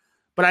higher.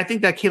 But I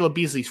think that Caleb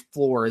Beasley's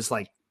floor is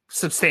like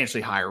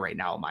substantially higher right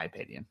now, in my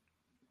opinion.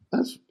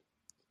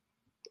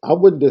 I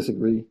wouldn't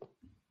disagree.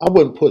 I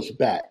wouldn't push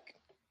back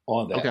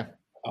on that. Okay.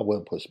 I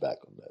wouldn't push back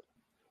on that.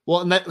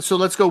 Well, so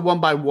let's go one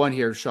by one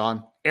here,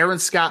 Sean. Aaron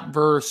Scott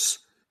versus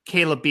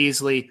Caleb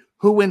Beasley.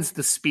 Who wins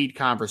the speed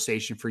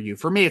conversation for you?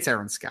 For me, it's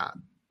Aaron Scott.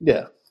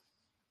 Yeah.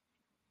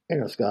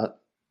 Aaron Scott.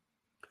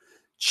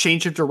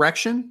 Change of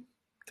direction?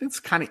 I think it's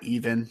kind of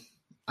even.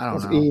 I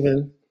don't know.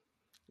 Even.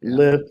 Yeah.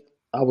 Length,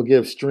 I would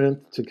give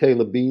strength to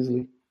Caleb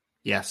Beasley.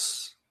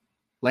 Yes.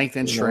 Length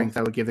and strength,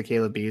 I would give to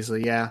Caleb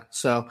Beasley. Yeah.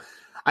 So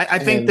I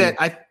think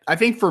I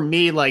think for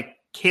me, like,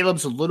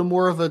 Caleb's a little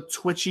more of a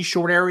twitchy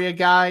short area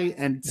guy,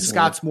 and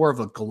Scott's more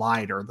of a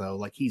glider, though.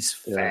 Like, he's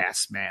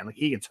fast, man. Like,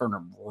 he can turn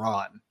and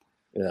run.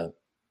 Yeah.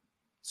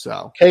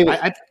 So,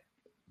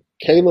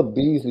 Caleb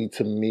Beasley,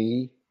 to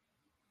me,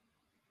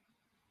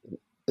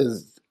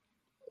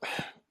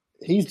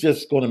 he's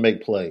just going to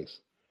make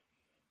plays.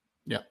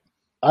 Yeah.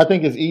 I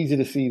think it's easy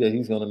to see that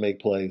he's going to make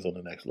plays on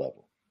the next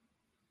level.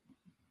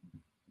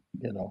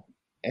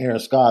 Aaron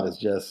Scott is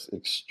just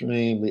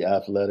extremely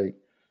athletic,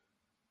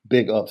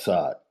 big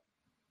upside.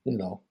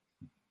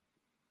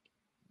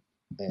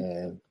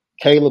 And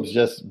Caleb's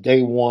just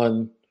day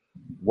one,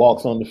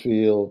 walks on the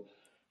field.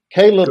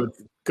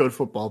 Good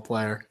football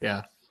player,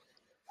 yeah.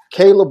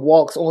 Caleb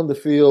walks on the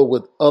field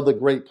with other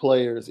great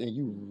players, and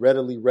you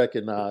readily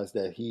recognize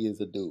that he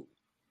is a dude.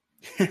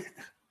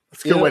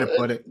 That's a good way to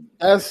put it.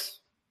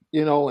 That's,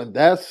 and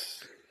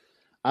that's,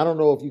 I don't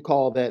know if you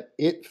call that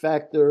it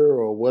factor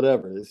or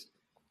whatever. It's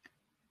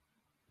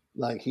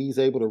like he's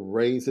able to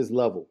raise his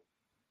level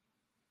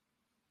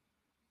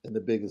in the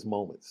biggest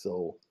moments.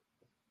 So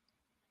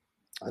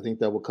I think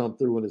that will come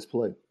through in his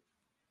play.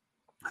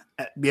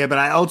 Yeah, but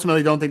I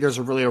ultimately don't think there's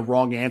really a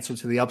wrong answer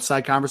to the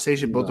upside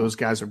conversation. Both those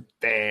guys are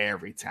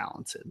very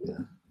talented. Yeah.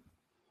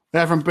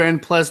 That from Ben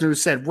Plesner, who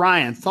said,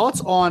 Ryan,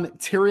 thoughts on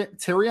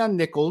Tyrion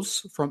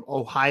Nichols from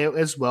Ohio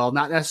as well?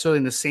 Not necessarily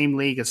in the same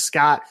league as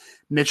Scott,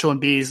 Mitchell, and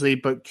Beasley,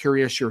 but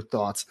curious your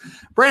thoughts.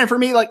 Brandon, for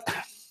me,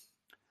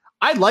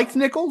 I liked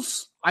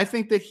Nichols. I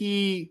think that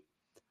he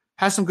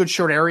has some good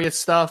short area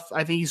stuff.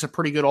 I think he's a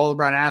pretty good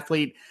all-around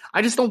athlete.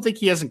 I just don't think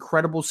he has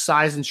incredible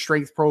size and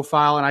strength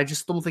profile, and I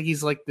just don't think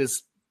he's like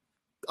this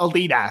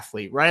elite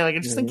athlete, right? Like, I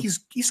just think he's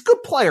a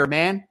good player,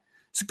 man.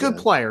 He's a good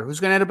player who's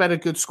going to end up at a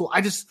good school.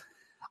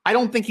 I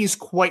don't think he's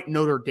quite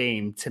Notre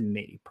Dame to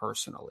me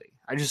personally.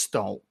 I just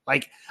don't.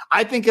 Like,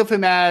 I think of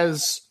him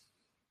as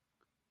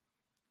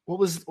what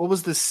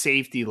was the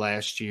safety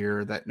last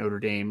year that Notre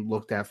Dame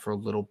looked at for a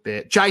little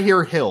bit?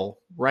 Jair Hill,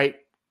 right?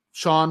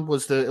 Sean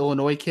was the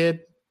Illinois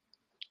kid.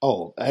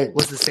 Oh, hey,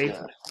 was the safety?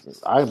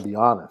 I'll be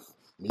honest.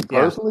 Me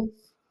personally,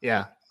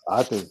 yeah,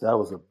 I think that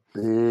was a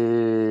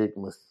big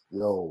mistake.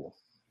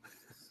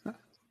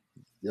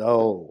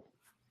 Yo,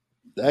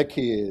 that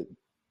kid.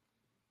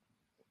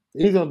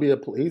 He's gonna be a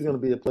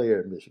player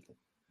at Michigan.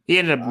 He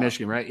ended up in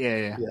Michigan, right?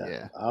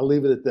 Yeah. I'll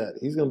leave it at that.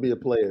 He's gonna be a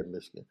player at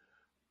Michigan.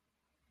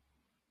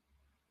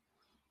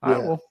 All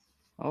right,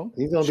 well,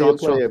 he's gonna be a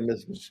player at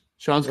Michigan.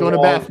 Sean's going to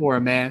bat for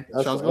him, man.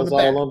 That's all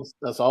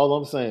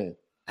I'm saying.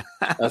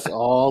 That's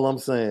all I'm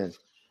saying.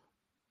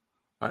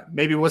 All right,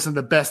 maybe it wasn't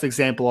the best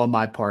example on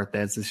my part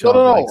then.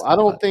 No. I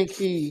don't think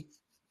he.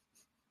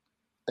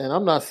 And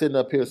I'm not sitting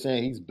up here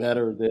saying he's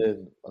better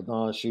than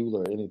Adon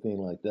Schuler or anything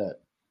like that.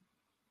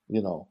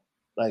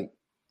 Like,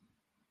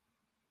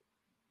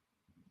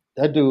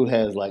 that dude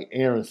has like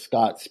Aaron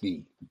Scott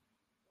speed.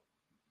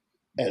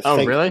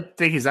 Really?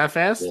 Think he's that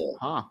fast? Yeah.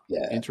 Huh.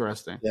 Yeah.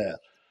 Interesting.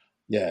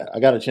 Yeah. I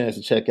got a chance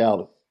to check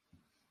out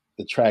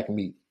the track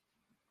meet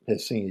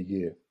his senior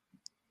year.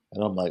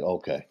 And I'm like,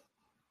 okay.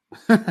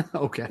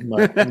 Okay. I'm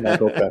like,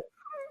 okay.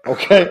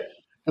 Okay.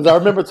 Because I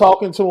remember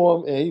talking to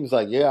him, and he was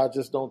like, yeah, I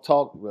just don't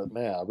talk. But,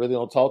 man, I really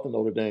don't talk to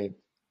Notre Dame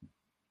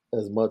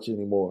as much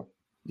anymore.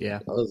 Yeah.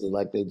 I was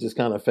like, they just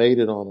kind of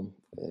faded on him.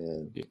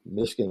 And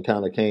Michigan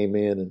kind of came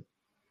in and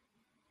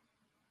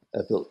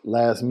at the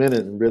last minute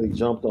and really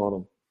jumped on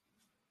him.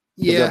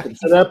 Yeah.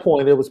 To that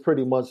point, it was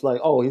pretty much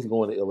like, oh, he's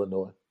going to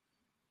Illinois.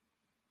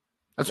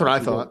 That's what I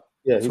thought.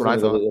 Yeah, he's going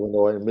to go to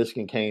Illinois, and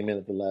Michigan came in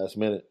at the last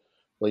minute.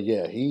 But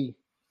yeah, he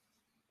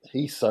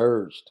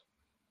surged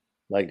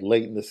like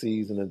late in the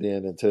season and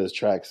then into his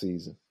track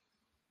season.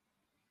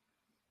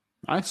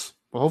 Nice.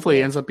 Well, hopefully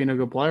he ends up being a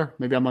good player.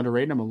 Maybe I'm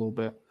underrating him a little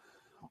bit.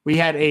 We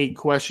had a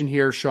question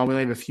here, Sean. We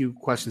only have a few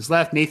questions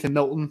left. Nathan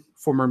Milton,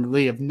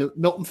 formerly of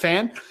Milton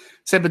fan,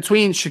 said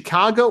between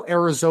Chicago,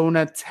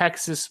 Arizona,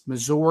 Texas,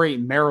 Missouri,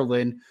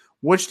 Maryland,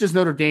 which does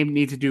Notre Dame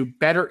need to do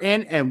better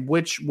in and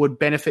which would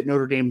benefit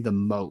Notre Dame the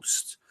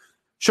most?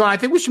 Sean, I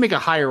think we should make a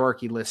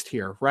hierarchy list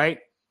here, right?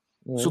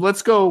 So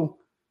let's go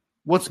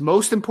what's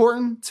most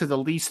important to the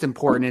least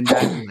important in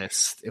that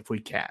list, if we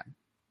can.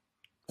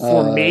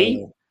 For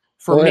me,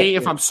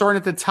 if I'm starting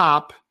at the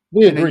top,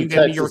 we agree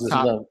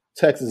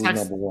Texas is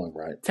number one,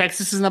 right?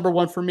 Texas is number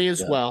one for me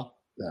as well.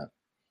 Yeah.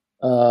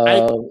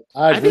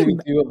 I agree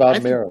with you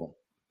about Maryland.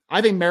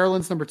 I think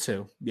Maryland's number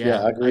two.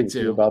 Yeah, I agree with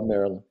you about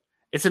Maryland.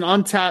 It's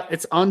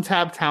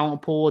untapped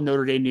talent pool, and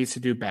Notre Dame needs to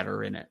do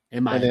better in it,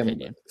 in my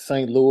opinion.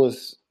 St.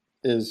 Louis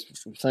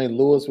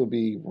would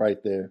be right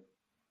there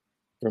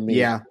for me.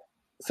 Yeah.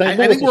 St.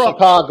 Louis and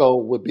Chicago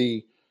would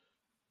be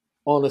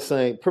on the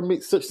same. For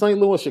me, St.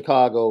 Louis,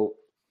 Chicago,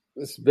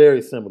 it's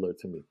very similar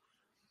to me.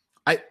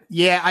 I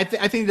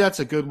think that's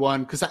a good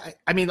one because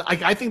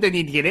I think they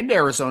need to get into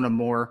Arizona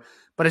more,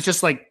 but it's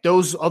just like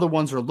those other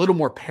ones are a little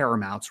more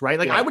paramount, right?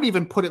 Like I would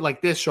even put it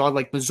like this, Sean,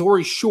 like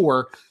Missouri,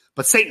 sure,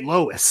 but St.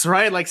 Louis,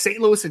 right? Like St.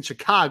 Louis and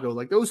Chicago,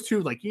 like those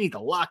two, like you need to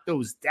lock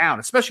those down,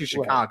 especially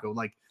Chicago. Right.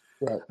 Like,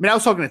 I mean, I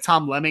was talking to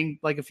Tom Lemming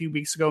like a few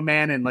weeks ago,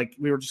 man, and like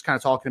we were just kind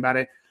of talking about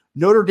it.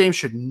 Notre Dame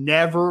should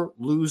never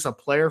lose a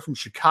player from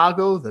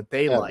Chicago that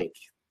they like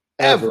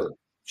ever.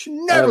 Should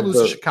never lose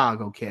a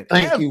Chicago kid.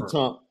 Thank you,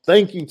 Tom.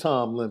 Thank you,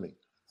 Tom Lemming.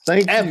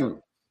 Thank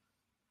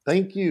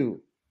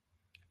you.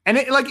 And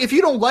if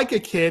you don't like a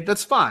kid,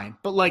 that's fine.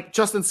 But like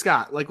Justin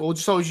Scott, like we'll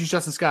just always use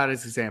Justin Scott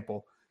as an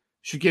example.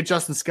 Should get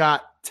Justin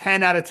Scott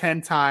 10 out of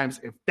 10 times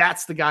if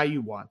that's the guy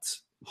you want,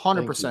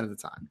 100% of the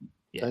time.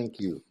 Yeah. Thank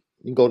you.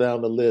 You can go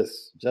down the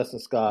list: Justin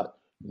Scott,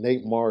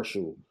 Nate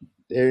Marshall,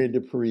 Darian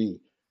Dupree,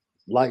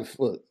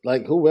 Lightfoot,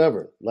 like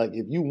whoever. Like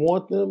if you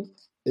want them,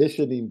 it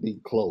shouldn't even be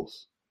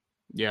close.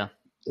 Yeah.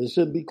 It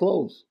should be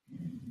close.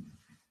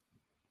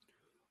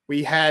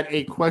 We had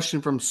a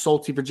question from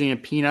Salty Virginia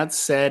Peanuts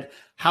said,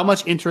 how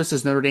much interest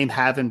does Notre Dame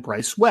have in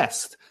Bryce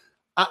West?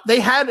 They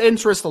had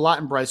interest a lot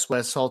in Bryce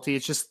West, Salty.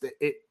 It's just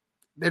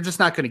they're just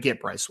not going to get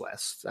Bryce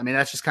West. I mean,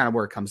 that's just kind of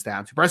where it comes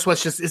down to. Bryce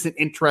West just isn't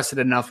interested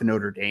enough in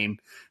Notre Dame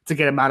to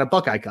get him out of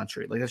Buckeye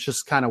country. Like that's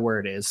just kind of where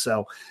it is.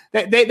 So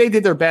they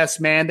did their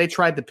best, man. They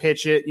tried to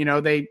pitch it. You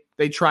know, they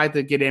tried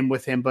to get in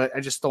with him, but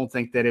I just don't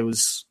think that it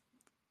was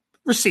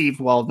received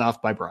well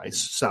enough by Bryce.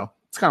 So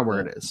it's kind of where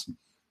it is.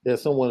 Yeah,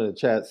 someone in the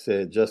chat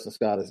said Justin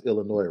Scott is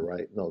Illinois,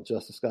 right? No,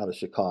 Justin Scott is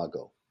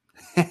Chicago.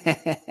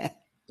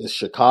 It's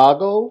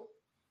Chicago,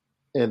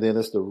 and then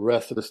it's the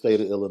rest of the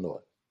state of Illinois.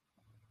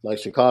 Like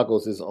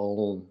Chicago's its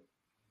own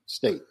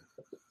state,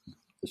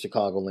 the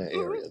Chicagoland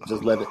area.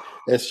 Just let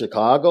it's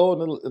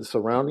Chicago and the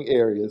surrounding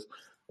areas,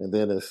 and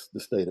then it's the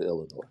state of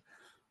Illinois.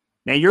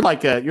 Man, you're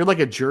like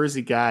a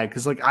Jersey guy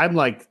because like I'm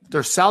like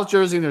there's South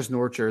Jersey and there's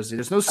North Jersey.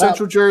 There's no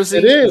Central Jersey.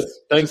 It is.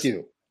 Thank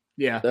you.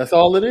 Yeah, that's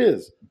all it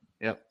is.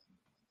 Yep,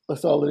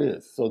 that's all it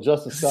is. So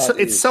Justin Scott,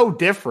 it's so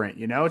different.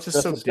 You know, it's just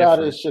Justin so different.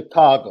 Scott is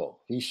Chicago.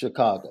 He's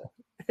Chicago.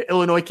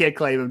 Illinois can't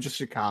claim him. Just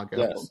Chicago.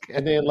 Yes, okay.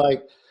 And then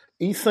like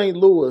East St.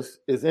 Louis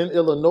is in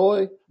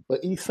Illinois,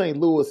 but East St.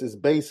 Louis is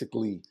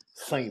basically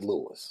St.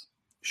 Louis.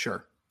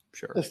 Sure.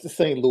 It's the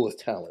St. Louis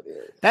talent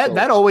area.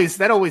 That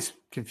always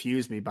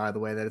confused me, by the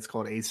way, that it's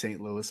called East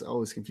St. Louis. It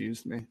always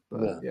confused me.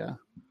 But yeah.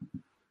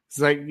 It's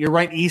like you're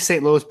right East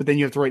St. Louis, but then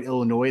you have to write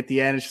Illinois at the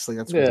end. It's just like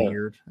that's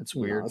weird. That's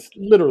weird. It's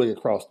literally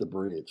across the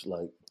bridge.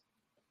 Like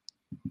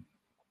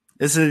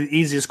this is the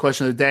easiest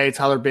question of the day.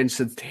 Tyler Binge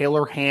said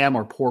Taylor ham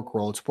or pork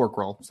roll. It's pork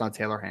roll. It's not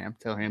Taylor ham.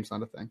 Taylor ham's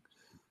not a thing.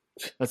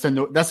 That's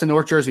the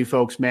North Jersey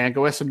folks, man.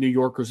 Go ask some New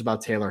Yorkers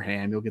about Taylor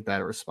ham. You'll get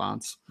that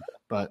response.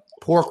 But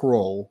pork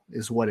roll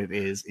is what it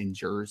is in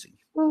Jersey,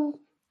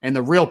 and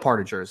the real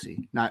part of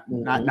Jersey, not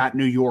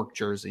New York,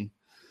 Jersey.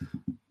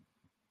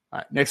 All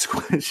right, next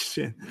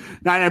question.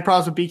 99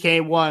 Problems with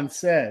BK1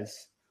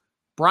 says,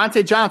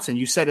 Bronte Johnson,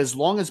 you said as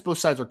long as both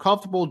sides are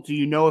comfortable, do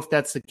you know if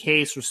that's the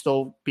case or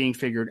still being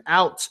figured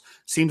out?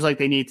 Seems like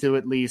they need to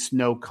at least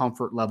know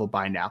comfort level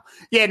by now.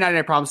 Yeah,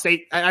 99 Problems.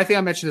 I think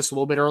I mentioned this a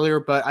little bit earlier,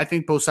 but I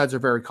think both sides are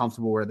very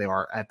comfortable where they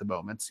are at the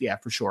moment. Yeah,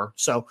 for sure.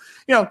 So,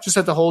 just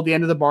have to hold the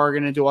end of the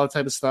bargain and do all that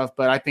type of stuff.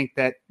 But I think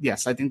that,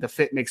 yes, I think the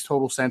fit makes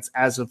total sense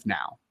as of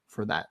now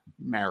for that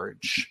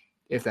marriage,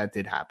 if that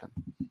did happen.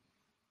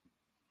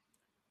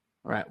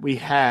 All right, we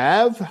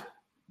have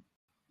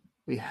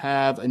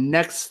a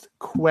next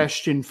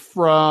question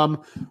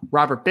from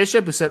Robert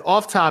Bishop, who said,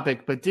 off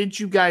topic, but did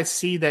you guys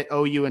see that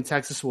OU and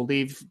Texas will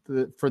leave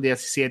for the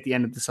SEC at the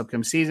end of this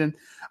upcoming season?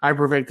 I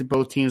predicted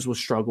both teams will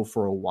struggle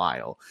for a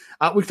while.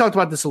 We've talked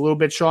about this a little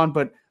bit, Sean,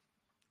 but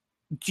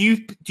do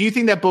you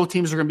think that both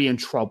teams are going to be in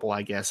trouble,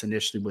 I guess,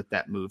 initially with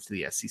that move to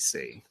the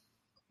SEC?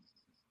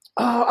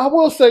 I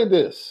will say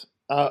this.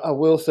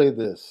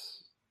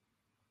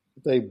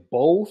 They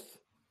both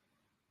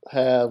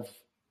have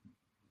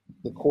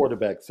the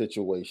quarterback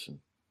situation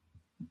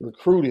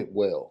recruited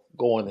well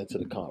going into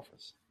the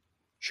conference.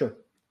 Sure.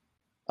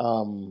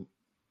 I'll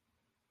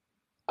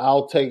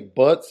take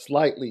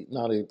slightly,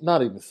 not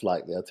even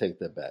slightly. I'll take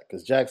that back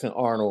because Jackson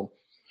Arnold,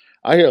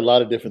 I hear a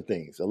lot of different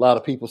things. A lot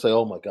of people say,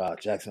 oh my God,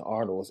 Jackson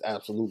Arnold is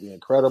absolutely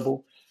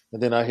incredible.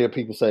 And then I hear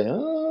people say,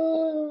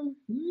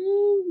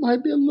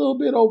 might be a little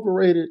bit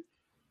overrated.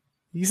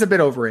 He's a bit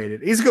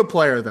overrated. He's a good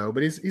player though,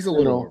 but he's a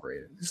little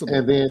overrated.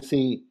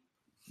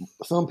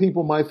 Some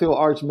people might feel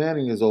Arch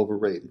Manning is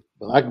overrated,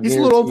 but he's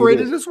a little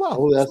overrated as well.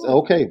 Oh, that's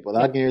okay. But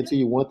I guarantee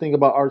you one thing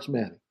about Arch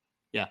Manning.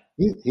 Yeah,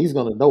 he's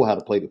going to know how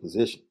to play the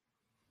position.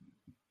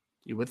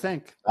 You would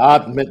think.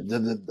 I'd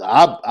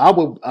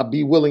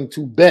be willing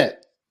to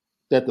bet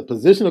that the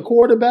position of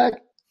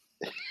quarterback,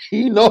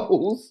 he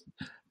knows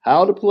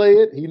how to play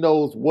it. He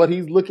knows what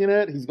he's looking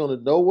at. He's going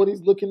to know what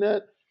he's looking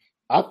at.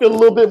 I feel a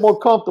little bit more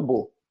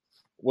comfortable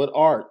with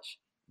Arch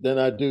than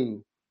I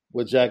do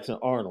with Jackson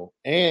Arnold.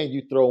 And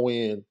you throw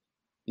in,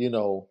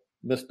 Mr.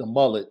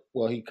 Mullet.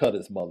 Well, he cut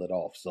his mullet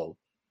off, so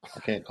I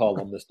can't call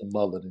him Mr.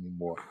 Mullet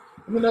anymore.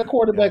 I mean, that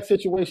quarterback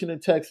situation in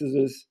Texas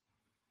is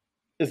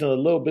in a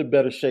little bit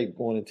better shape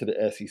going into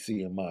the SEC,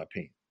 in my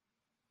opinion.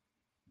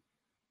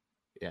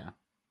 Yeah.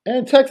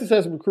 And Texas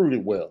has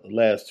recruited well the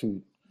last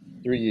 2-3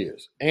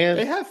 years. And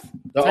they have.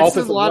 The Texas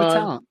has a lot of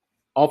talent.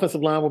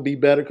 Offensive line will be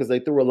better because they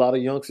threw a lot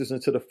of youngsters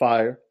into the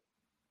fire.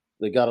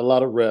 They got a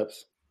lot of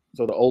reps,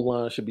 so the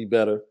O-line should be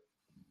better.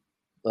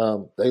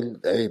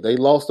 They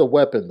lost a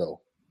weapon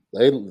though.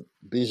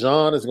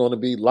 Bijan is going to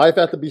be life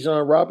after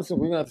Bijan Robinson.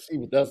 We're going to see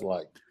what that's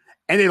like.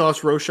 And they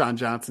lost Roschon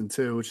Johnson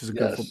too, which is a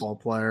good football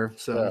player.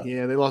 So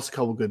yeah, they lost a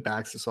couple good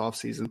backs this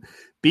offseason.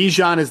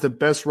 Bijan is the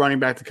best running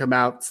back to come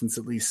out since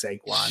at least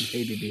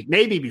Saquon.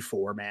 Maybe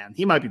before, man.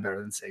 He might be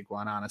better than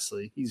Saquon,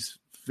 honestly. He's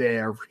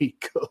very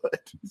good.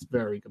 He's a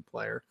very good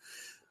player.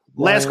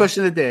 Last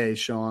question of the day,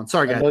 Sean.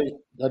 Sorry, guys.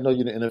 I know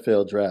you're the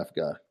NFL draft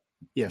guy.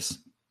 Yes.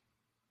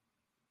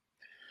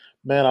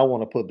 Man, I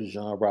want to put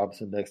Bijan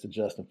Robinson next to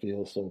Justin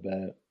Fields so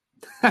bad.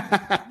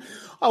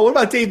 Oh, what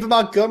about David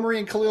Montgomery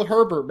and Khalil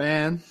Herbert,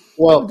 man?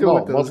 Well,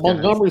 no,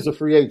 Montgomery's a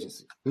free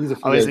agency. He's a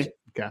free agent.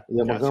 Okay.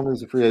 Yeah,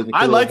 Montgomery's a free agent.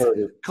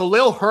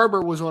 Khalil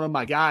Herbert was one of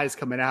my guys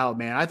coming out,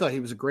 man. I thought he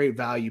was a great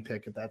value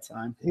pick at that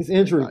time. He's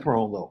injury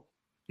prone, though.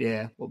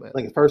 Yeah, a little bit.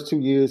 Like the first 2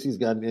 years, he's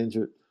gotten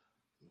injured.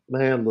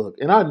 Man, look,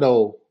 and I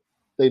know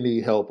they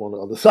need help on the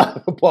other side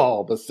of the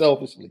ball, but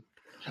selfishly.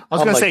 I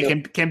was going to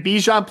say, can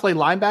Bijan play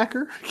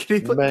linebacker? Can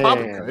he play?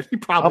 Probably could. He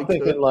probably could.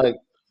 I'm thinking like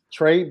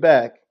trade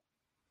back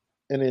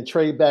and then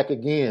trade back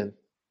again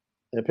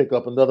and pick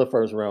up another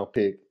first round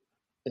pick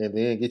and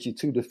then get you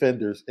 2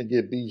 defenders and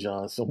get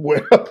Bijan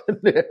somewhere up in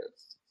there.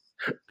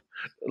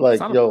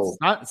 It's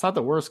not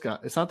the worst guy.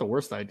 It's not the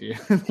worst idea.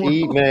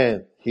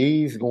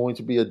 He's going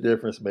to be a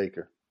difference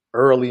maker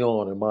early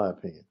on, in my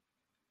opinion.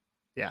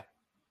 Yeah.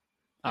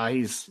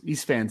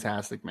 He's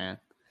fantastic, man.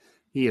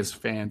 He is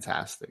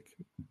fantastic.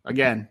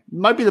 Again,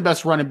 might be the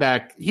best running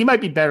back. He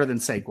might be better than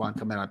Saquon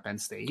coming out of Penn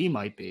State. He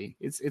might be.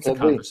 It's a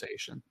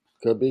conversation.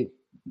 Could be.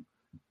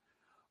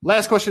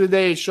 Last question of the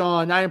day,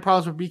 Sean. 9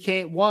 problems with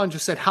BK1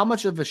 just said, how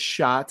much of a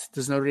shot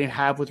does Notre Dame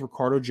have with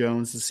Ricardo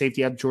Jones, the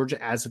safety out of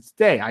Georgia, as of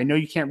today? I know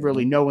you can't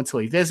really know until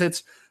he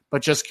visits,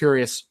 but just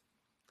curious.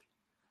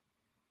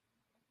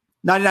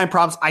 99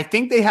 problems. I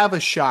think they have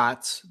a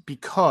shot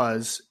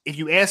because if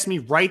you ask me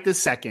right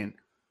this second,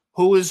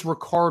 who is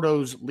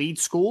Ricardo's lead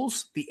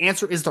schools? The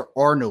answer is there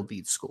are no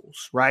lead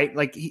schools, right?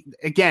 Like,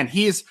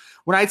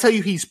 when I tell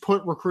you he's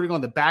put recruiting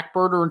on the back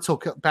burner until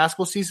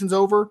basketball season's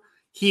over,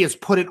 he has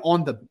put it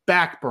on the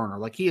back burner.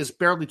 Like, he has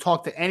barely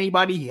talked to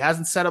anybody. He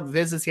hasn't set up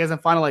visits. He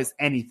hasn't finalized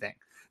anything.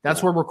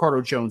 That's where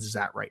Ricardo Jones is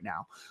at right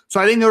now. So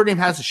I think Notre Dame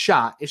has a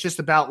shot. It's just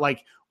about,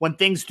 like, when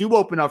things do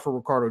open up for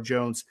Ricardo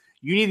Jones,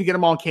 you need to get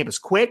him on campus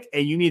quick,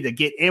 and you need to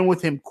get in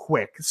with him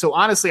quick. So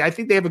honestly, I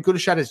think they have a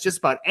good shot as just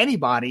about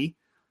anybody.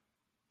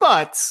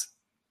 But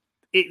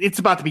it's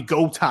about to be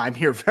go time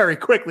here very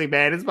quickly,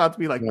 man. It's about to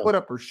be like put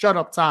up or shut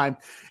up time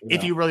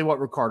if you really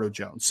want Ricardo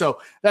Jones. So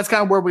that's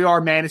kind of where we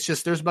are, man. It's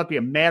just there's about to be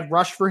a mad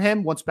rush for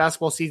him once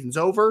basketball season's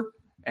over,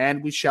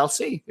 and we shall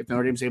see if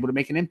Notre Dame's able to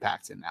make an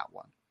impact in that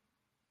one.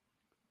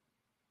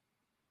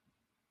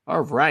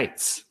 All right.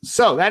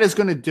 So that is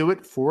going to do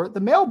it for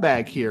the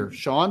mailbag here,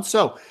 Sean.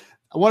 So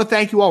I want to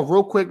thank you all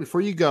real quick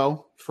before you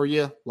go, before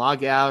you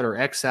log out or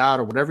X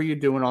out or whatever you're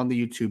doing on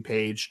the YouTube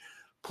page.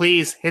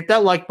 Please hit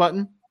that like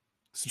button,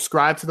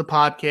 subscribe to the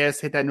podcast,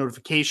 hit that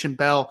notification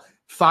bell.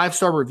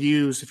 5-star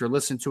reviews, if you're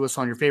listening to us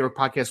on your favorite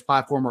podcast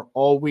platform, are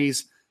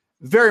always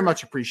Very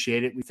much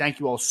appreciate it. We thank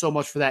you all so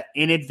much for that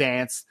in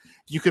advance.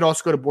 You could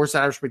also go to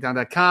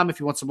boards.irishbreakdown.com if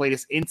you want some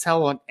latest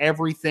intel on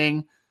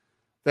everything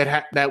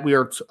that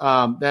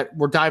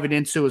we're diving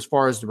into as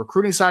far as the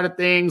recruiting side of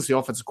things, the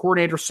offensive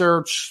coordinator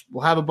search.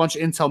 We'll have a bunch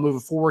of intel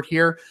moving forward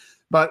here.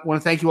 But I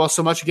want to thank you all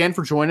so much again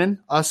for joining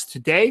us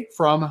today.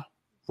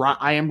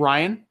 I am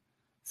Ryan,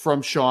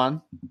 from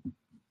Sean.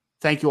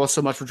 Thank you all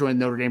so much for joining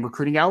the Notre Dame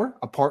Recruiting Hour,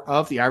 a part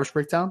of the Irish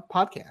Breakdown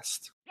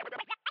podcast.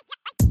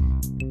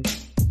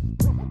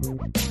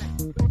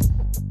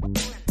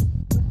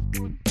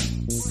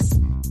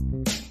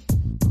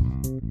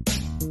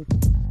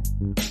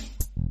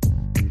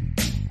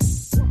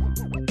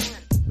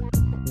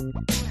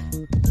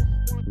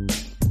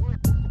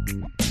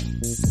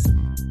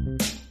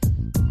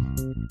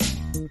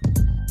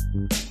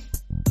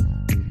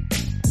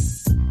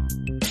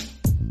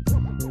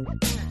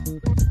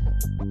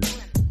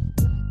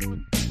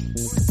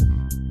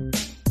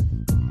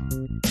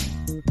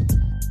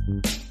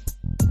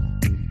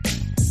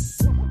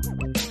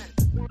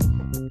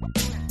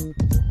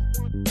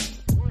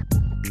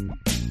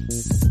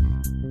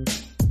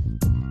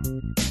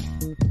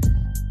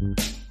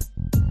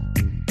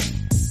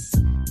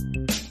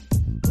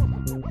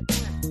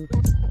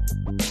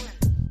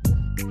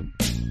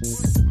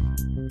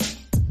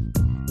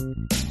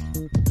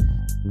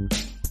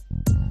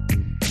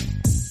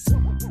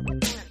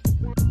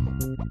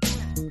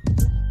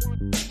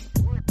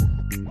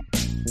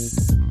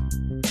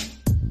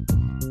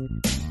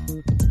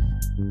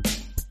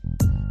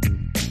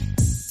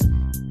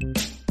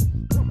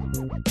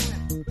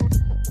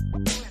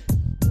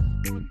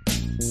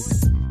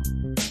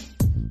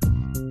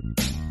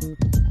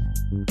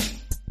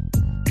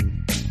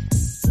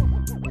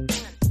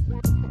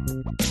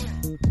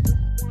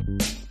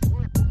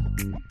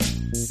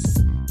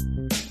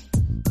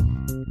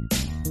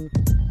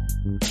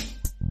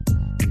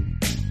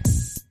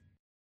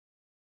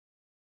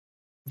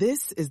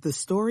 This is the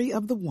story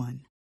of the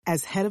one.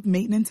 As head of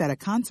maintenance at a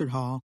concert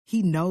hall,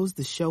 he knows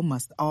the show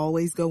must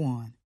always go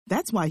on.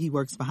 That's why he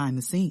works behind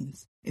the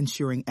scenes,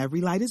 ensuring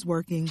every light is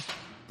working,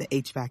 the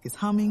HVAC is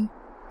humming,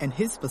 and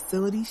his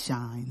facility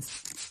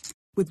shines.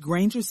 With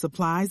Grainger's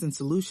supplies and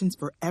solutions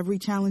for every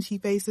challenge he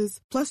faces,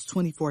 plus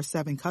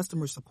 24/7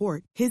 customer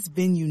support, his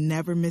venue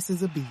never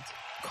misses a beat.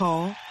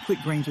 Call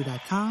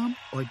quickgrainger.com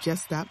or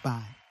just stop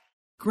by.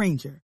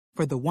 Grainger,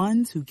 for the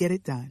ones who get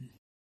it done.